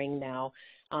monitoring now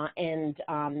and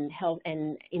health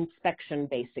and inspection,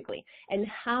 basically, and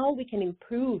how we can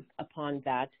improve upon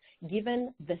that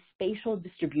given the spatial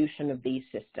distribution of these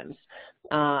systems.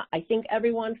 I think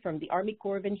everyone from the Army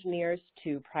Corps of Engineers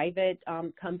to private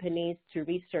companies to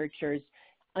researchers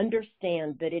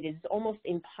understand that it is almost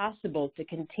impossible to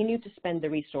continue to spend the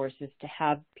resources to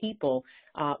have people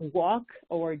walk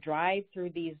or drive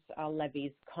through these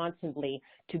levees constantly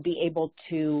to be able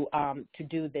to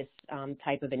do this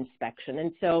type of inspection.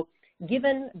 And so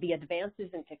given the advances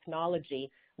in technology,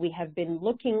 we have been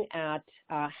looking at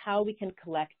how we can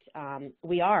collect,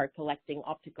 we are collecting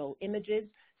optical images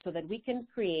so that we can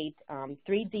create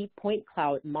 3D point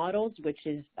cloud models, which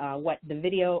is what the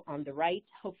video on the right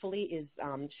hopefully is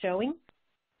showing,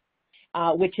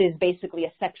 which is basically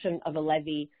a section of a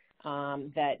levee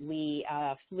that we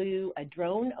flew a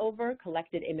drone over,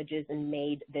 collected images, and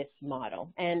made this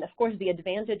model. And of course, the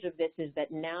advantage of this is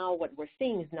that now what we're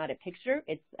seeing is not a picture.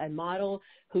 It's a model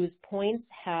whose points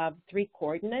have 3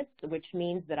 coordinates, which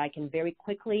means that I can very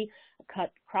quickly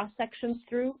cut cross-sections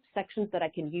through, sections that I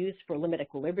can use for limit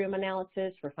equilibrium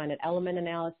analysis, for finite element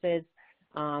analysis,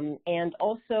 and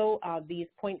also these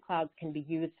point clouds can be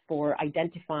used for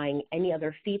identifying any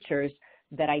other features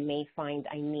that I may find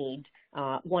I need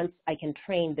once I can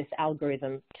train this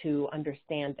algorithm to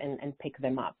understand and pick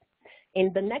them up.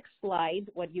 In the next slide,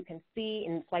 what you can see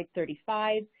in slide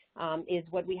 35 is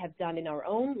what we have done in our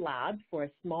own lab for a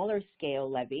smaller scale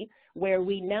levee, where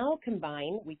we now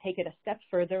combine, we take it a step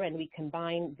further and we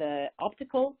combine the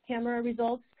optical camera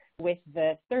results with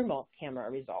the thermal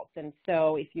camera results. And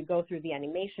so if you go through the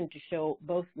animation to show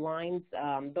both lines,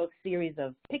 both series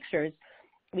of pictures,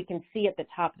 we can see at the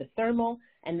top the thermal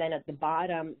and then at the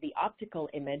bottom the optical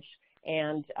image,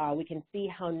 and we can see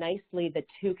how nicely the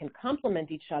two can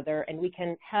complement each other, and we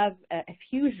can have a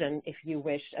fusion, if you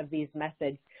wish, of these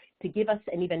methods to give us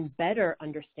an even better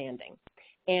understanding.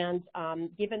 And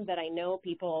given that I know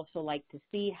people also like to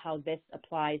see how this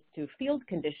applies to field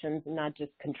conditions, not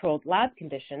just controlled lab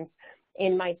conditions,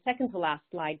 in my second to last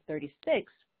slide,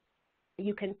 36,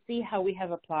 you can see how we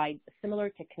have applied a similar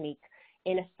technique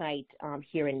in a site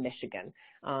here in Michigan.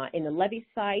 In the Levees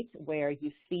site, where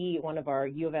you see one of our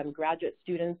U of M graduate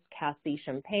students, Cassie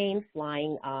Champagne,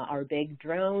 flying our big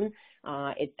drone.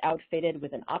 It's outfitted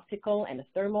with an optical and a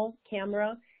thermal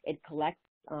camera. It collects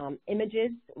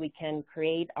images. We can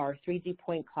create our 3D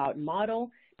point cloud model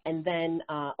and then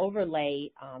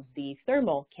overlay the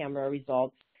thermal camera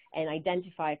results and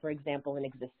identify, for example, an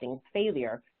existing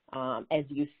failure, as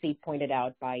you see pointed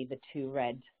out by the two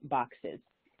red boxes.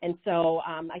 And so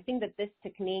I think that this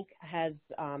technique has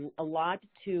a lot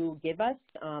to give us.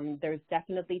 There's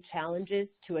definitely challenges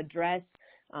to address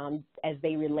as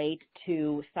they relate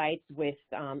to sites with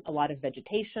a lot of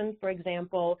vegetation, for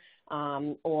example,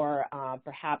 or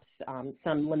perhaps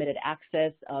some limited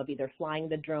access of either flying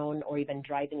the drone or even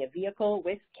driving a vehicle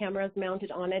with cameras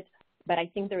mounted on it. But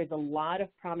I think there is a lot of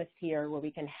promise here where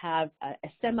we can have a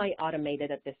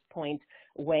semi-automated at this point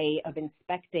way of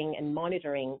inspecting and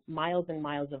monitoring miles and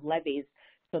miles of levees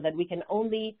so that we can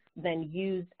only then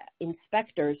use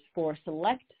inspectors for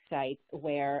select sites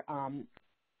where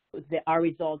our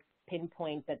results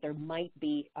pinpoint that there might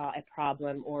be a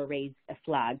problem or raise a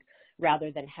flag, rather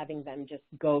than having them just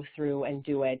go through and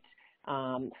do it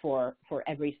for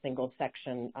every single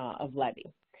section of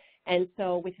levee. And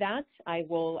so with that, I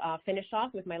will finish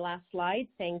off with my last slide.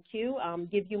 Thank you.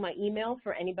 Give you my email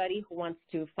for anybody who wants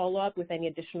to follow up with any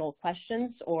additional questions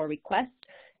or requests.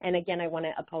 And again, I want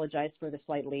to apologize for the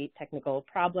slightly technical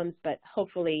problems, but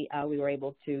hopefully we were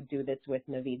able to do this with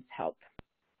Naveed's help.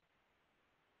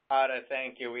 Adda,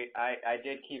 thank you. I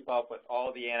did keep up with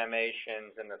all the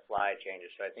animations and the slide changes,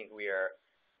 so I think we are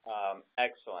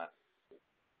excellent.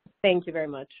 Thank you very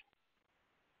much.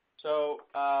 So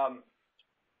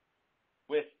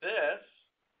with this,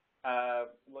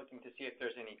 looking to see if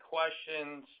there's any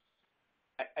questions.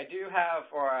 I do have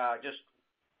just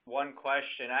one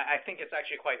question. I think it's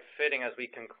actually quite fitting as we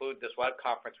conclude this web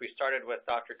conference. We started with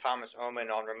Dr. Thomas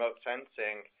Oommen on remote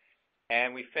sensing,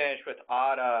 and we finished with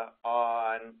Adda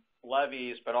on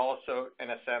levees, but also,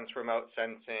 in a sense, remote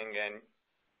sensing, and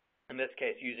in this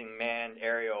case, using manned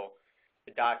aerial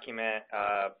to document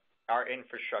our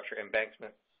infrastructure,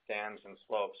 embankments, dams, and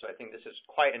slopes. So I think this is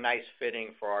quite a nice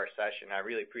fitting for our session. I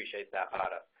really appreciate that,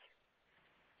 Adda.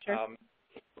 Sure.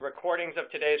 Recordings of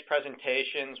today's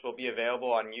presentations will be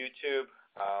available on YouTube.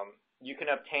 You can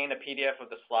obtain a PDF of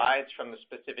the slides from the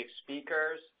specific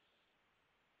speakers.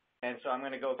 And so I'm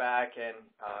going to go back and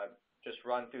just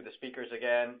run through the speakers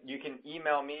again. You can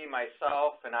email me,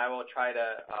 myself, and I will try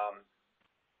to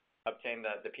obtain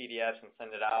the PDFs and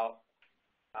send it out.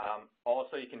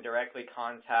 Also, you can directly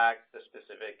contact the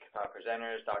specific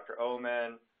presenters, Dr.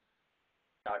 Oommen,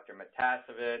 Dr.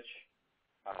 Matasovic,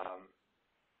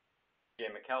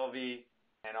 McKelvey,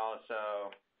 and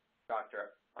also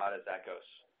Dr. Adda-Zekkos.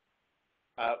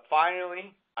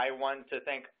 Finally, I want to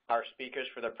thank our speakers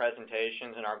for their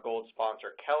presentations and our gold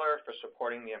sponsor, Keller, for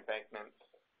supporting the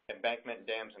Embankment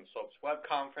Dams and Slopes web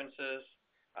conferences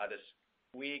this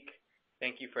week.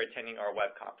 Thank you for attending our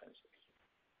web conferences.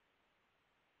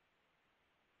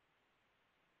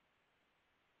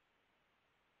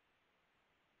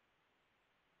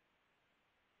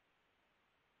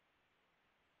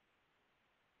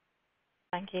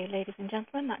 Thank you, ladies and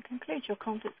gentlemen. That concludes your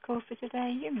conference call for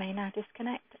today. You may now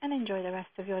disconnect and enjoy the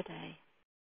rest of your day.